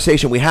 Every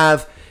conversation we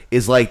have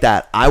is like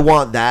that. I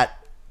want that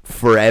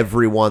for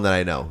everyone that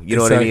I know. You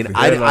know what I mean?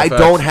 I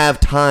don't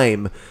have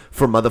time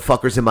for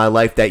motherfuckers in my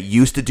life that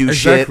used to do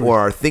shit or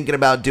are thinking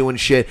about doing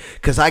shit,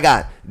 because I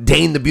got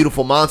Dane the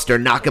Beautiful Monster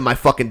knocking my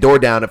fucking door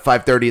down at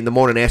 5:30 in the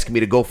morning asking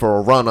me to go for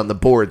a run on the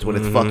boards when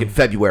it's fucking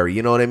February.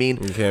 You know what I mean?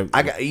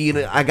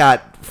 I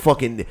got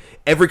fucking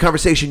every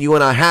conversation you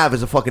and I have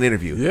is a fucking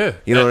interview. Yeah.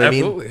 You know what I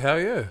mean? Absolutely. Hell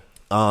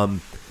yeah.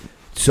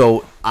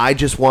 So I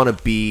just want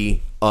to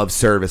be of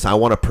service. I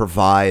want to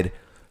provide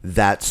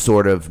that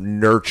sort of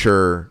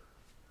nurture,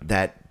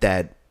 that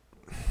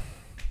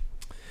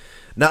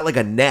not like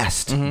a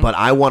nest, but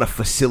I want to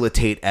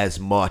facilitate as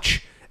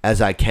much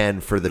as I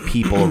can for the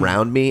people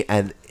around me.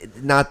 And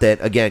not that,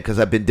 again, because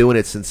I've been doing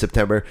it since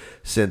September,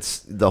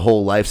 since the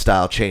whole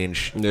lifestyle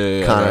change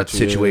kind of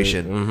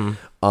situation.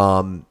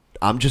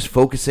 I'm just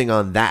focusing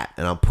on that,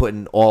 and I'm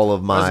putting all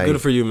of my. That's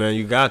good for you, man.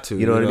 You got to.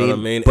 You know what I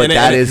mean? But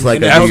that is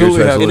like a New Year's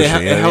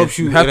resolution. It helps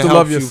you. You have to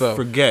love yourself.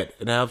 Forget.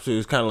 It helps you.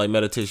 It's kind of like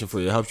meditation for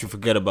you. It helps you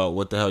forget about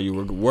what the hell you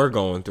were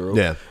going through.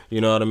 Yeah. You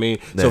know what I mean?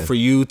 Yeah. So for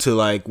you to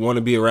like want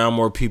to be around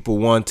more people,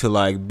 want to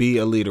like be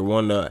a leader,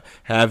 want to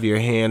have your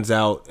hands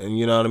out, and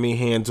you know what I mean,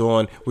 hands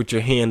on with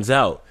your hands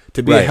out.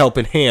 To be a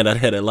helping hand, I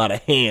had a lot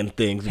of hand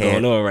things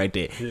going on right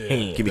there. Yeah,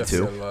 hand. Give me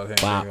two.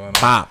 Pop,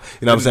 pop.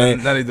 You know what I'm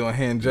saying? Now they doing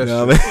hand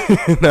gestures.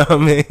 You know what I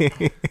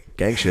mean?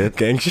 Gang shit.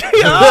 Gang shit.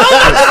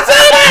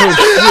 I was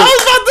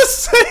about to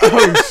say that.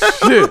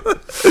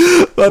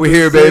 Oh shit. We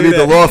here, baby.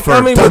 The law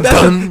firm. I mean, Dun, but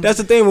dun. that's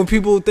the thing. When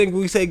people think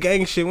we say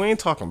gang shit, we ain't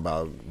talking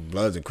about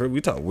Bloods and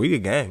Crips. We a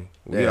gang.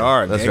 We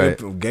are. That's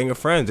gang of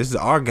friends. This is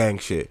our gang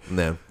shit.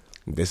 No.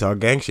 This our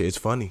gang shit. It's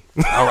funny.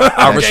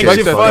 I respect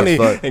shit that. funny.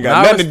 Ain't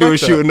got nothing to do with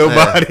shooting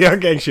nobody. Our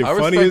gang shit I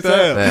funny as respect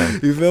hell.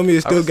 that. You feel me?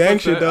 It's still gang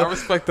shit though. I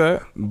respect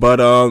that. But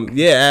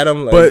yeah,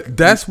 Adam. Like, But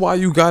that's why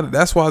you got it.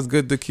 That's why it's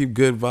good to keep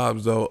good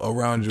vibes though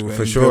around you. And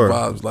For sure. Good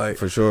vibes, like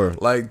For sure.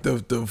 Like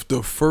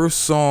the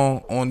first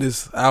song on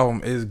this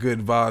album is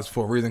good vibes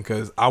for a reason,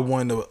 because I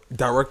wanted to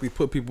directly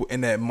put people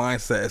in that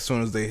mindset as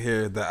soon as they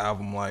hear the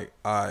album. Like,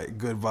 all right,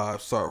 good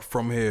vibes start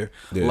from here.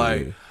 Yeah,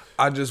 like. yeah.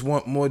 I just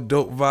want more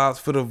dope vibes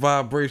for the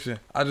vibration.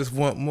 I just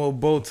want more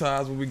bow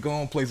ties when we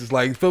going places.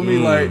 Like, feel me?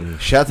 Like,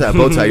 Shout out to that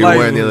bow tie you were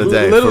wearing the other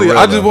day. Literally, for real,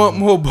 I just though. want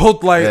more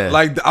both. Like, Yeah.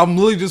 like I'm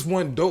literally just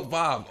want dope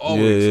vibe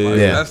always. Yeah, like,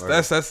 yeah.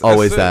 That's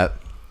always it. that.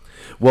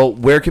 Well,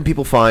 where can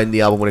people find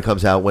the album when it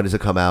comes out? When does it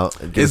come out?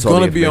 Give It's us all the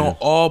gonna be on information.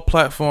 all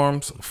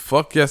platforms.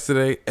 Fuck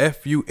yesterday.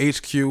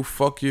 FUHQ.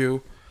 Fuck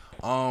you.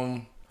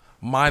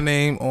 My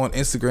name on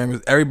Instagram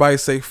is everybody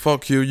say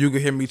fuck you. You can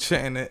hear me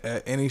chanting it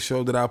at any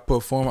show that I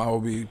perform. I will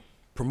be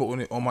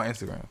promoting it on my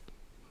Instagram.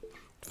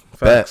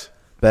 Bet.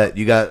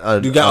 You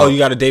got you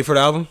got a date for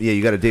the album? Yeah,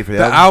 you got a date for the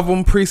The album.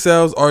 album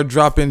pre-sales are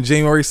dropping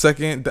January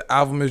 2nd. The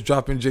album is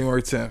dropping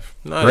January 10th.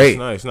 Nice, Great.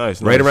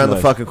 nice. Right around nice.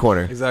 the fucking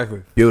corner.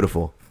 Exactly.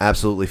 Beautiful.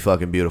 Absolutely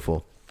fucking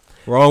beautiful.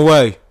 Wrong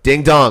way.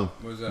 Ding dong.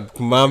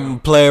 My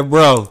player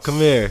bro, come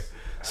here.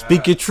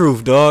 Speak your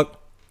truth, dog.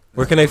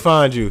 Where can they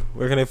find you?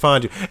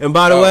 And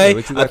by the way,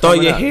 what you I got thought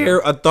coming your out,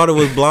 hair, I thought it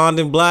was blonde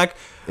and black.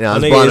 Yeah, My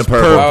it's nigga blonde is and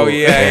purple. Oh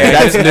yeah,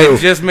 That's I new.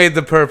 just made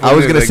the purple. I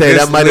was news. gonna Like, say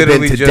this that might have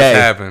been literally today. Just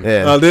happened.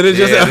 Yeah. Oh, did it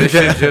just? Yeah, this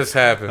shit just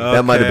happened.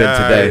 That might have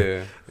been today.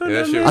 Yeah.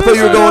 That shit I was thought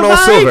you were fire. going all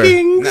silver.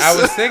 I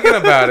was thinking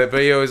about it,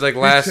 but yo, it was like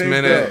last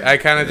minute. I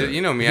kind of just,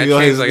 you know me, I You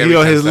on change his, like you every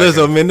on 10 his Lizzo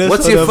seconds. Minnesota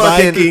What's your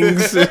fucking-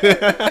 Vikings?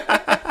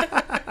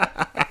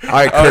 All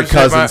right, Oh, Kirk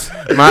shit, Cousins.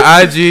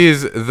 my IG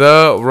is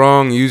the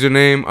wrong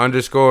username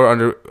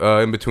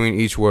 _ in between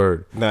each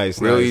word. Nice,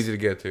 Real nice. easy to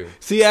get to.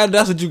 See, Adam,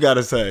 that's what you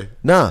gotta say.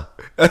 Nah.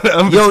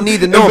 You don't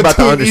need to know about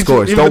the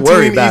underscores. Don't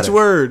worry about each it.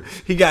 word.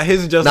 He got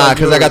his just Nah, like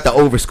because I got yours.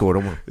 the overscore.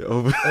 Don't worry.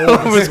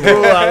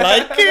 Overscore. I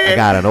like I it.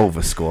 got an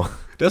overscore.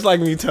 That's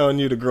like me telling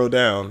you to grow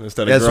down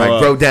instead of That's grow right.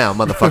 up. Grow down,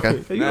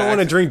 motherfucker. You don't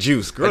want to drink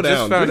juice. Grow I just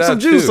down. found Drink some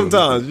out, juice too.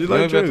 sometimes. You don't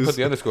like even have to juice. put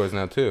the underscores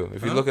now too.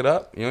 If you look it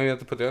up, you don't even have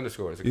to put the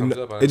underscores. It comes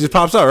up. On It just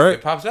pops up, right?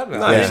 It pops up now.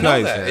 Nice, I didn't know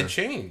nice. that. Yeah. It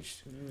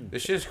changed.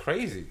 This shit's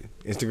crazy.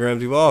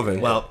 Instagram's evolving.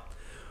 Well,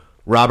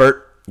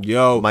 Robert,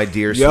 yo, my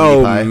dear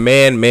yo, sweetie pie.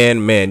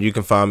 man. You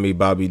can find me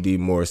Bobby D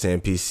Moore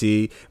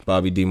SamPC,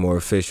 Bobby D Moore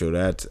official.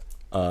 That's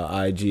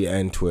IG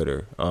and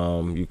Twitter.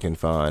 You can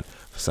find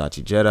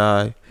Versace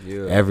Jedi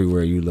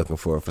everywhere you looking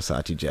for a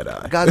Versace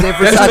Jedi. Goddamn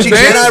Versace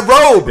Jedi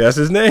robe. That's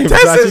his name.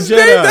 That's Versace his Jedi.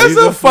 name. That's He's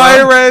a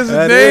fire ass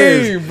That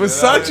name. is.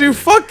 Versace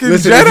fucking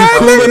Listen, Jedi. if you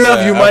cool nigga.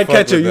 enough, you I might fuck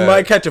catch with you that.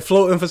 might catch a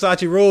floating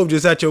Versace robe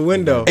just at your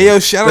window. Hey yo,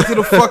 shout out to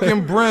the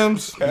fucking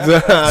brims.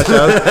 shout out to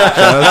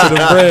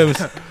the brims.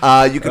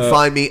 You can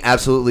find me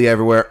absolutely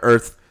everywhere.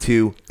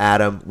 Earth2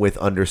 Adam with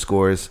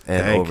underscores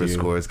and Thank you.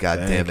 overscores. God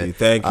Thank damn it. you.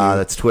 Thank you.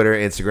 That's Twitter,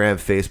 Instagram,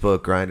 Facebook,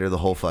 Grindr, the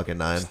whole fucking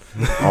nine.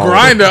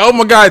 Grinder. Oh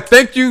my god.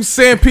 Thank you,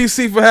 Sam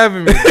PC, for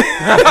having me.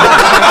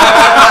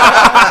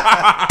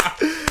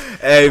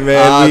 Hey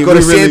man, go to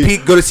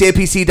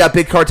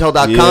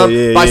sampc.bigcartel.com.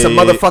 Yeah, buy some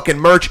yeah. motherfucking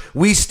merch.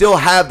 We still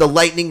have the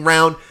lightning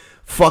round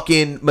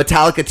fucking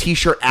Metallica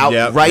t-shirt out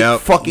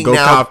fucking Go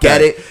now. cop Get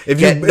that. it. If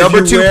Get you number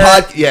if two you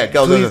wear, pod. Yeah,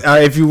 go. Please,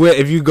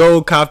 if you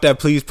go cop that,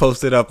 please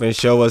post it up and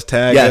show us,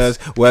 tag Yes.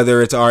 us,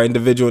 whether it's our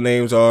individual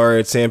names or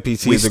it's Sam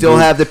PC. We still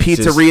have the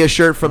pizzeria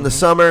shirt from the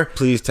summer.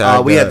 Please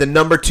tag we that. had the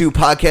number 2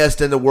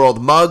 podcast in the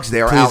world mugs. They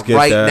are Please out get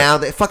right that. now.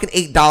 They're fucking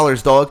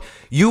 $8, dog.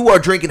 You are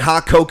drinking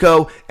hot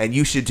cocoa, and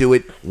you should do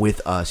it with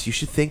us. You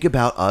should think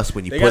about us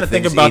when you They put got to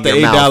think things about in the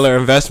your mouth. $8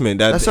 investment.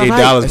 That That's $8 all right.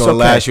 is That's going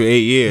to okay. last you 8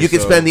 years. You can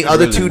so spend the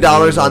other really,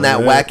 $2 on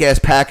that yeah. whack ass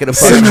packet of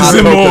fucking hot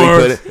Some cocoa.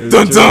 more. You put it,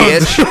 Dun, dun.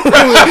 bitch.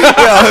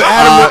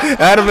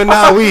 Adam and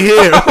I, we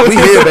here. We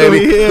here, baby.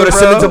 We here, Go to bro.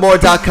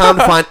 simmonsandmore.com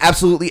to find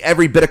absolutely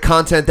every bit of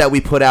content that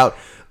we put out.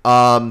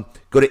 Go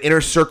to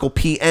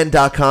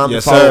innercirclepn.com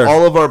Yes, to follow sir.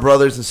 all of our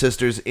brothers and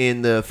sisters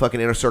in the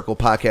fucking Inner Circle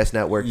Podcast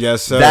Network.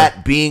 Yes, sir.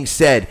 That being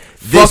said,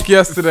 this Fuck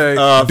yesterday.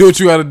 Do what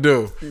you got to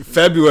do.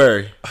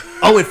 February.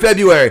 in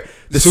February,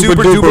 the Super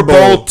Super Duper Duper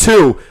Bowl Bowl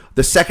 2.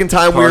 The second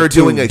time we Part were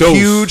doing two. a Dose.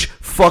 huge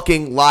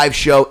fucking live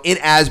show in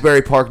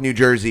Asbury Park, New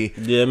Jersey.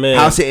 Yeah, man.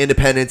 House of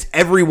Independence.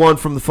 Everyone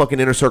from the fucking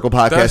Inner Circle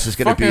podcast is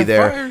going to be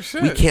there. fire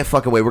shit. We can't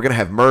fucking wait. We're going to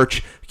have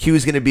merch.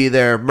 Q's going to be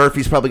there.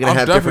 Murphy's probably going to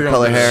have different definitely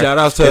color gonna be hair. Shout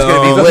out to it's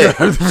going to be lit.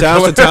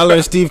 shout out to Tyler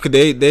and Steve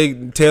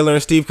because Taylor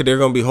and Steve because they're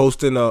gonna be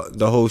hosting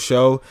the whole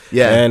show.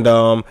 Yeah.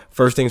 And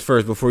first things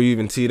first, before you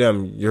even see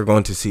them, you're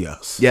going to see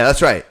us. Yeah,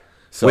 that's right.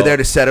 So, we're there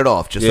to set it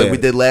off, just yeah. like we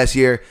did last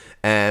year,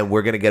 and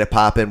we're gonna get it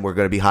popping. We're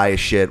gonna be high as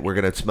shit. We're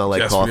gonna smell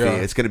like Yes, we coffee.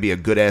 are. It's gonna be a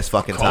good ass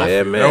fucking time.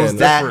 Yeah, man. That was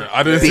different.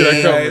 I didn't see that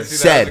being coming.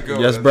 said,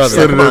 Yes, brother.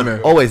 Slid it in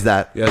there. always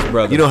that. Yes,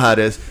 brother. You know how it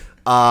is.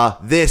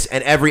 This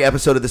and every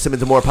episode of the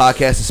Simmons and More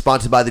podcast is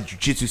sponsored by the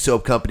Jiu-Jitsu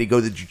Soap Company. Go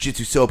to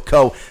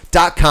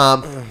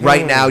jujitsusoapco.com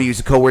right now. Use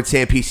the code word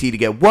SAMPC to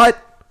get what?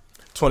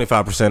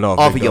 25% off.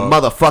 Off big of your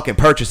dog. motherfucking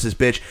purchases,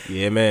 bitch.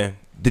 Yeah, man.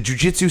 The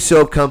Jiu-Jitsu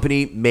Soap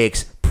Company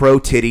makes Pro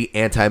Titty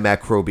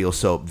antimicrobial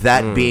soap.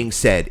 That being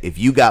said, if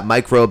you got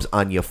microbes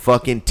on your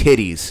fucking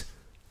titties,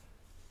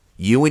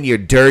 you and your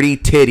dirty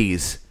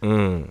titties,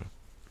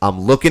 I'm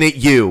looking at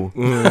you.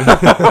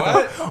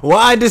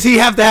 Why does he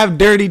have to have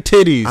dirty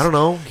titties? I don't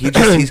know. He's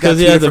got Because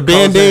he two has a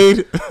different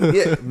colors. Band-Aid.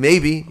 Yeah,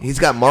 maybe. He's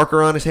got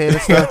marker on his hand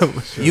and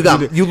stuff. You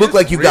look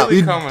like you got.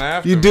 Really coming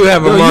after You me. do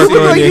have a You marker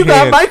look on like your you got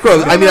hand.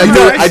 microbes. I mean,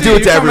 I see do it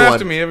you to come after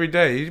everyone. me every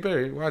day. You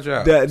better watch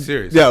out.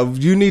 Seriously. Yeah,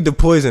 you need to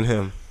poison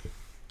him.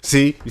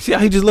 See? You see how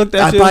he just looked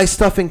at I you? buy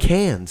stuff in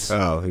cans.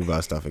 Oh, he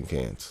buys stuff in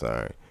cans. All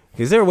right.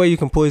 Is there a way you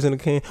can poison a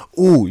can?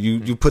 Ooh,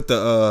 you put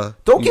the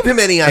Don't give him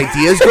any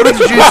ideas. Go to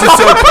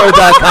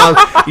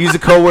jujitsusoapco.com. Use the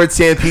code word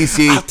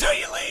SAMPC. I'll tell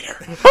you later.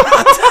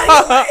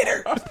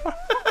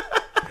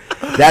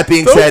 That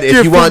being Don't said, if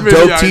give you want him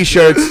any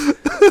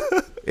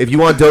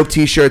dope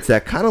t-shirts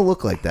that kind of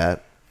look like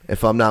that,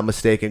 if I'm not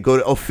mistaken, go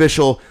to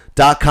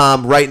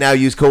official.com right now.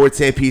 Use code word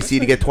SAMPC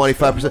to get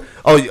 25%.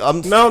 Oh,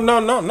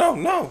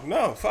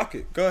 No. Fuck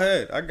it. Go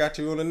ahead. I got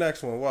you on the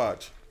next one.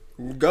 Watch.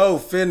 Go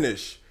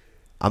finish.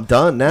 I'm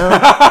done now.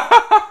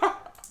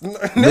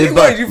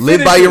 You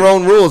live by your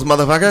own rules,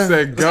 motherfucker.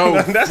 Said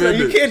go. That's not,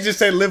 you can't just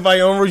say live by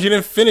your own rules. You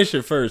didn't finish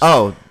it first.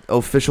 Oh,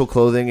 official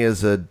clothing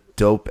is a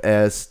dope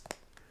ass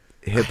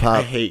hip I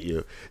hop. hate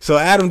you. So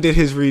Adam did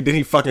his read, then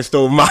he fucking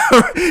stole my.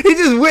 He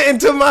just went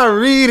into my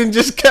read and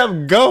just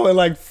kept going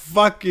like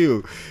fuck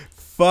you,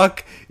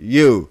 fuck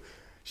you.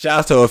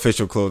 Shouts to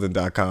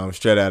officialclothing.com,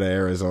 straight out of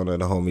Arizona,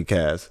 the homie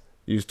Kaz.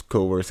 Use the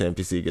code word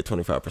SAMPC, get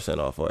 25%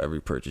 off on every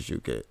purchase you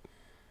get.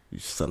 You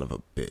son of a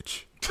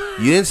bitch.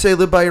 You didn't say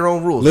live by your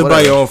own rules. Live by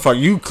Whatever. your own fuck.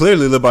 You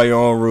clearly live by your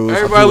own rules.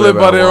 Everybody live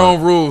by their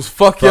own rules.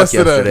 Fuck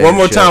yesterday. One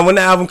more time. When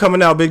the album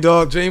coming out, big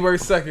dog? January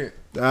 2nd.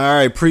 All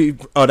right,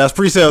 that's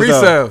pre-sales.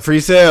 Pre-sales.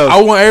 Pre-sales.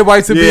 I want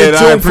everybody to be in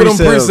tune for them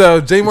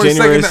pre-sales. pre-sales. January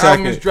 2nd, the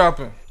album is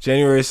dropping.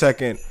 January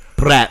 2nd.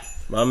 Pratt.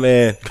 My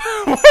man.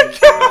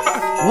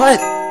 What?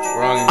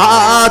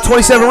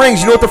 27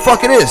 rings. You know what the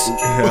fuck it is.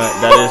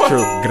 That is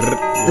true.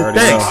 You already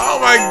Thanks. know. Oh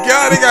my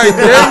God, they got gang shit.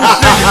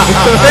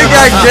 They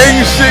got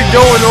gang shit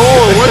going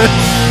on. What?